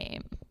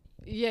nickname.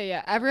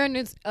 Yeah. Everyone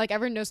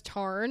knows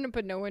Tarn,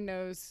 but no one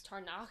knows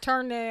Tarnach.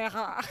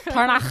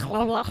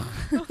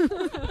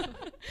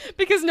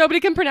 Because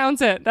nobody can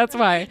pronounce it. That's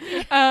why.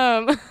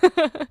 I'm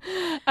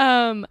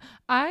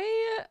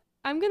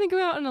gonna go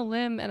out on a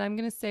limb and I'm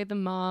gonna say the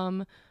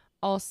mom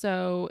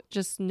also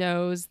just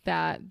knows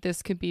that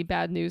this could be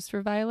bad news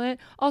for Violet.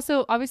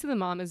 Also, obviously the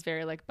mom is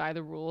very like by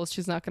the rules.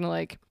 She's not going to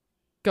like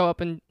go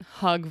up and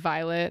hug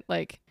Violet.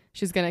 Like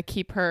she's going to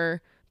keep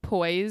her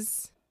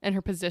poise and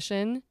her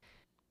position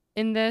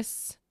in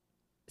this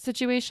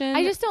situation.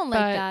 I just don't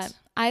like that.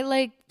 I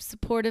like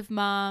supportive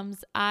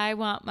moms. I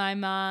want my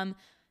mom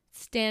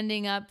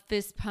standing up,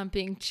 fist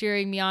pumping,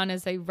 cheering me on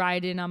as I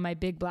ride in on my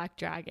big black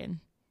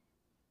dragon.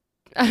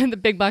 The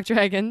big black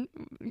dragon.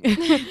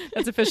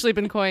 That's officially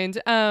been coined.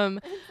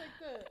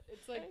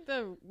 It's like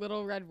the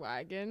little red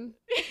wagon.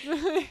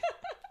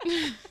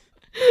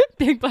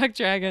 Big black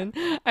dragon.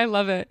 I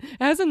love it. It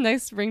has a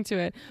nice ring to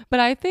it. But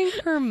I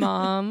think her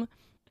mom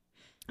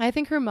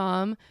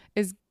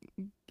is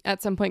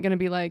at some point going to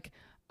be like,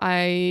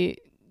 I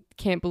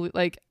can't believe,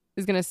 like,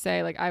 is going to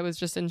say, like, I was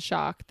just in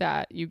shock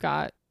that you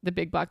got the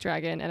big black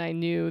dragon, and I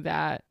knew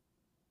that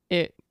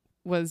it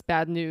was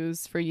bad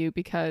news for you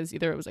because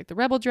either it was like the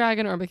rebel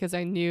dragon or because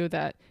I knew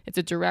that it's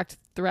a direct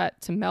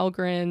threat to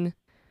Melgren.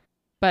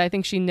 But I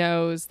think she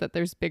knows that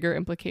there's bigger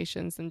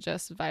implications than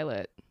just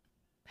Violet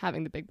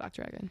having the big black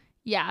dragon.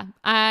 Yeah,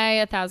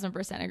 I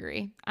 1,000%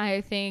 agree.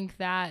 I think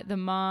that the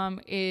mom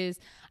is,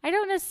 I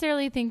don't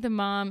necessarily think the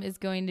mom is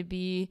going to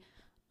be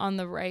on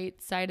the right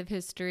side of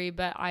history,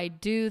 but I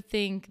do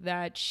think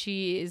that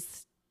she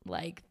is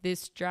like,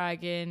 this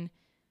dragon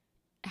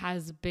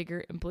has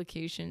bigger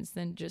implications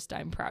than just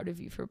I'm proud of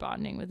you for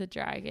bonding with a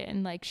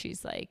dragon. Like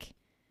she's like,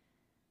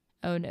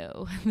 oh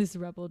no, this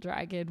rebel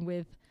dragon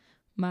with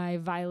my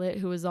Violet,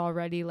 who is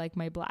already like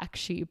my black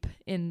sheep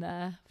in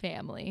the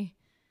family.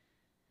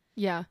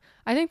 Yeah,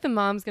 I think the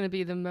mom's going to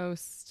be the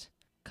most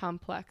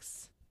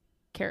complex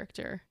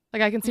character.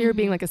 Like I can see her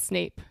being like a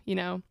Snape, you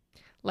know?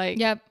 Like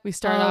we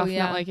start off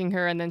not liking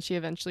her and then she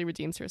eventually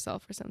redeems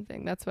herself or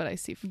something. That's what I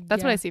see.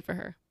 That's what I see for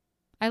her.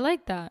 I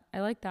like that.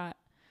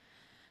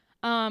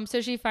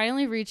 So she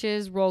finally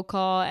reaches roll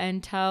call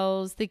and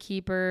tells the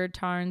keeper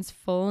Tarn's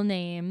full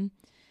name.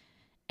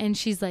 And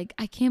she's like,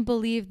 I can't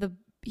believe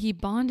he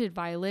bonded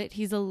Violet.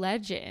 He's a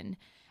legend.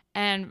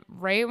 And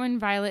right when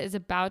Violet is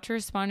about to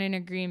respond in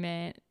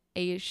agreement,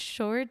 a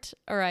short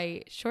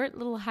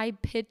little high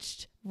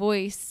pitched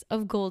voice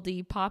of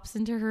Goldie pops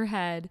into her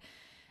head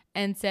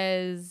and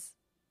says,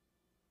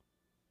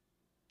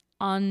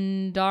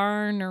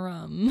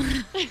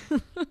 Undarnarum.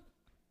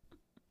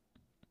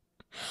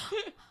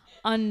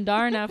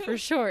 Undarna for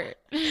short.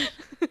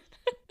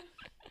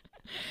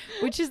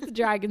 Which is the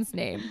dragon's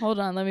name. Hold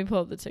on, let me pull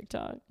up the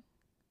TikTok.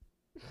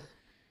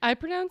 I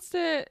pronounced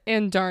it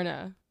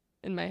Andarna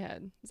in my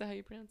head. Is that how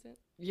you pronounce it?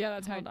 Yeah,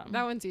 that's how.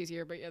 That one's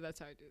easier, but yeah, that's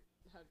how I do it.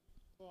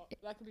 Well,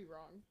 that could be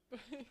wrong.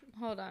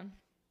 Hold on.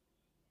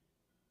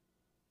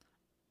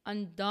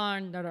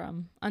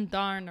 Undarnarum.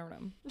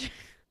 Undarnarum.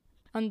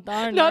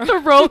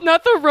 Undarnarum.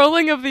 Not the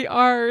rolling of the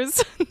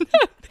R's.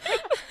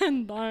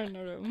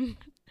 Undarnarum.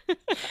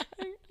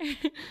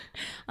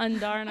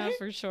 Undarna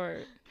for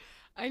short.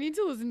 I need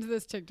to listen to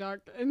this TikTok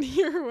and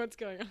hear what's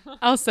going on.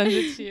 I'll send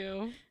it to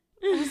you.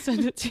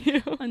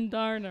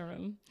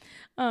 Undarnarum.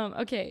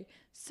 Okay,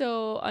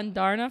 so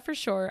Undarna for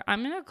short.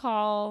 I'm gonna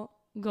call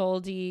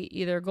Goldie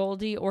either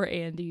Goldie or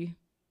Andy.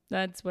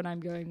 That's what I'm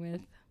going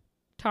with.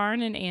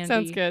 Tarn and Andy.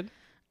 Sounds good.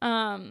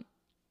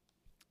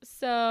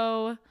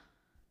 So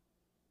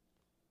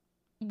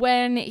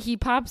when she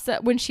pops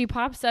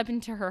up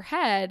into her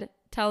head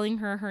telling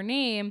her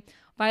name,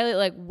 Violet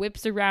like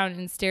whips around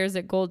and stares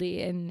at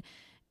Goldie, and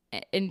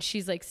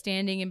she's like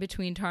standing in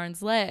between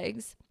Tarn's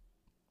legs,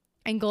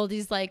 and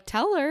Goldie's like,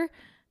 tell her,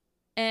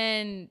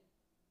 and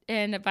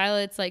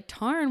Violet's like,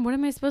 Tarn, what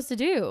am I supposed to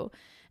do?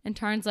 And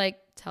Tarn's like,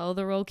 tell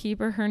the roll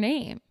keeper her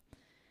name.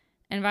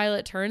 And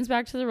Violet turns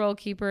back to the roll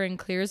keeper and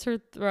clears her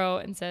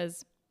throat and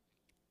says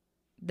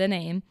the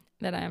name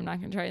that I'm not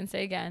going to try and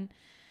say again.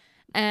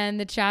 And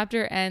the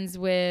chapter ends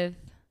with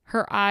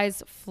her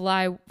eyes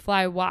fly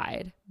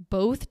wide.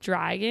 Both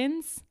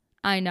dragons,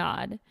 I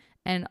nod,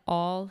 and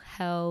all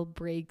hell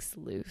breaks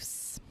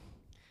loose.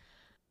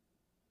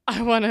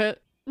 I want to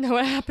know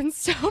what happens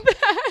so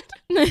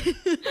bad.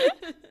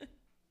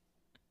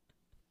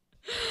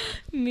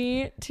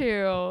 Me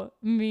too.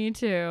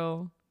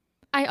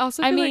 I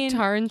also feel like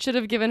Tarn should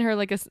have given her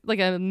like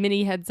a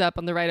mini heads up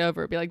on the ride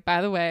over. Be like,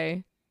 by the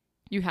way,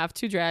 you have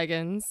 2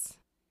 dragons.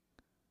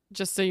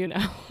 Just so you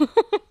know.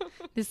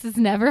 This has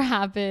never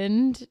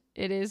happened.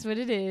 It is what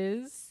it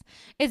is.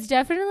 It's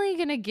definitely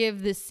going to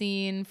give the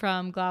scene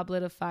from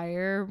Goblet of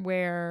Fire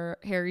where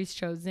Harry's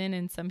chosen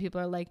and some people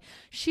are like,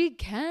 she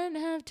can't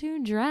have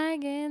 2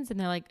 dragons. And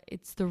they're like,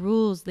 it's the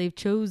rules. They've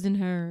chosen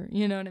her.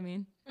 You know what I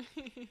mean?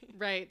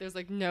 Right. There's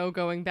like no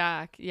going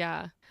back.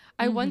 Yeah.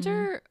 I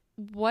wonder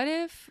what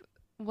if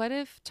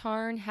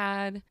Tarn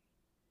had,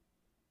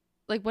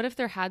 like, what if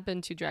there had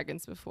been 2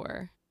 dragons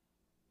before?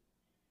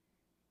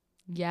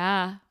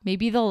 Yeah.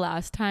 Maybe the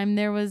last time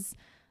there was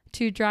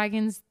 2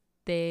 dragons,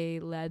 they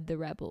led the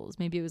rebels.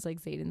 Maybe it was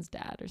like Xaden's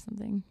dad or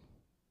something.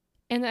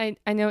 And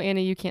I know, Anna,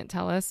 you can't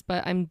tell us,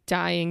 but I'm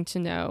dying to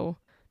know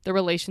the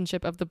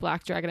relationship of the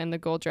black dragon and the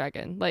gold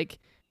dragon. Like,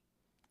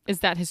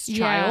 is that his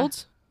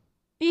child?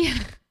 Yeah.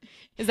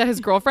 Is that his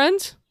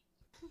girlfriend?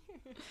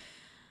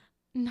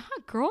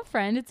 Not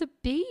girlfriend. It's a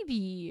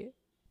baby.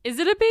 Is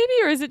it a baby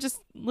or is it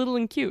just little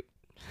and cute?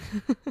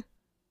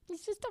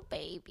 It's just a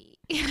baby.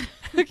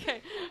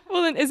 Okay.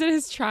 Well, then is it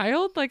his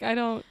child? Like, I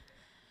don't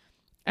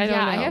know.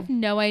 I have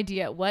no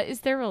idea. What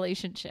is their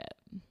relationship?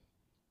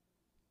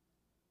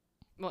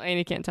 Well,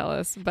 Annie can't tell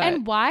us, but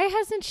And why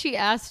hasn't she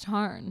asked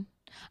Harn?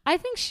 I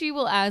think she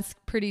will ask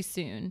pretty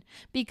soon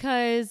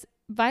because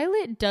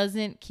Violet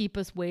doesn't keep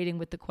us waiting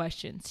with the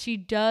questions. She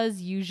does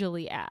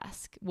usually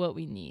ask what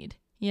we need,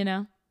 you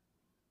know?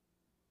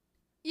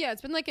 Yeah,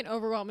 it's been like an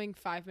overwhelming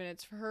 5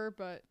 minutes for her,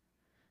 but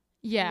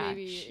Yeah.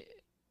 maybe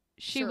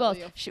She will.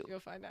 You'll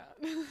find out.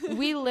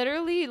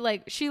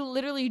 She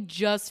literally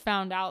just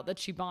found out that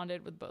she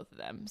bonded with both of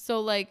them. So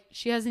like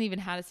she hasn't even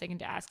had a second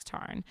to ask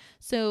Tarn.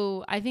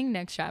 So I think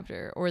next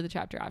chapter or the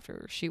chapter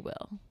after she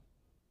will.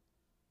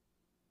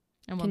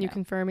 And we'll can you know.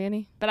 confirm,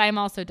 Annie? But I'm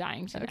also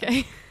dying to know.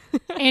 Okay.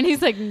 And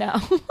he's like,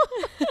 no.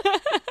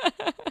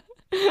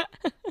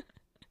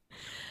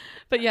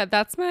 But yeah,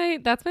 that's my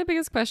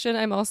biggest question.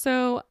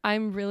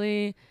 I'm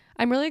really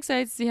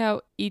excited to see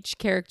how each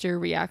character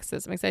reacts to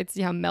this. I'm excited to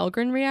see how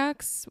Melgren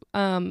reacts.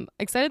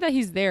 Excited that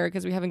he's there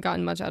because we haven't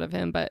gotten much out of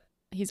him, but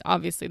he's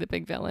obviously the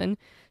big villain.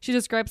 She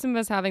describes him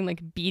as having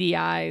like beady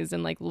eyes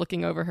and like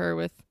looking over her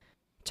with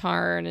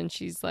Tarn, and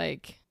she's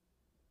like,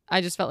 I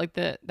just felt like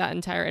that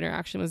entire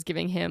interaction was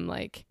giving him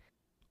like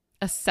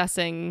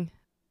assessing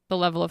the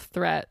level of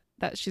threat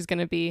that she's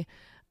gonna be.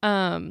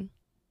 I'm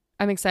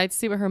excited to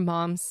see what her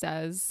mom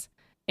says,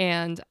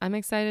 and I'm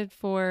excited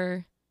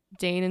for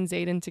Dane and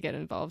Xaden to get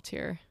involved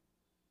here.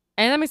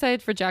 And I'm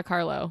excited for Jack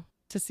Harlow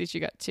to see what you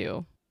got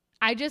too.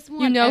 I just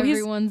want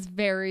everyone's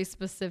very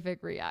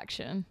specific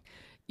reaction.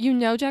 You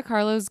know Jack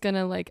Harlow's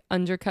gonna like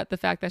undercut the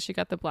fact that she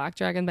got the black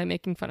dragon by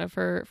making fun of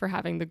her for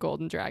having the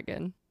golden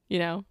dragon, you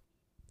know?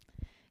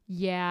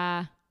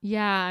 Yeah.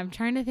 Yeah. I'm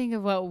trying to think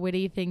of what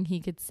witty thing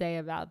he could say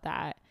about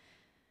that.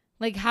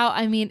 Like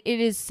it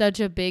is such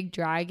a big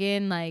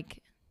dragon. Like,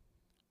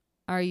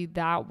 are you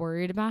that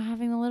worried about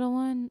having the little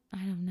one? I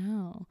don't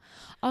know.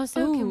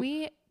 Also,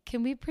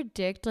 can we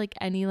predict like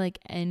any like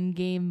end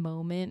game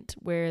moment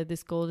where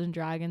this golden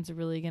dragon's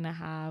really gonna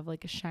have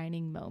like a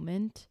shining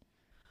moment?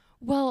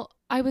 Well,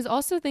 I was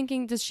also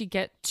thinking, does she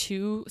get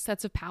 2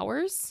 sets of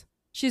powers?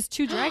 She has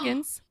 2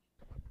 dragons.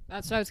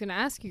 That's what I was going to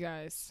ask you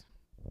guys.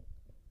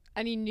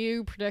 Any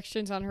new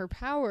predictions on her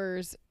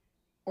powers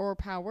or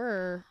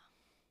power?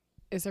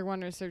 Is there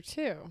one or is there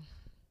 2?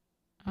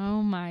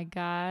 Oh my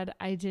God.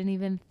 I didn't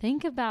even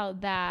think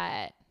about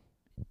that.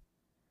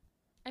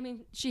 I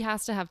mean, she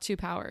has to have 2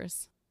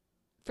 powers.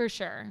 For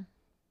sure.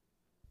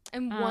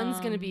 And one's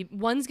gonna be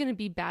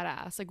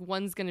badass. Like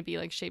one's gonna be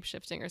like shape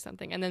shifting or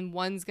something, and then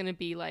one's gonna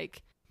be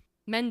like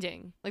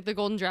mending. Like the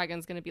golden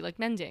dragon's gonna be like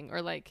mending,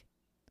 or like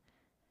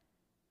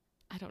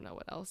I don't know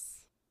what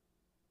else.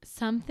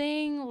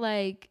 Something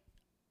like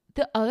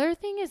the other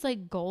thing is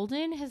like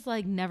golden has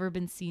like never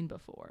been seen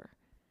before.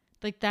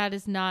 Like that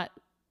is not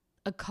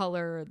a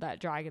color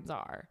that dragons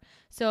are.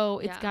 So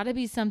it's got to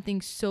be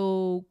something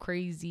so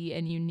crazy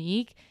and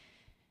unique.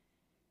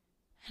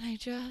 And I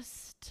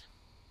just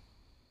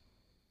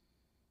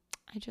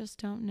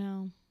don't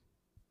know.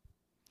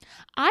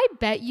 I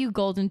bet you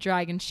golden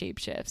dragon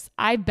shapeshifts.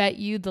 I bet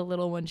you the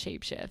little one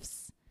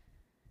shapeshifts.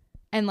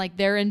 And like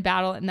they're in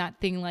battle and that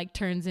thing like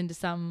turns into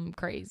some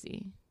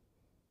crazy.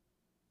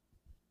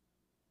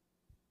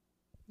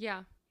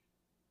 Yeah.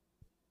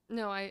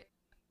 No, I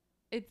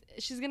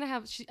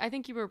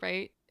think you were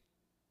right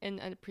in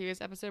a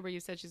previous episode where you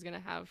said she's going to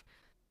have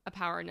a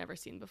power never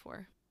seen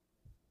before.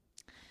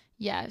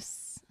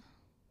 Yes.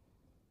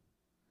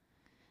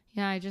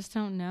 Yeah, I just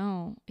don't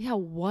know. Yeah,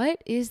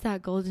 what is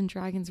that golden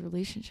dragon's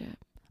relationship?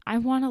 I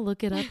want to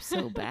look it up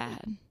so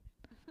bad.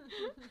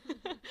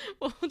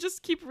 Well,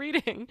 just keep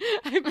reading.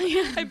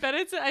 I bet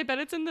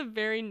it's in the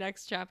very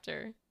next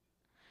chapter.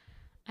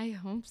 I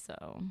hope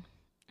so.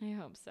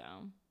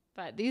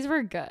 But these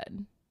were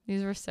good.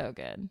 These were so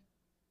good.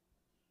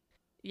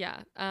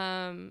 Yeah.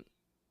 I'm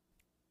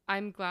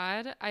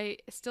glad. I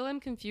still am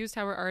confused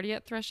how we're already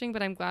at Threshing,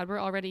 but I'm glad we're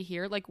already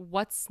here. Like,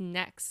 what's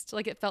next?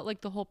 Like, it felt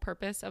like the whole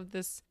purpose of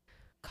this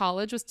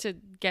college was to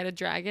get a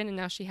dragon, and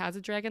now she has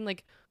a dragon.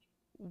 Like,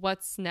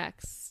 what's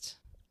next?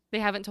 They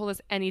haven't told us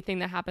anything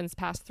that happens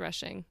past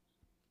Threshing.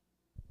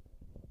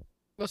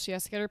 Well, she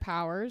has to get her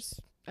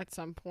powers at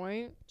some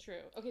point.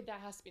 True. Okay, that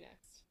has to be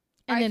next.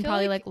 And I then feel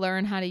probably like- like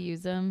learn how to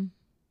use them.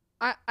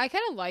 I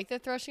kind of like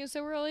that Threshing is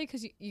so early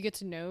because you get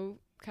to know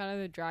kind of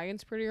the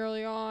dragons pretty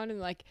early on, and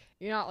like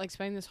you're not like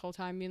spending this whole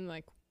time being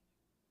like,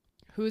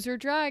 who's her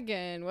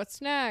dragon?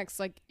 What's next?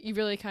 Like you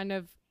really kind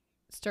of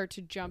start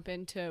to jump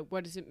into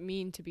what does it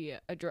mean to be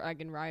a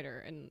dragon rider,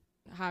 and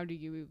how do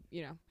you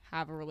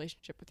have a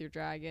relationship with your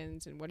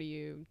dragons, and what do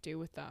you do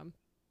with them?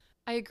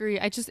 I agree.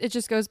 It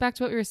just goes back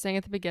to what we were saying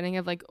at the beginning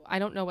of like, I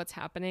don't know what's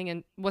happening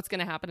and what's going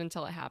to happen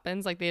until it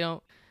happens. Like they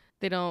don't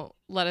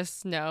let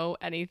us know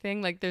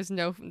anything. Like there's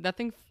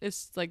nothing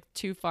is like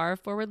too far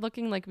forward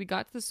looking. Like we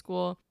got to the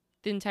school,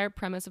 the entire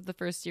premise of the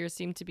first year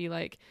seemed to be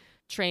like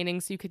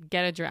training so you could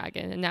get a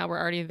dragon, and now we're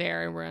already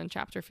there and we're on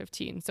chapter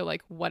 15. So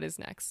like, what is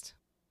next?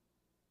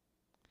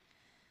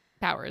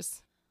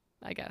 Powers,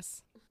 I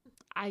guess.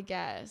 I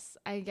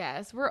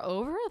guess we're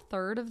over a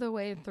third of the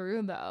way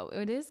through, though.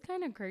 It is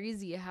kind of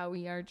crazy how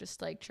we are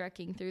just like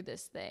trekking through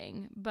this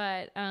thing.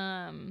 But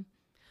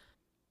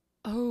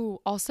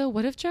oh, also,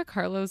 what if Jack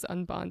Harlow's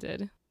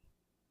unbonded?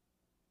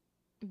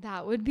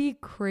 that would be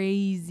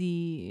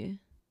crazy.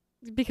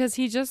 Because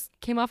he just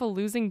came off a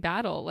losing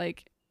battle.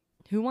 Like,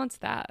 who wants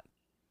that?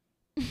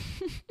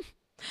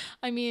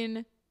 I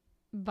mean,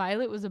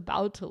 Violet was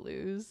about to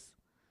lose.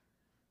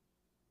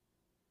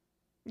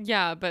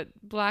 Yeah, but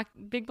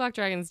Big Black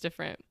Dragon's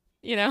different,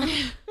 you know?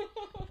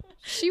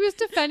 She was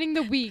defending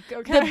the weak,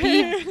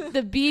 okay?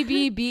 The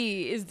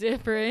BBB is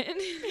different.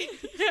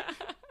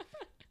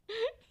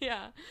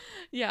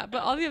 Yeah, but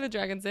all the other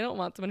dragons, they don't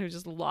want someone who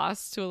just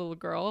lost to a little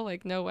girl.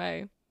 Like, no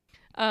way.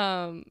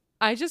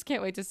 I just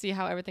can't wait to see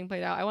how everything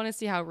played out. I want to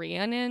see how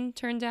Rhiannon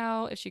turned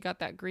out, if she got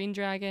that green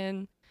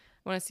dragon.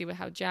 I want to see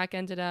how Jack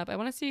ended up. I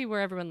want to see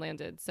where everyone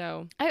landed.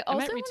 So I might also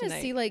read want to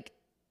tonight. see, like,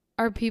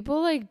 are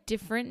people like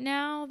different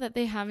now that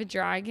they have a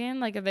dragon?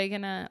 Like, are they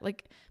gonna,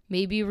 like,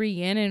 maybe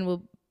Rhiannon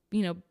will,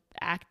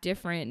 act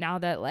different now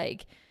that,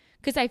 like,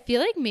 because I feel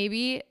like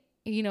maybe,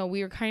 we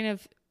were kind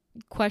of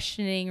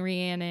questioning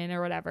Rhiannon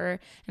or whatever,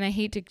 and I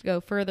hate to go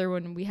further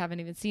when we haven't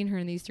even seen her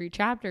in these 3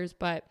 chapters,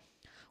 but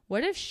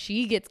what if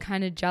she gets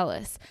kind of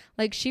jealous?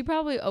 Like, she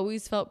probably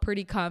always felt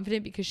pretty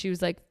confident because she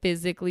was like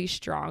physically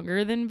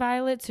stronger than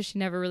Violet, so she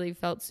never really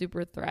felt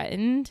super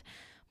threatened.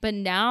 But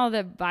now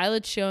that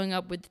Violet's showing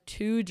up with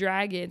 2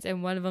 dragons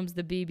and one of them's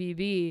the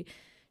BBB,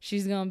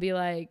 she's going to be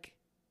like,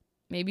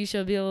 maybe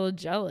she'll be a little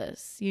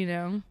jealous,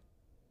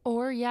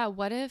 Or, yeah,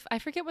 what if, I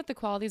forget what the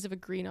qualities of a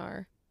green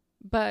are,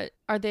 but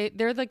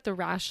they're like the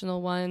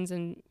rational ones,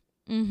 and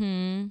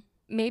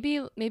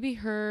maybe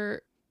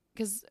her,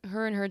 because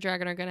her and her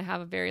dragon are going to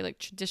have a very like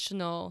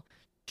traditional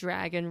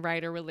dragon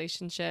rider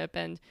relationship,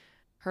 and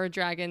her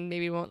dragon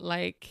maybe won't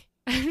like,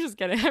 I'm just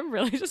kidding, I'm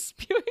really just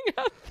spewing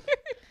out there.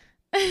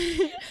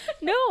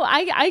 No,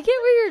 I get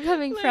where you're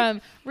coming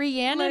from.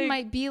 Rhiannon like-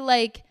 might be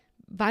like,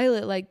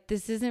 Violet, like,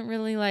 this isn't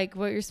really like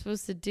what you're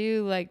supposed to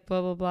do, like,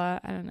 blah, blah, blah.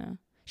 I don't know.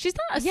 She's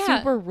not a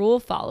super rule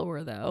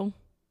follower, though.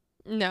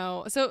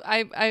 No. So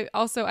I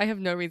also have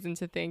no reason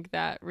to think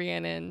that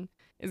Rhiannon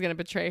is going to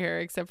betray her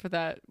except for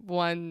that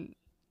one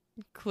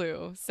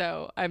clue.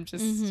 So I'm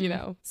just,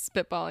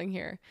 spitballing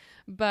here.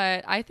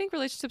 But I think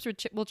relationships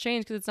will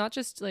change because it's not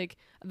just like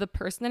the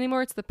person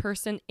anymore. It's the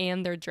person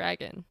and their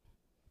dragon.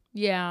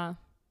 Yeah.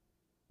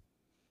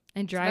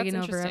 And So dragon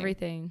that's over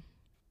interesting.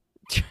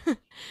 everything.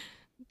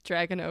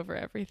 Dragon over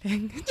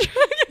everything.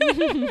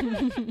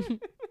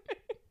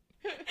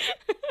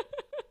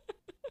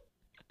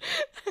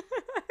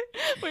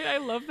 Wait, I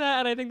love that.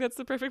 And I think that's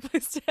the perfect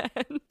place to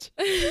end.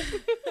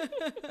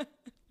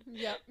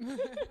 Yep.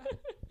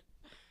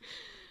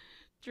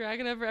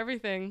 Dragon over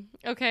everything.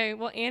 Okay,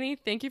 well, Annie,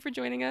 thank you for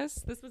joining us.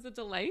 This was a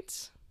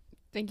delight.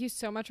 Thank you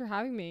so much for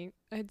having me.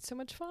 I had so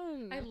much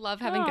fun. I love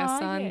having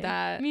guests on yay.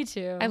 that. Me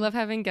too. I love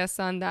having guests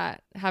on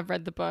that have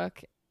read the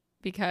book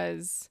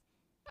because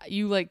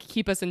you like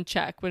keep us in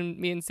check when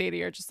me and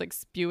Sadie are just like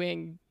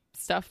spewing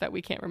stuff that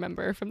we can't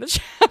remember from the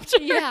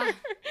chapter. Yeah.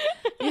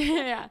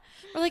 Yeah.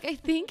 Or like, I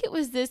think it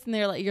was this, and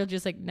they're like, you're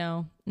just like,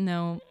 no.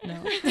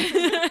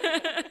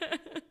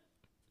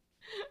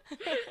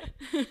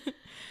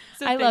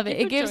 So I love thank it.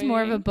 you It for gives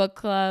more of a joining.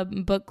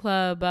 book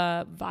club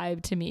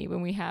vibe to me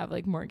when we have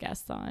like more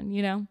guests on,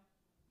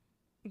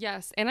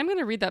 Yes, and I'm going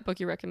to read that book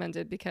you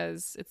recommended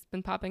because it's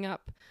been popping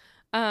up.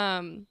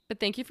 But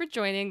thank you for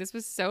joining. This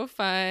was so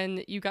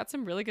fun. You got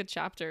some really good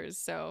chapters,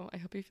 so I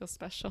hope you feel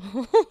special.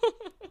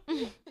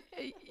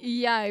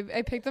 Yeah,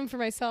 I picked them for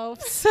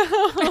myself. So,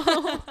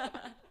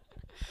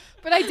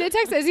 but I did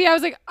text Izzy. I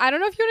was like, I don't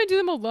know if you want to do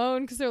them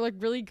alone because they're like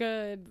really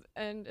good.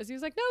 And Izzy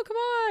was like, no, come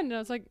on. And I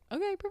was like,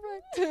 okay,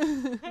 perfect.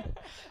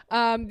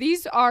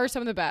 These are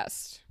some of the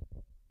best.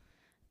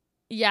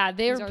 Yeah,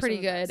 they These were are pretty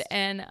some of the good. best.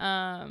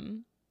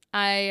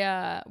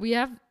 And we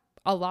have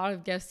a lot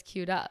of guests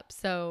queued up,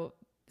 so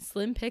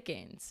slim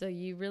picking. So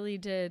you really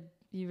did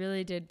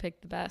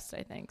pick the best,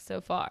 I think,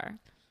 so far.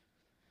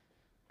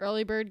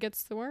 Early bird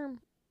gets the worm.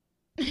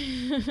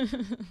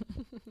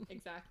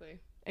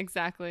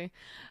 Exactly.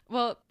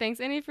 Well, thanks,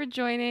 Annie, for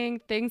joining.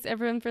 Thanks,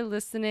 everyone, for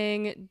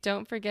listening.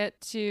 Don't forget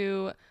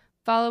to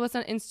follow us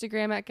on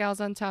Instagram at Gals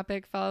on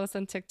Topic. Follow us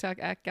on TikTok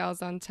at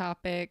Gals on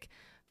Topic.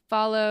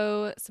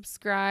 Follow,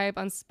 subscribe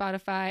on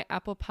Spotify,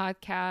 Apple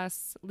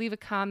Podcasts. Leave a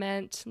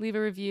comment, leave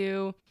a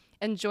review,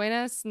 and join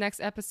us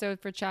next episode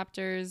for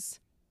chapters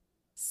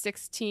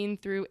 16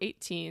 through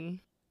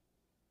 18.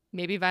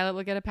 Maybe Violet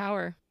will get a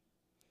power.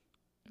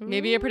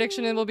 Maybe a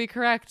prediction will be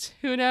correct.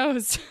 Who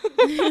knows?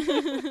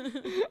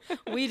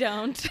 We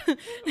don't.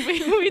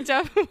 we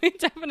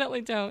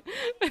definitely don't.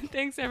 But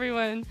thanks,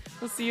 everyone.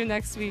 We'll see you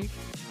next week.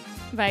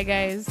 Bye,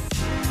 guys.